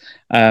forth.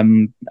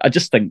 I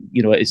just think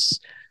it's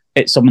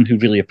someone who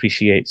really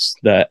appreciates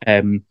that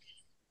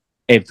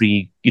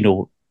every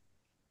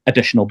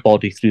additional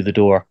body through the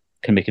door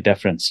can make a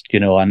difference,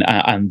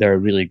 and they're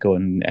really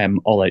going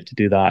all out to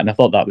do that. And I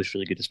thought that was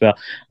really good as well.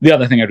 The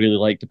other thing I really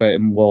liked about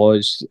him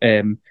was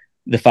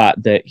the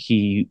fact that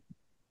he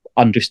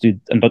understood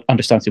and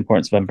understands the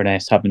importance of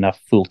Inverness having a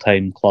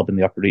full-time club in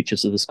the upper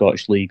reaches of the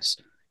Scottish leagues.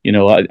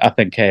 I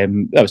think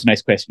that was a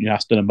nice question you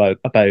asked him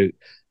about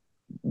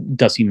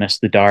does he miss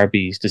the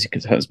derbies? Does he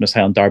miss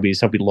Highland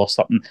derbies? Have we lost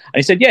something? And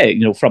he said,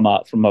 yeah, from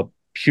a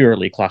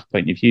purely Clach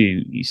point of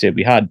view, he said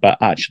we had, but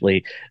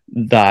actually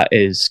that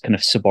is kind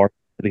of subordinate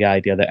to the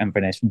idea that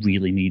Inverness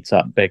really needs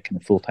that big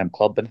kind of full-time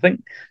club. And I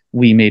think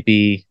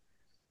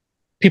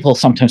people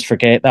sometimes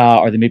forget that,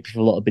 or they maybe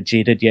feel a little bit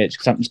jaded yet.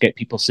 Sometimes get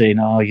people saying,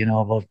 oh,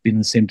 I've been in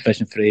the same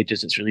division for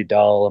ages, it's really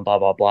dull and blah,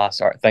 blah, blah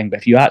sort of thing. But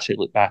if you actually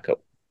look back at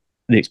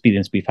the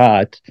experience we've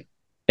had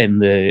in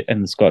the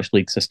Scottish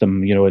League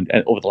system, over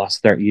the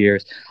last 30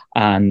 years,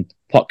 and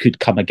what could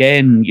come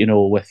again,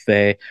 with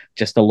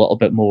just a little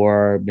bit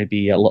more,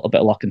 maybe a little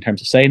bit of luck in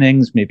terms of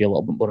signings, maybe a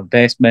little bit more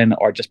investment,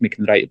 or just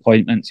making the right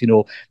appointments,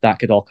 that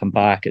could all come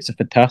back. It's a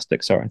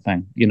fantastic sort of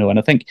thing, and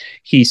I think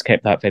he's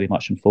kept that very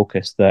much in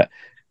focus, that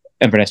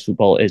Inverness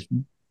football is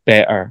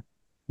better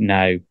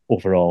now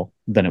overall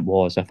than it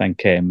was, I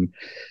think,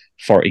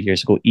 40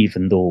 years ago,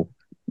 even though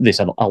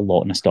there's a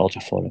lot of nostalgia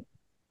for it.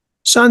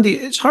 Sandy,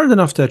 it's hard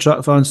enough to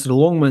attract fans to the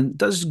Longman.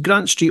 Does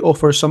Grant Street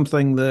offer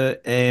something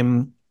that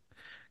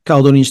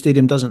Caledonian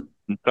Stadium doesn't?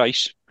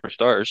 Price, for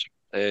starters.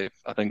 I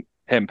think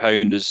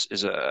 £10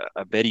 is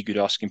a very good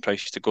asking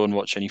price to go and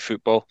watch any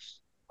football.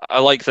 I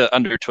like that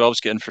under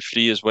 12s get in for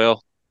free as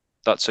well.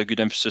 That's a good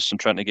emphasis on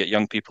trying to get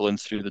young people in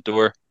through the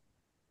door.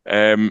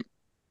 And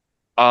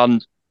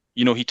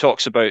he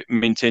talks about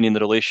maintaining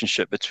the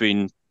relationship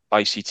between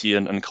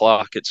ICT and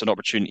Clach. It's an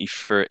opportunity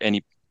for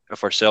any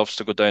of ourselves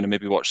to go down and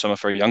maybe watch some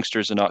of our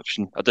youngsters in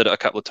action. I did it a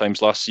couple of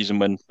times last season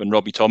when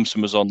Robbie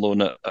Thompson was on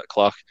loan at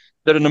Clach.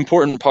 They're an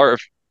important part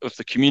of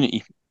the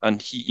community,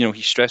 and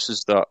he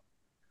stresses that.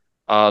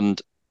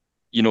 And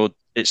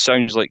it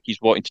sounds like he's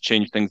wanting to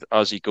change things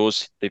as he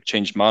goes. They've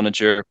changed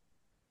manager.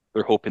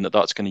 they're hoping that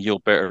that's going to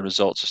yield better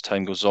results as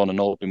time goes on, and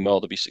all being well,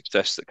 there'll be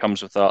success that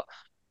comes with that.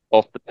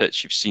 Off the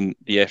pitch, you've seen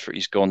the effort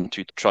he's gone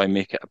to try and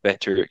make it a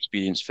better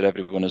experience for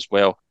everyone as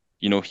well.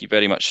 He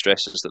very much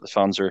stresses that the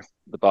fans are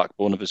the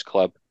backbone of his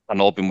club,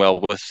 and all being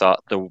well with that,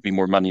 there will be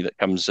more money that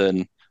comes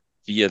in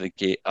via the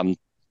gate, and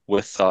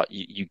with that,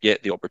 you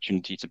get the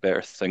opportunity to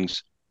better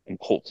things, and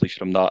hopefully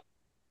from that,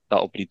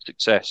 that'll breed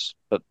success.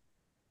 But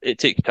it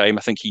takes time.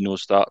 I think he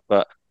knows that,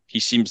 but he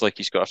seems like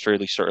he's got a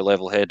fairly sort of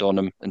level head on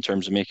him in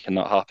terms of making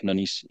that happen, and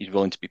he's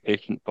willing to be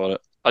patient for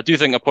it. I do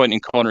think appointing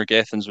Connor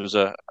Gethins was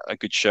a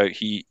good shout.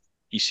 He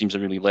seems a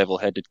really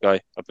level-headed guy.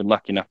 I've been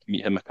lucky enough to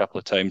meet him a couple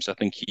of times. I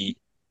think he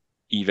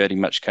very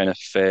much kind of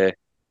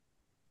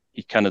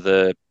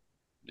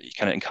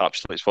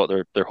encapsulates what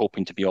they're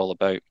hoping to be all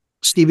about.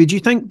 Stevie, do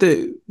you think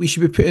that we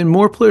should be putting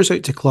more players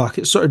out to Clach?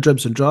 It's sort of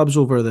dribs and drabs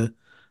over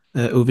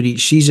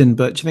each season,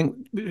 but do you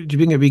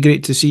think it'd be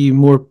great to see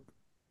more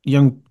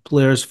young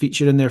players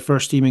feature in their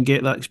first team and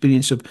get that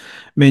experience of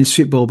men's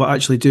football, but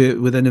actually do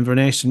it within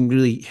Inverness and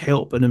really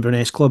help an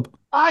Inverness club?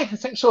 I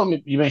think so. I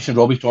mean, you mentioned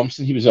Robbie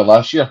Thompson. He was there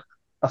last year.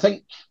 I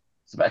think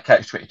it's a bit of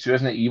catch-22,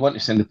 isn't it? You want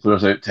to send the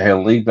players out to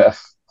Highland League, but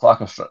if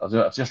Clach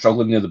if they're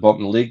struggling near the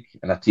bottom of the league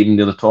and a team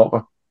near the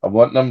top I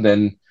want them,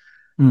 then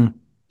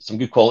some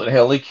good quality in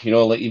Highland League.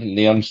 Like even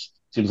Nairns,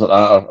 teams like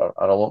that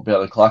are a lot better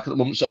than Clach at the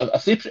moment. So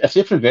if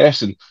they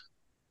progress and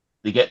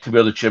they get to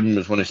where the chairman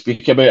was going to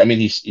speak about, I mean,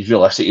 he's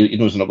realistic. He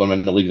knows they're not going to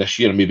win the league this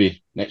year and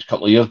maybe next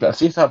couple of years. But if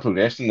they start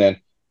progressing,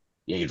 then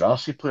yeah, you'd rather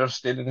see players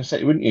staying in the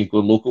city, wouldn't you? Go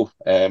local.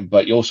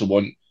 But you also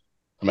want,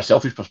 from a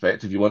selfish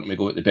perspective, you want them to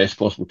go with the best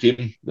possible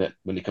team. That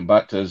when they come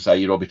back to us,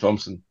 i.e. Robbie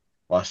Thompson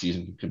last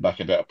season, come back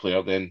a better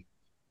player, then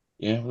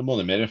yeah, the more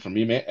the merrier for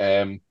me,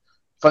 mate.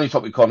 Funny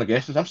talk with Connor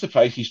Gethins. I'm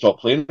surprised he stopped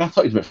playing. I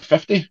thought he was about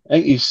 50.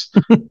 I think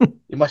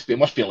he must be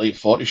late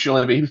 40s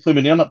surely, but he was playing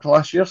with Nairn up to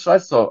last year, so I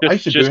thought I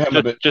used to boo him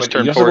about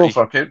 20 years 40. ago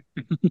for count.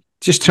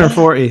 Just turned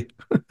 40.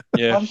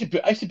 Yeah. I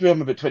used to boo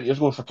him about 20 years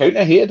ago for count.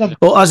 I hated him.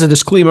 Well, as a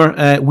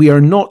disclaimer, we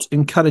are not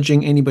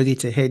encouraging anybody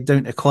to head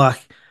down to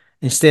Clach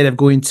instead of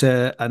going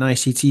to an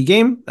ICT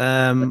game.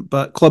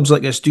 But clubs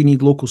like this do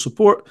need local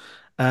support.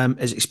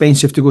 It's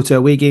expensive to go to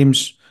away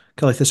games.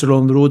 Caley Thistle are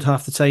on the road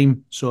half the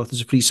time, so if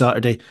there's a free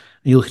Saturday and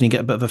you're looking to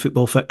get a bit of a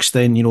football fix,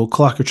 then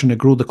Clach are trying to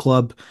grow the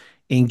club,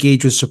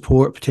 engage with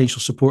potential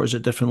supporters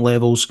at different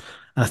levels.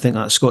 I think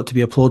that's got to be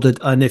applauded.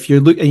 And if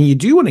and you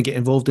do want to get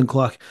involved in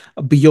Clach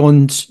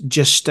beyond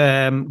just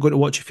going to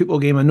watch a football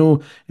game, I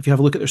know if you have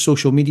a look at their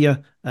social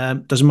media,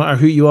 doesn't matter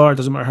who you are,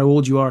 doesn't matter how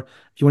old you are,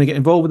 if you want to get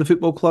involved with the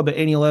football club at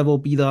any level,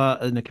 be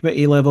that in a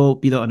committee level,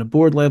 be that on a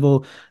board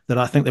level, that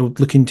I think they're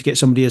looking to get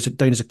somebody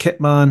down as a kit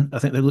man. I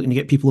think they're looking to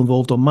get people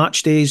involved on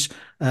match days.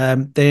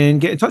 Then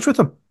get in touch with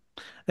them.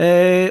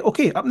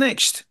 Okay, up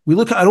next, we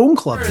look at our own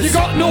club. You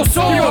got no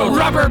soul, you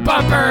rubber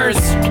bumpers!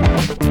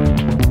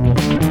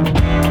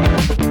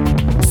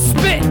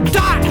 Spit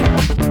that!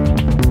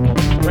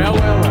 Well.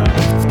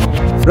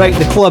 Right,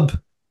 the club.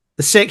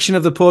 The section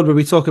of the pod where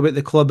we talk about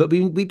the club, but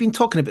we've been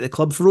talking about the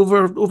club for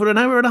over an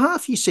hour and a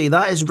half. You say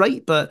that is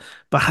right, but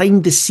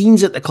behind the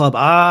scenes at the club,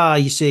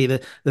 you say the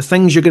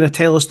things you're going to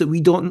tell us that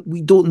we don't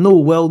know.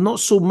 Well,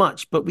 not so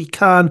much, but we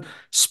can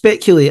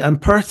speculate,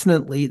 and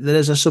pertinently, there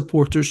is a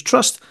supporters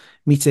trust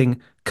meeting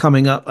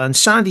coming up, and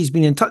Sandy's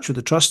been in touch with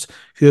the trust,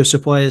 who have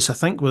supplied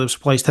him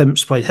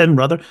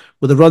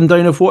with a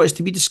rundown of what is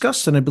to be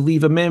discussed, and I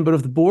believe a member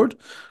of the board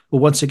will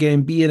once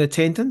again be in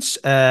attendance.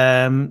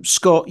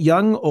 Scott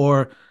Young,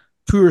 or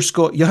Poor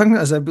Scott Young,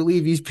 as I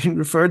believe he's been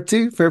referred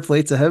to. Fair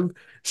play to him.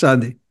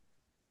 Sandy.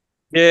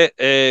 Yeah,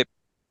 they've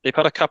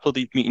had a couple of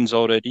these meetings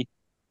already.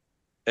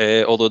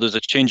 Although there's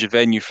a change of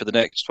venue for the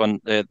next one.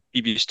 The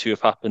previous two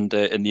have happened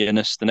in the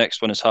Wyness. The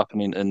next one is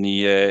happening in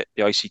the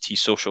ICT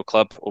Social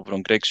Club over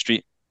on Greg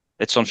Street.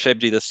 It's on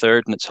February the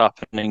 3rd, and it's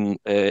happening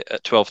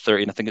at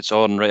 12:30, and I think it's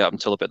on right up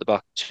until about the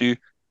back 2.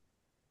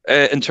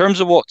 In terms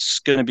of what's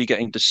going to be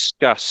getting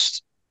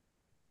discussed,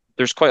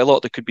 there's quite a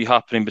lot that could be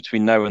happening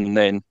between now and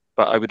then.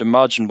 But I would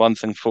imagine one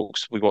thing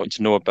folks we wanted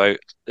to know about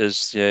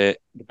is the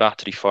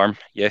battery farm.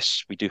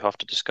 Yes, we do have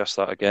to discuss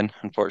that again,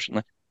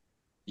 unfortunately.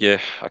 Yeah,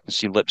 I can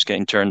see lips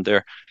getting turned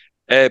there.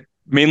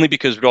 Mainly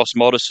because Ross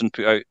Morrison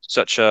put out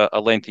such a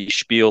lengthy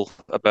spiel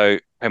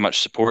about how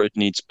much support it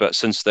needs, but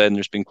since then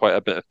there's been quite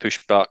a bit of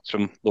pushback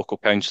from local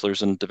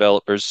councillors and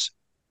developers.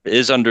 It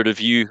is under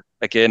review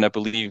again, I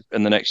believe,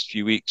 in the next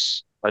few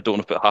weeks. I don't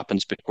know if it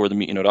happens before the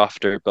meeting or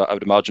after, but I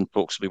would imagine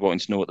folks will be wanting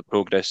to know what the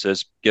progress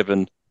is,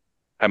 given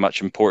how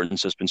much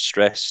importance has been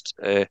stressed.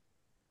 And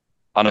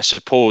I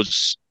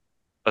suppose,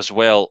 as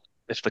well,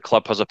 if the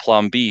club has a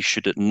plan B,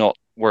 should it not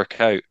work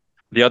out.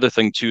 The other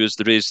thing, too, is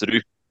the Raise the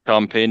Roof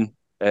campaign.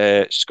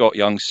 Scott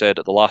Young said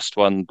at the last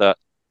one that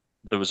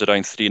there was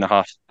around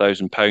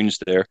 £3,500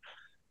 there,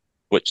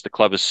 which the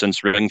club has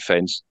since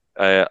ring-fenced.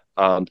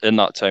 And in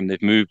that time,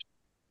 they've moved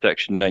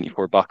Section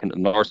 94 back into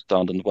the North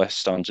Stand, and the West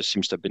Stand just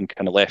seems to have been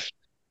kind of left.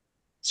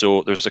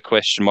 So there's a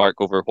question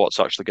mark over what's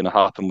actually going to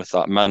happen with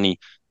that money.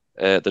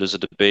 There is a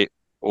debate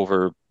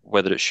over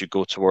whether it should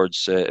go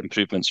towards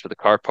improvements for the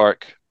car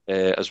park,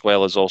 as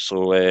well as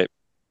also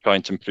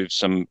trying to improve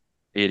some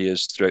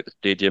areas throughout the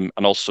stadium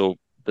and also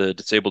the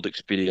disabled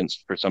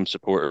experience for some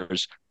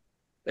supporters.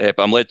 But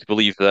I'm led to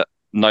believe that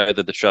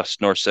neither the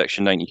Trust nor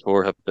Section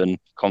 94 have been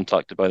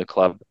contacted by the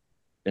club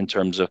in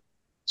terms of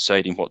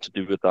deciding what to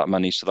do with that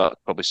money. So that's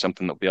probably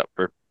something that'll be up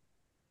for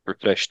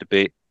fresh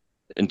debate.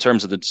 In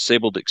terms of the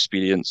disabled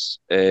experience,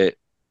 there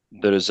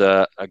is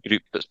a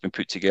group that's been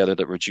put together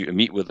that we're due to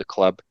meet with the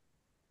club.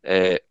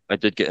 I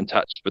did get in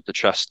touch with the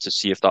Trust to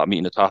see if that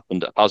meeting had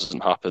happened. It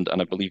hasn't happened,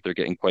 and I believe they're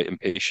getting quite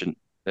impatient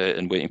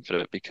in waiting for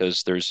it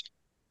because there's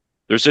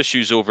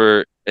issues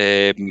over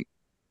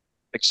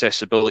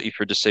accessibility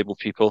for disabled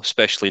people,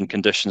 especially in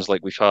conditions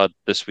like we've had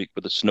this week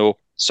with the snow.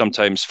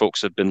 Sometimes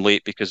folks have been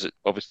late because it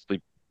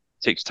obviously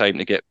takes time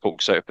to get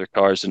folks out of their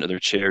cars, into their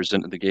chairs,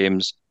 into the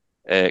games.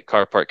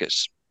 Car park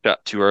gets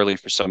shut too early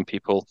for some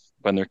people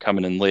when they're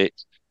coming in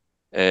late,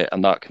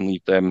 and that can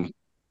leave them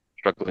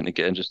struggling to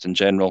get in just in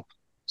general.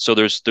 So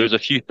there's a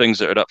few things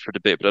that are up for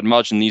debate, but I'd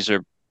imagine these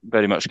are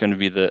very much going to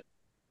be the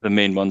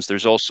main ones.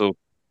 There's also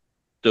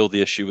still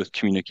the issue with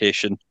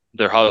communication.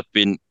 There have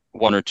been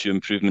one or two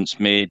improvements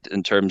made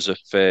in terms of,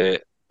 I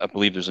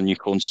believe there's a new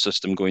phone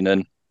system going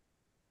in.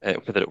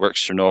 Whether it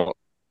works or not,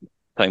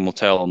 time will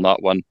tell on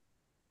that one.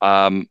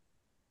 And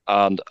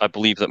I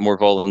believe that more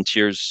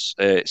volunteers,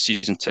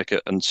 season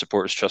ticket and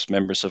supporters trust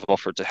members have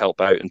offered to help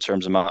out in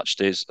terms of match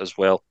days as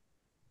well.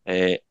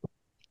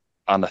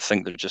 And I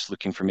think they're just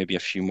looking for maybe a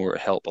few more to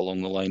help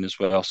along the line as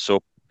well.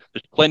 So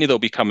there's plenty that'll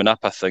be coming up,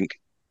 I think.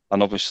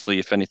 And obviously,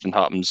 if anything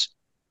happens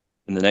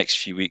in the next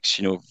few weeks,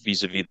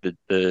 vis-a-vis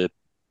the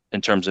in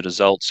terms of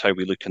results, how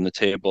we look in the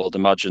table, I'd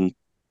imagine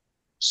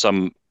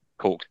some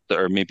folk that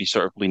are maybe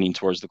sort of leaning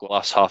towards the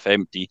glass half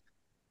empty,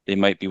 they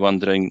might be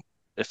wondering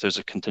if there's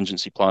a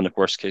contingency plan if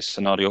worst case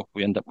scenario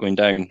we end up going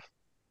down,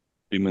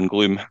 doom and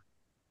gloom.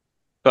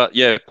 But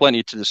yeah,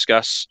 plenty to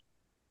discuss.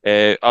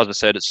 As I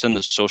said, it's in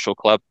the social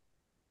club.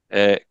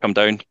 Come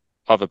down,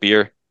 have a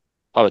beer,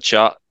 have a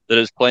chat. There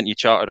is plenty of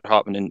chatter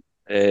happening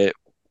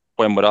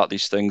when we're at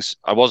these things.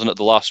 I wasn't at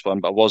the last one,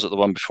 but I was at the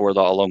one before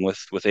that, along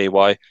with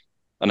AY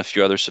and a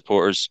few other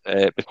supporters.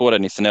 Before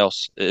anything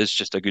else, it is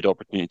just a good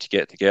opportunity to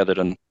get together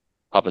and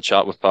have a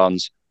chat with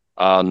fans.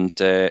 And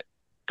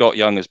Scott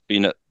Young has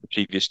been at the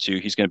previous two.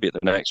 He's going to be at the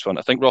next one.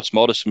 I think Ross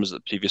Morrison was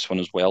at the previous one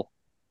as well.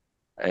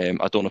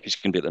 I don't know if he's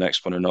going to be at the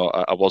next one or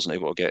not. I wasn't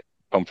able to get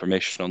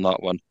confirmation on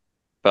that one.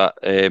 But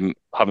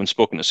having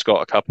spoken to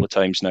Scott a couple of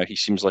times now, he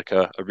seems like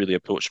a really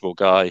approachable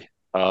guy,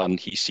 and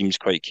he seems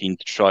quite keen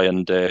to try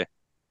and kind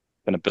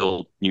of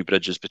build new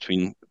bridges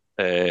between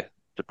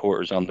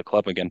supporters and the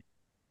club again.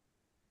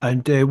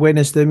 And when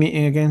is the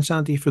meeting again,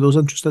 Sandy, for those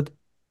interested?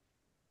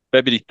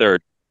 February 3rd.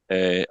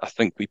 I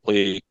think we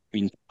play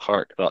Queen's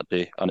Park that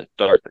day, and it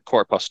starts at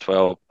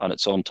 12:15, and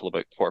it's on till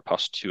about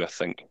 2:15, I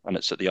think, and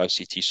it's at the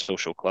ICT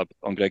Social Club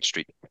on Greg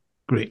Street.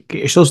 Great. Get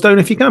yourselves down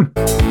if you can.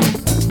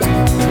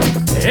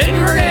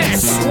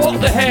 Inverness, what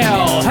the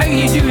hell? How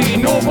you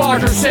doing? No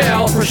barter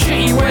sell for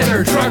shitty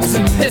weather, drugs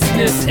and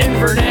pissness.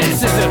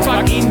 Inverness is a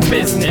fucking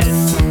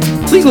business.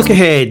 League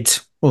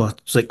Lookahead. Oh,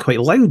 it's like quite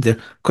loud there,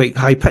 quite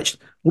high pitched.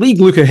 League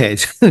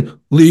Lookahead.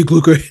 League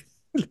Lookahead.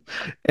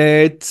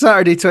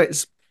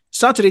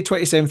 Saturday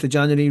 27th of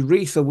January,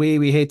 Raith away.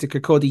 We head to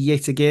Kirkcaldy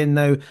yet again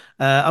now.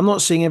 I'm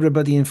not saying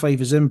everybody in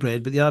Fife is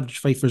inbred, but the average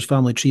Fifer's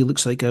family tree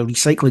looks like a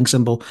recycling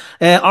symbol.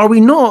 Are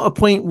we not at a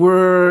point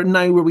where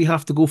we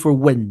have to go for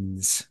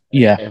wins?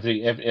 Yeah. Every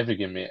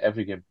game, mate.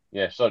 Every game.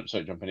 Yeah, sorry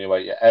jumping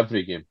away. Yeah,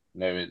 every game.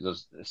 Now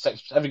there's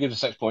every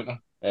game's a 6-pointer.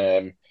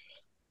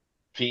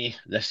 Pre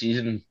this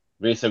season,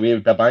 Raith away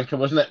with a banker,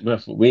 wasn't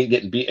it? We ain't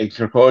getting beat in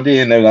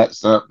Kirkcaldy, and now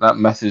that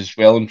myth is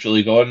well and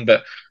truly gone.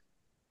 But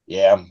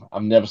yeah,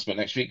 I'm nervous about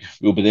next week.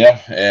 We'll be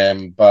there,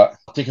 but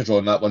I'll take a draw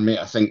on that one, mate.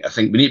 I think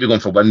we need to be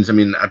going for wins. I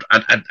mean,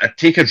 I'd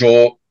take a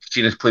draw,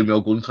 seeing us playing well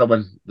going for a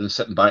win, than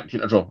sitting back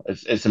taking a draw.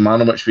 It's the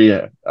manner in which we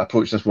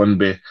approach this one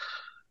with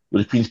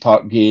the Queen's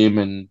Park game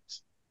and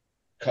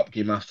Cup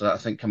game after that, I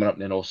think, coming up,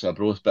 and then also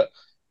Arbroath. But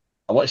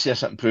I want to see a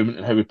certain improvement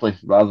in how we play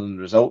rather than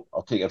the result.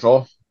 I'll take a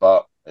draw,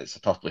 but it's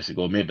a tough place to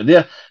go, mate. But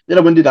they're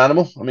a winded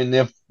animal. I mean,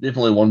 they've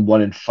only won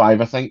 1 in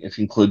 5, I think, if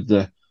you include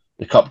the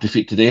cup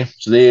defeat today.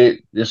 So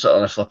they're sort of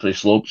on a slippery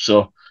slope.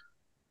 So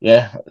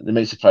yeah, they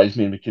might surprise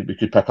me, and we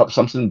could pick up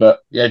something. But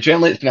yeah,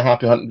 generally it's been a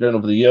happy hunting ground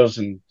over the years,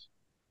 and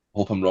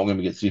hope I'm wrong and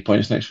we get 3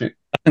 points next week.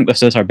 I think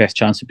this is our best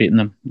chance of beating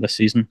them this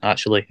season,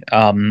 actually.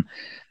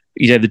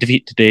 Yeah, the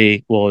defeat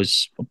today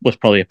was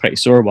probably a pretty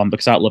sore one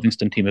because that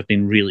Livingston team have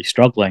been really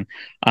struggling.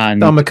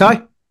 And Dan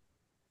Mackay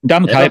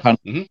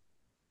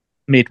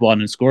made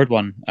one and scored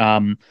one,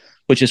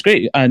 which is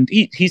great. And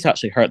he's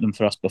actually hurt them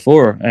for us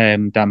before,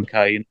 Dan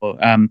Mackay,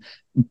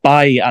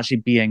 by actually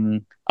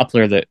being a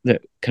player that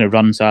kind of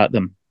runs at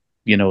them.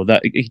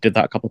 That he did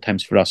that a couple of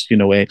times for us.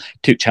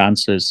 Took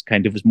chances,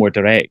 kind of was more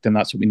direct, and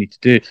that's what we need to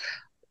do.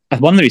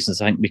 One of the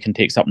reasons I think we can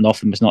take something off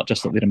them is not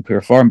just that they're in poor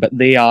form, but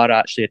they are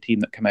actually a team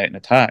that come out and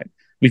attack.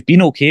 We've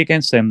been okay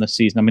against them this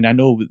season. I mean, I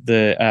know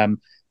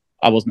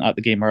I wasn't at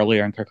the game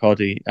earlier in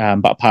Kirkcaldy,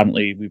 but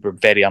apparently we were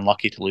very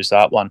unlucky to lose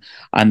that one.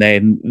 And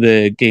then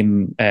the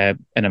game in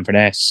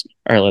Inverness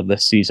earlier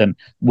this season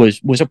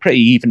was a pretty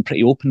even,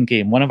 pretty open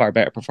game. One of our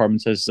better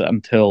performances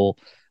until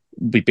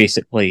we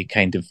basically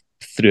kind of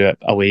threw it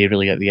away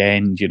really at the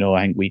end.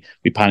 I think we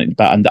panicked a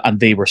bit, and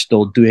they were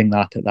still doing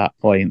that at that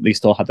point. They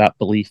still had that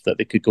belief that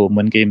they could go and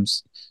win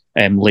games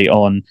late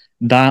on.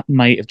 That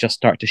might have just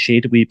started to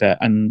shade a wee bit,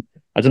 and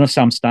I don't know if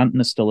Sam Stanton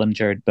is still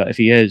injured, but if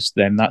he is,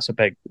 then that's a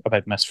big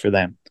miss for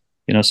them.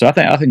 So I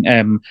think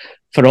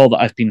for all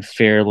that I've been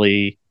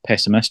fairly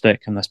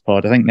pessimistic in this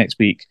pod, I think next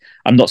week,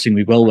 I'm not saying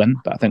we will win,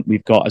 but I think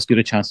we've got as good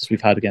a chance as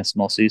we've had against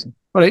them all season.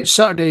 All right,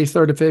 Saturday,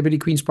 3rd of February,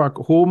 Queen's Park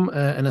at home,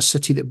 in a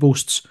city that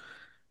boasts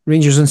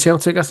Rangers and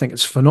Celtic. I think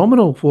it's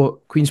phenomenal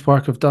what Queen's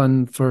Park have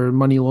done for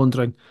money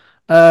laundering.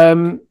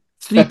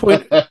 3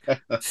 point,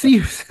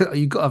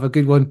 you got to have a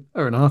good one,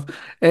 hour and a half.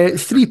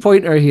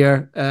 3-pointer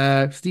here,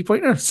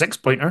 3-pointer,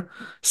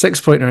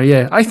 6-pointer.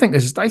 Yeah, I think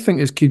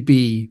this could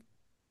be,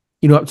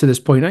 up to this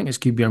point, I think this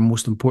could be our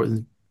most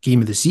important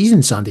game of the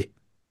season, Sandy.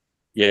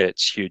 Yeah,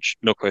 it's huge,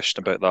 no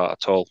question about that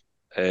at all.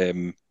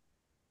 They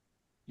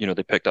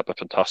picked up a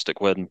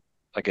fantastic win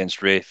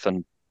against Raith,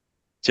 and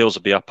tails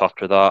will be up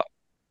after that.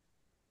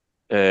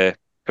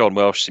 Sean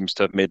Welsh seems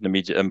to have made an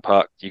immediate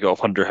impact. You got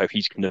to wonder how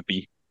he's going to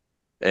be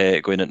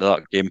going into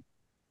that game.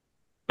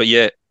 But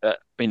yeah,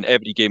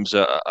 every game's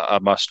a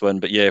must win.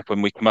 But yeah,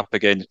 when we come up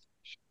against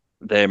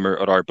them or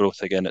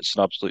Arbroath again, it's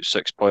an absolute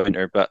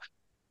 6-pointer. But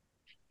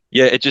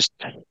yeah, it just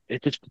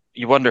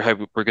you wonder how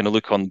we're going to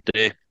look on the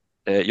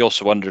day. You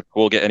also wonder if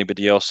we'll get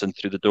anybody else in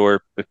through the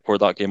door before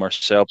that game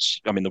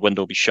ourselves. The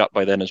window will be shut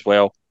by then as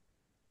well.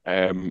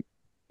 But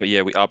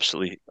yeah, we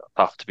absolutely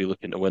have to be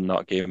looking to win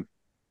that game.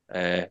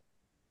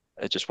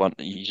 You just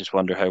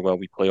wonder how well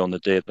we play on the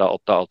day.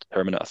 That'll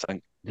determine it, I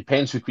think.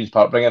 Depends who Queen's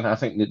Park bring in. I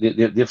think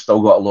they've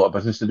still got a lot of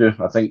business to do.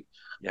 I think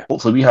Yeah.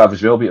 hopefully we have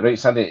as well. But right,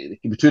 Sandy,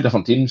 it could be two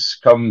different teams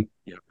come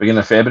beginning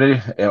of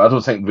February. I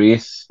don't think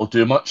Raith will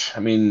do much.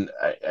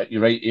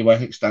 You're right, I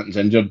think Stanton's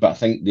injured, but I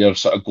think they'll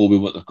sort of go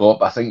with what they've got.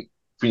 But I think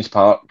Queen's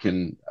Park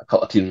and a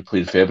couple of teams we play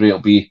in February,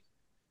 it'll be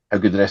how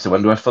good the rest of the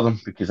window is for them,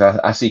 because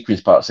I see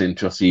Queen's Park saying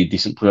 2 or 3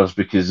 decent players,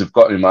 because they've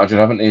got to imagine,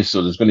 haven't they?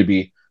 So there's going to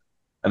be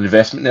an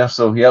investment there.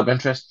 So yeah, it'll be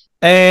interesting.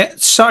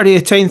 Saturday,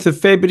 the 10th of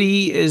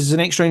February is the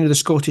next round of the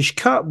Scottish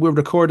Cup. We're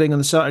recording on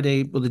the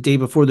Saturday, the day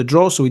before the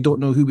draw, so we don't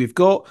know who we've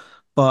got.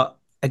 But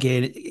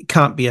again, it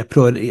can't be a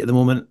priority at the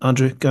moment,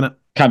 Andrew, can it?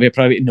 Can't be a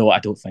priority? No, I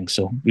don't think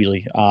so,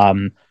 really.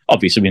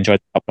 Obviously, we enjoyed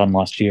the cup run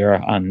last year,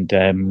 and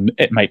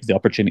it might be the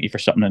opportunity for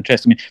something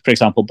interesting. For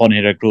example,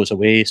 Bonnier grows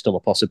away, still a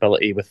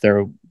possibility with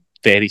their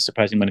very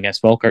surprising win against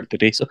Falkirk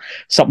today. So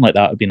something like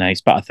that would be nice,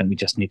 but I think we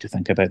just need to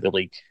think about the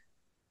league.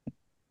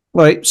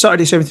 Right,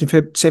 Saturday,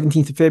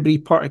 17th of February,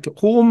 Partick at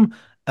home.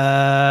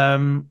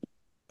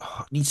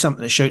 Need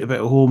something to shout about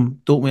at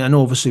home, don't we? I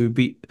know obviously we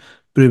beat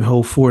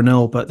Broomhill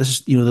 4-0, but this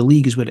is, the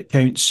league is where it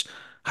counts.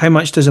 How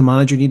much does a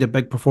manager need a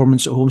big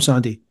performance at home,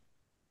 Sandy?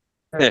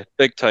 Yeah,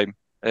 big time.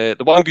 The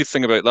one good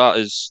thing about that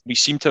is we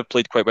seem to have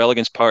played quite well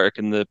against Partick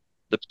in the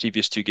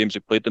previous 2 games we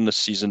played them this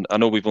season. I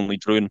know we've only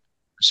drawn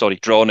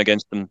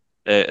against them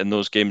in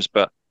those games,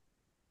 but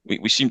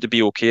we seem to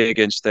be okay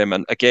against them.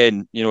 And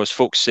again, as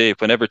folks say,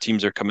 whenever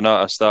teams are coming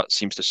at us, that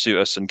seems to suit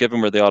us. And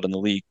given where they are in the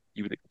league,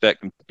 you would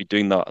expect them to be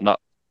doing that, and that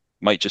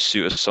might just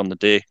suit us on the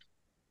day.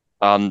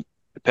 And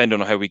depending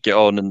on how we get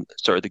on and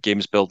sort of the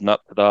games building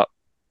up to that,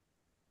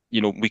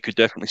 we could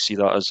definitely see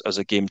that as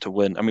a game to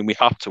win. We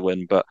have to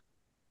win, but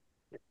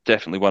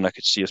definitely one I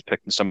could see us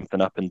picking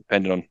something up, and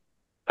depending on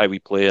how we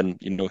play and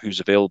who's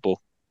available.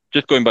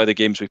 Just going by the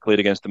games we've played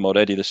against them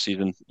already this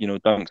season,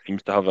 Dunk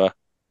seems to have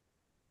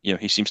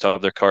he seems to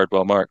have their card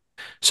well marked.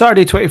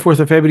 Saturday,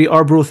 24th of February,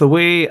 Arbroath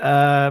away.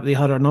 They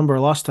had our number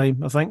last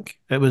time, I think.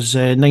 It was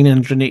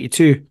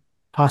 982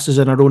 passes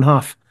in our own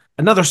half.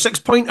 Another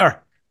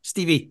 6-pointer,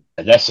 Stevie.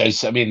 This is,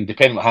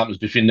 depending what happens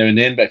between now and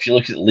then, but if you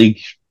look at the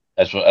league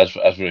as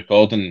we're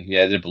recording,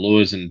 they're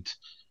below us, and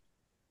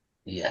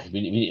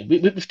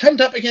we've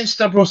turned up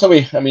against Arbroath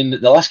away. The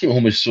last game at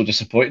home was so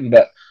disappointing,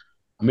 but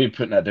I may be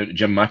putting that down to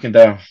Jim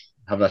McIntyre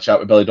having a chat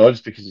with Billy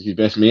Dodds because he's his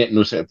best mate and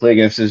knows how to play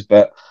against us.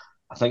 But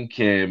I think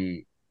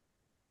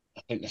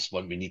this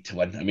one we need to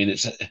win.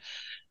 It's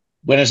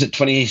when is it,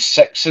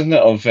 26th, isn't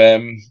it, of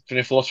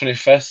 24th,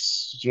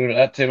 25th, around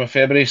that time of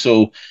February.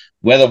 So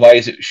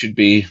weather-wise, it should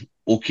be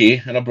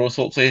okay in Arbroath,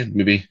 hopefully.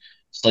 Maybe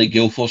slight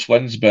gale force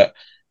winds, but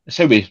it's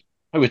how we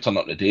turn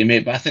up today,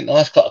 mate. But I think the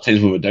last couple of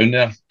times we were down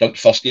there, Dunk's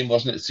first game,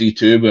 wasn't it,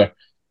 3-2, we're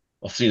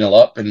 3-0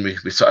 up, and we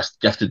sort of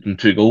gifted them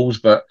 2 goals.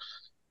 But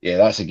yeah,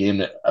 that's a game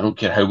that I don't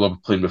care how we're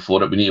playing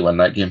before it, we need to win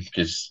that game,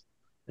 because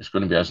it's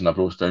going to be us and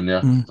Arbroath down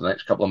there for the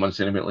next couple of months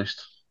anyway, at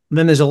least. And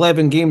then there's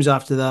 11 games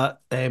after that.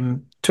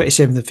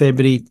 27th of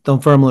February,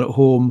 Dunfermline at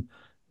home,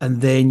 and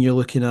then you're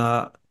looking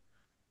at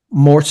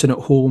Morton at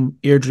home,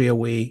 Airdrie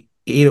away,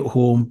 Ayr at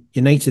home,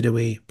 United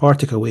away,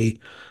 Partick away,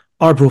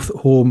 Arbroath at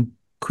home,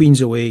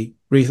 Queens away,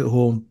 Raith at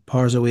home,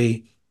 Pars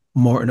away,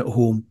 Morton at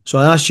home. So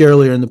I asked you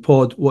earlier in the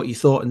pod what you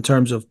thought in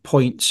terms of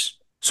points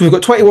So we've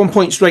got 21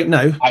 points right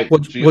now.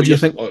 What do you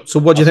think? So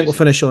what do you think we'll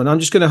finish on? I'm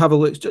just going to have a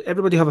look.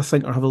 Everybody have a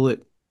think or have a look.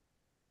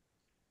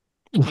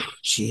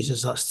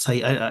 Jesus, that's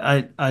tight.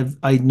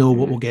 I know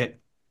what we'll get.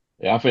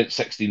 Yeah, I've went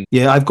 16.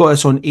 Yeah, I've got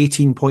us on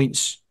 18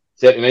 points.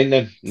 39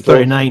 then.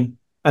 39,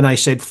 and I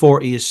said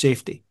 40 is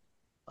safety.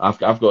 I've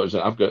got us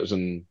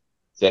on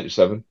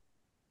 37.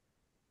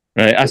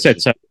 Right, I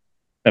said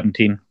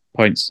 17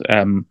 points.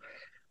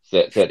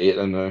 38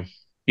 then now.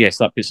 Yes,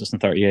 that puts us in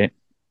 38.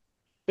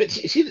 But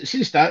see the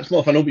stats,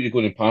 Moff. I know what you're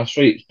going in pass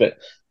rates, but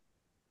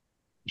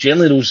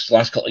generally those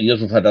last couple of years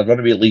we've had a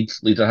runaway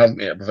leader, haven't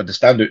we? We've had the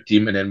standout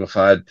team, and then we've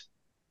had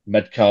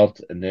mid card,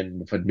 and then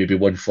we've had maybe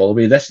one fall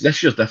away. This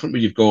year's different,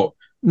 where you've got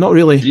not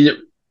really.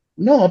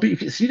 No, but you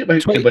can see it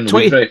about 20, to win the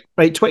league, right?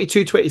 Right,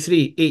 22,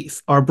 23,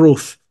 8th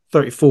Arbroath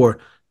 34,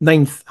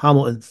 9th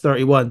Hamilton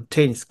 31,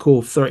 10th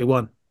Cove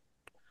 31,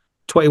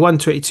 21,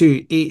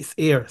 22, 8th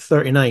Ayr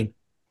 39,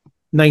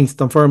 9th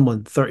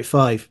Dunfermline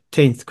 35,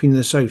 10th Queen of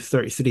the South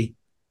 33.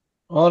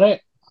 All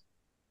right,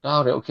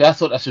 okay. I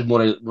thought this was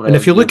more. And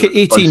if you look at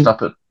 18,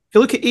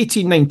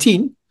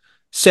 19,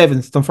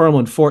 7th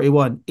Dunfermline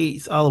 41,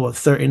 8th Alloa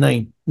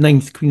 39,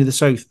 9th Queen of the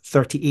South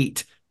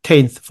 38,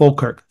 10th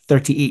Falkirk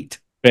 38.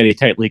 Very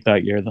tight league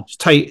that year, though. It's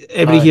tight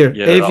every year.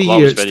 Yeah, every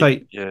year it's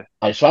tight. Yeah.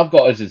 So I've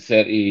got us at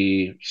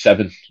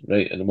 37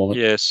 right at the moment.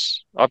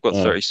 Yes, I've got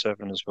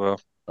 37 as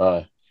well.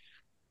 So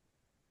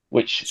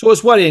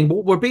it's worrying.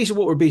 What we're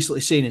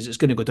basically saying is it's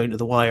going to go down to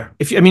the wire.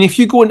 If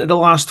you go into the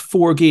last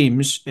 4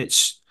 games,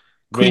 it's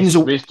Queens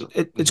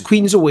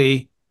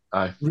away,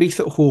 Raith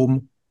at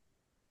home,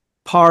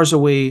 Pars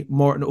away,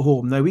 Morton at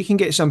home. Now we can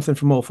get something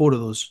from all 4 of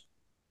those.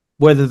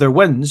 Whether they're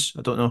wins,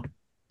 I don't know.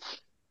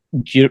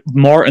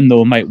 Morton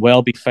though might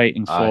well be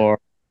fighting for.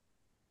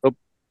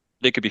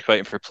 They could be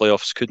fighting for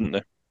playoffs, couldn't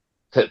they?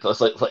 It's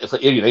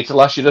like Ayr United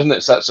last year, isn't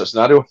it? That's a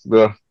scenario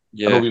where I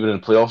know we were in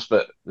the playoffs,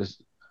 but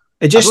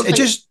it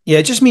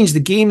just means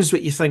the games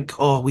that you think,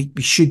 we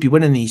should be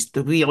winning these,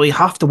 that we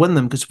have to win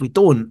them, because if we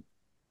don't,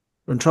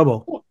 we're in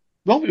trouble.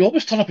 Well, we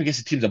always turn up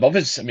against the teams above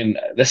us. I mean,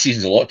 this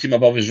season's a lot of team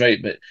above us, right?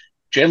 But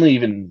generally,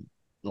 even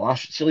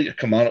see like your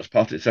Kilmarnock's,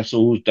 Partick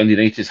Thistles, Dundee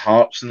United's,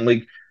 Hearts in the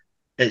league.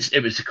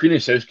 It was the Queen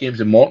of South games,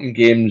 the Morton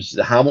games,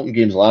 the Hamilton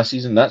games last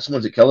season. That's the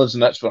ones that kill us,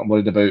 and that's what I'm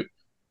worried about.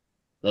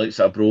 The likes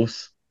of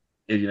Arbroath,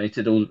 Ayr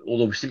United,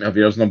 although we seem to have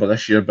Ayr's number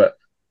this year, but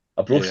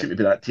Arbroath seem to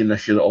be that team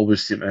this year that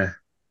always seem to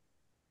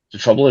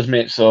trouble us,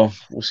 mate. So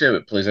we'll see how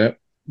it plays out.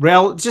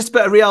 Just a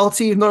bit of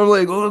reality.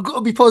 Normally, we've got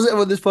to be positive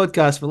on this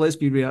podcast, but let's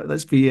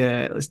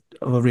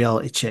have a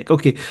reality check.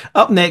 Okay,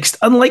 up next,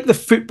 unlike the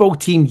football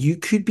team, you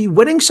could be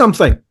winning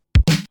something.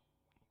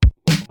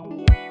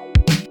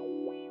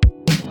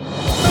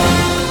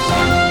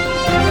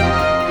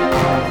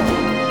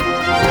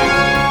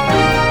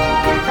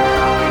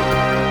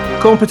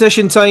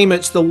 Competition time.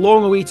 It's the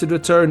long-awaited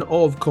return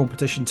of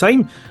competition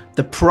time.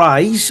 The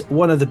prize,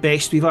 one of the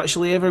best we've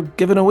actually ever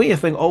given away. I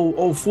think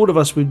all 4 of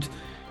us would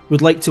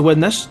like to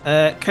win this.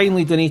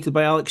 Kindly donated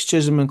by Alex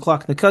Chisholm and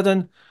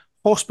Clachnacuddin.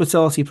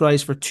 Hospitality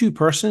prize for 2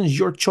 persons.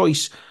 Your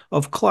choice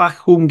of Clach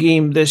home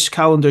game this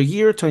calendar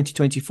year,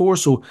 2024.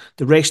 So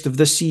the rest of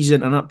this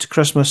season and up to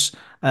Christmas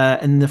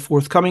in the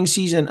forthcoming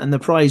season. And the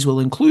prize will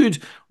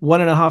include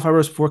 1.5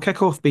 hours before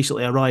kickoff.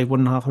 Basically arrive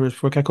 1.5 hours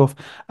before kickoff.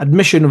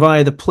 Admission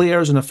via the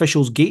players and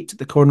officials gate at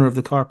the corner of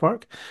the car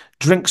park.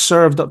 Drinks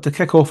served up to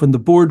kickoff in the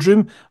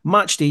boardroom.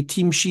 Matchday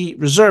team sheet.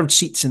 Reserved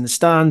seats in the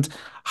stand.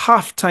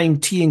 Half-time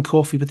tea and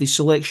coffee with a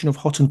selection of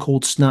hot and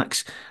cold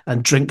snacks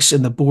and drinks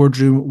in the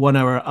boardroom 1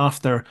 hour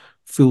after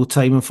full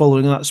time. And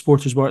following that,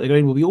 supporters bar at the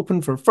ground will be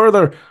open for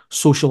further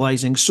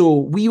socialising. So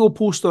we will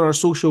post on our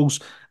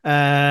socials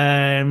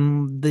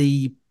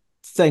the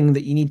thing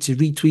that you need to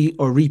retweet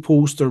or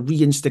repost or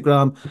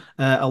re-Instagram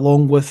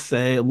along with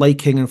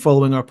liking and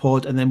following our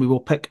pod, and then we will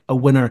pick a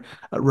winner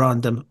at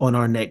random on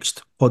our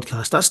next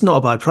podcast. That's not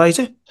a bad prize,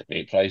 eh? It's a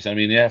great prize. I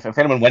mean, yeah, if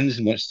anyone wins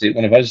and wants to take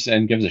one of us,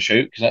 then give us a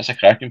shout, because that's a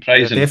cracking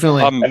prize. Yeah,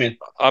 definitely.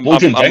 I'm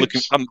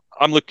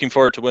looking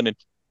forward to winning.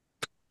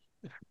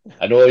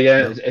 I know,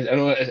 yeah. I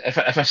know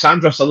if a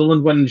Sandra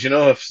Sutherland wins,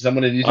 if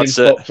someone of these names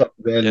pops up,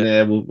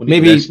 then we'll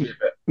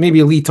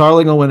maybe Lee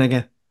Tarling will win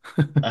again.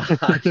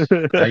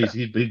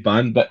 He's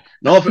banned, but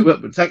no.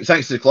 But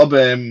thanks to the club.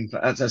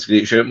 That's a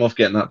great shout, Moff,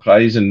 getting that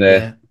prize. And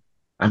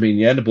I mean,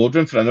 in the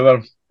boardroom for an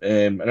hour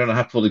and a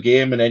half before the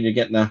game, and then you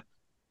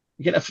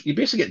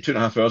basically get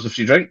 2.5 hours of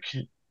free drink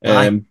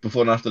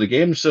before and after the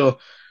game. So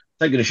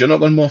thank goodness you're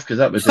not one, Moff, because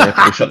that would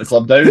probably shut the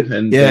club down.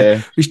 And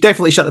we should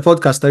definitely shut the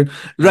podcast down.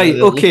 Right,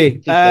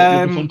 okay.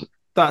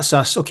 That's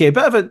us. Okay, a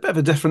bit of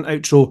a different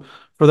outro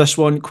for this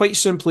one. Quite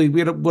simply,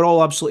 we're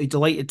all absolutely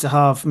delighted to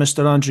have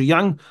Mr. Andrew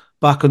Young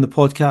back on the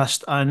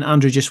podcast, and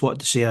Andrew just wanted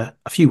to say a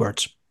few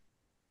words.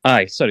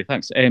 Aye, sorry,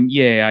 thanks. I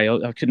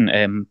couldn't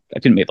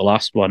make the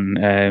last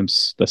one.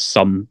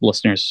 Some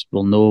listeners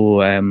will know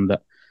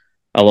that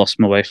I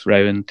lost my wife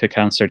Rowan to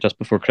cancer just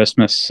before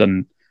Christmas,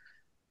 and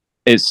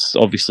it's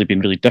obviously been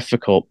really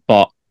difficult.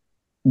 But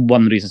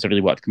one of the reasons I really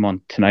wanted to come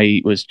on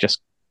tonight was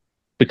just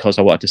because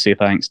I wanted to say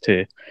thanks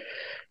to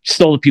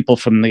just all the people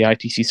from the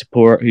ITC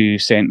support who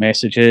sent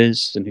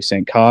messages and who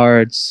sent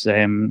cards,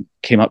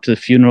 came up to the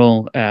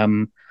funeral.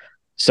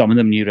 Some of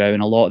them knew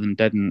Rowan, a lot of them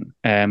didn't,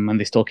 and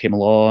they still came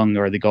along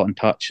or they got in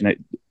touch, and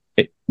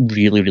it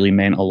really, really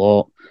meant a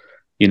lot,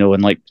 you know.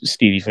 And like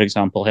Stevie, for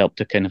example, helped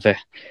to kind of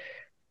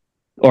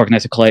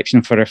organise a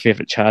collection for our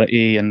favourite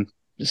charity, and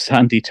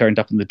Sandy turned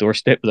up on the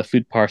doorstep with a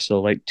food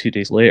parcel like 2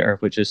 days later,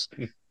 which is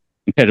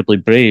incredibly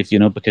brave, you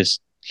know, because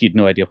he had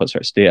no idea what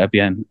sort of state I'd be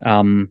in.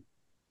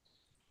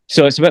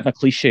 So it's a bit of a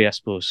cliche, I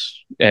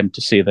suppose,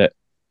 to say that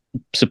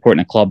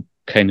supporting a club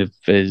kind of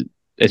is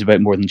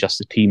about more than just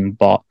the team,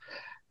 but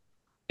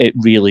it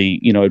really,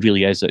 you know, it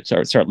really is. It's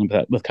certainly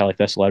with Caley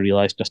Thistle, I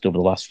realised just over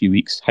the last few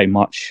weeks how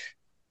much,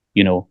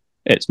 you know,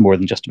 it's more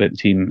than just about the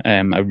team. I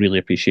really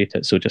appreciate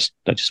it. So I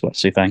just want to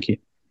say thank you.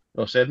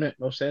 Well said, mate.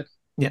 Well said.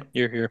 Yeah.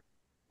 You're here.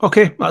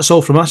 Okay, that's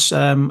all from us.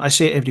 I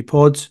say it every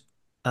pod.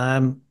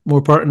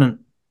 More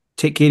pertinent.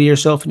 Take care of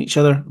yourself and each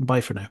other. And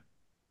bye for now.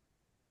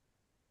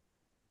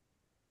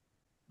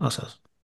 That's us.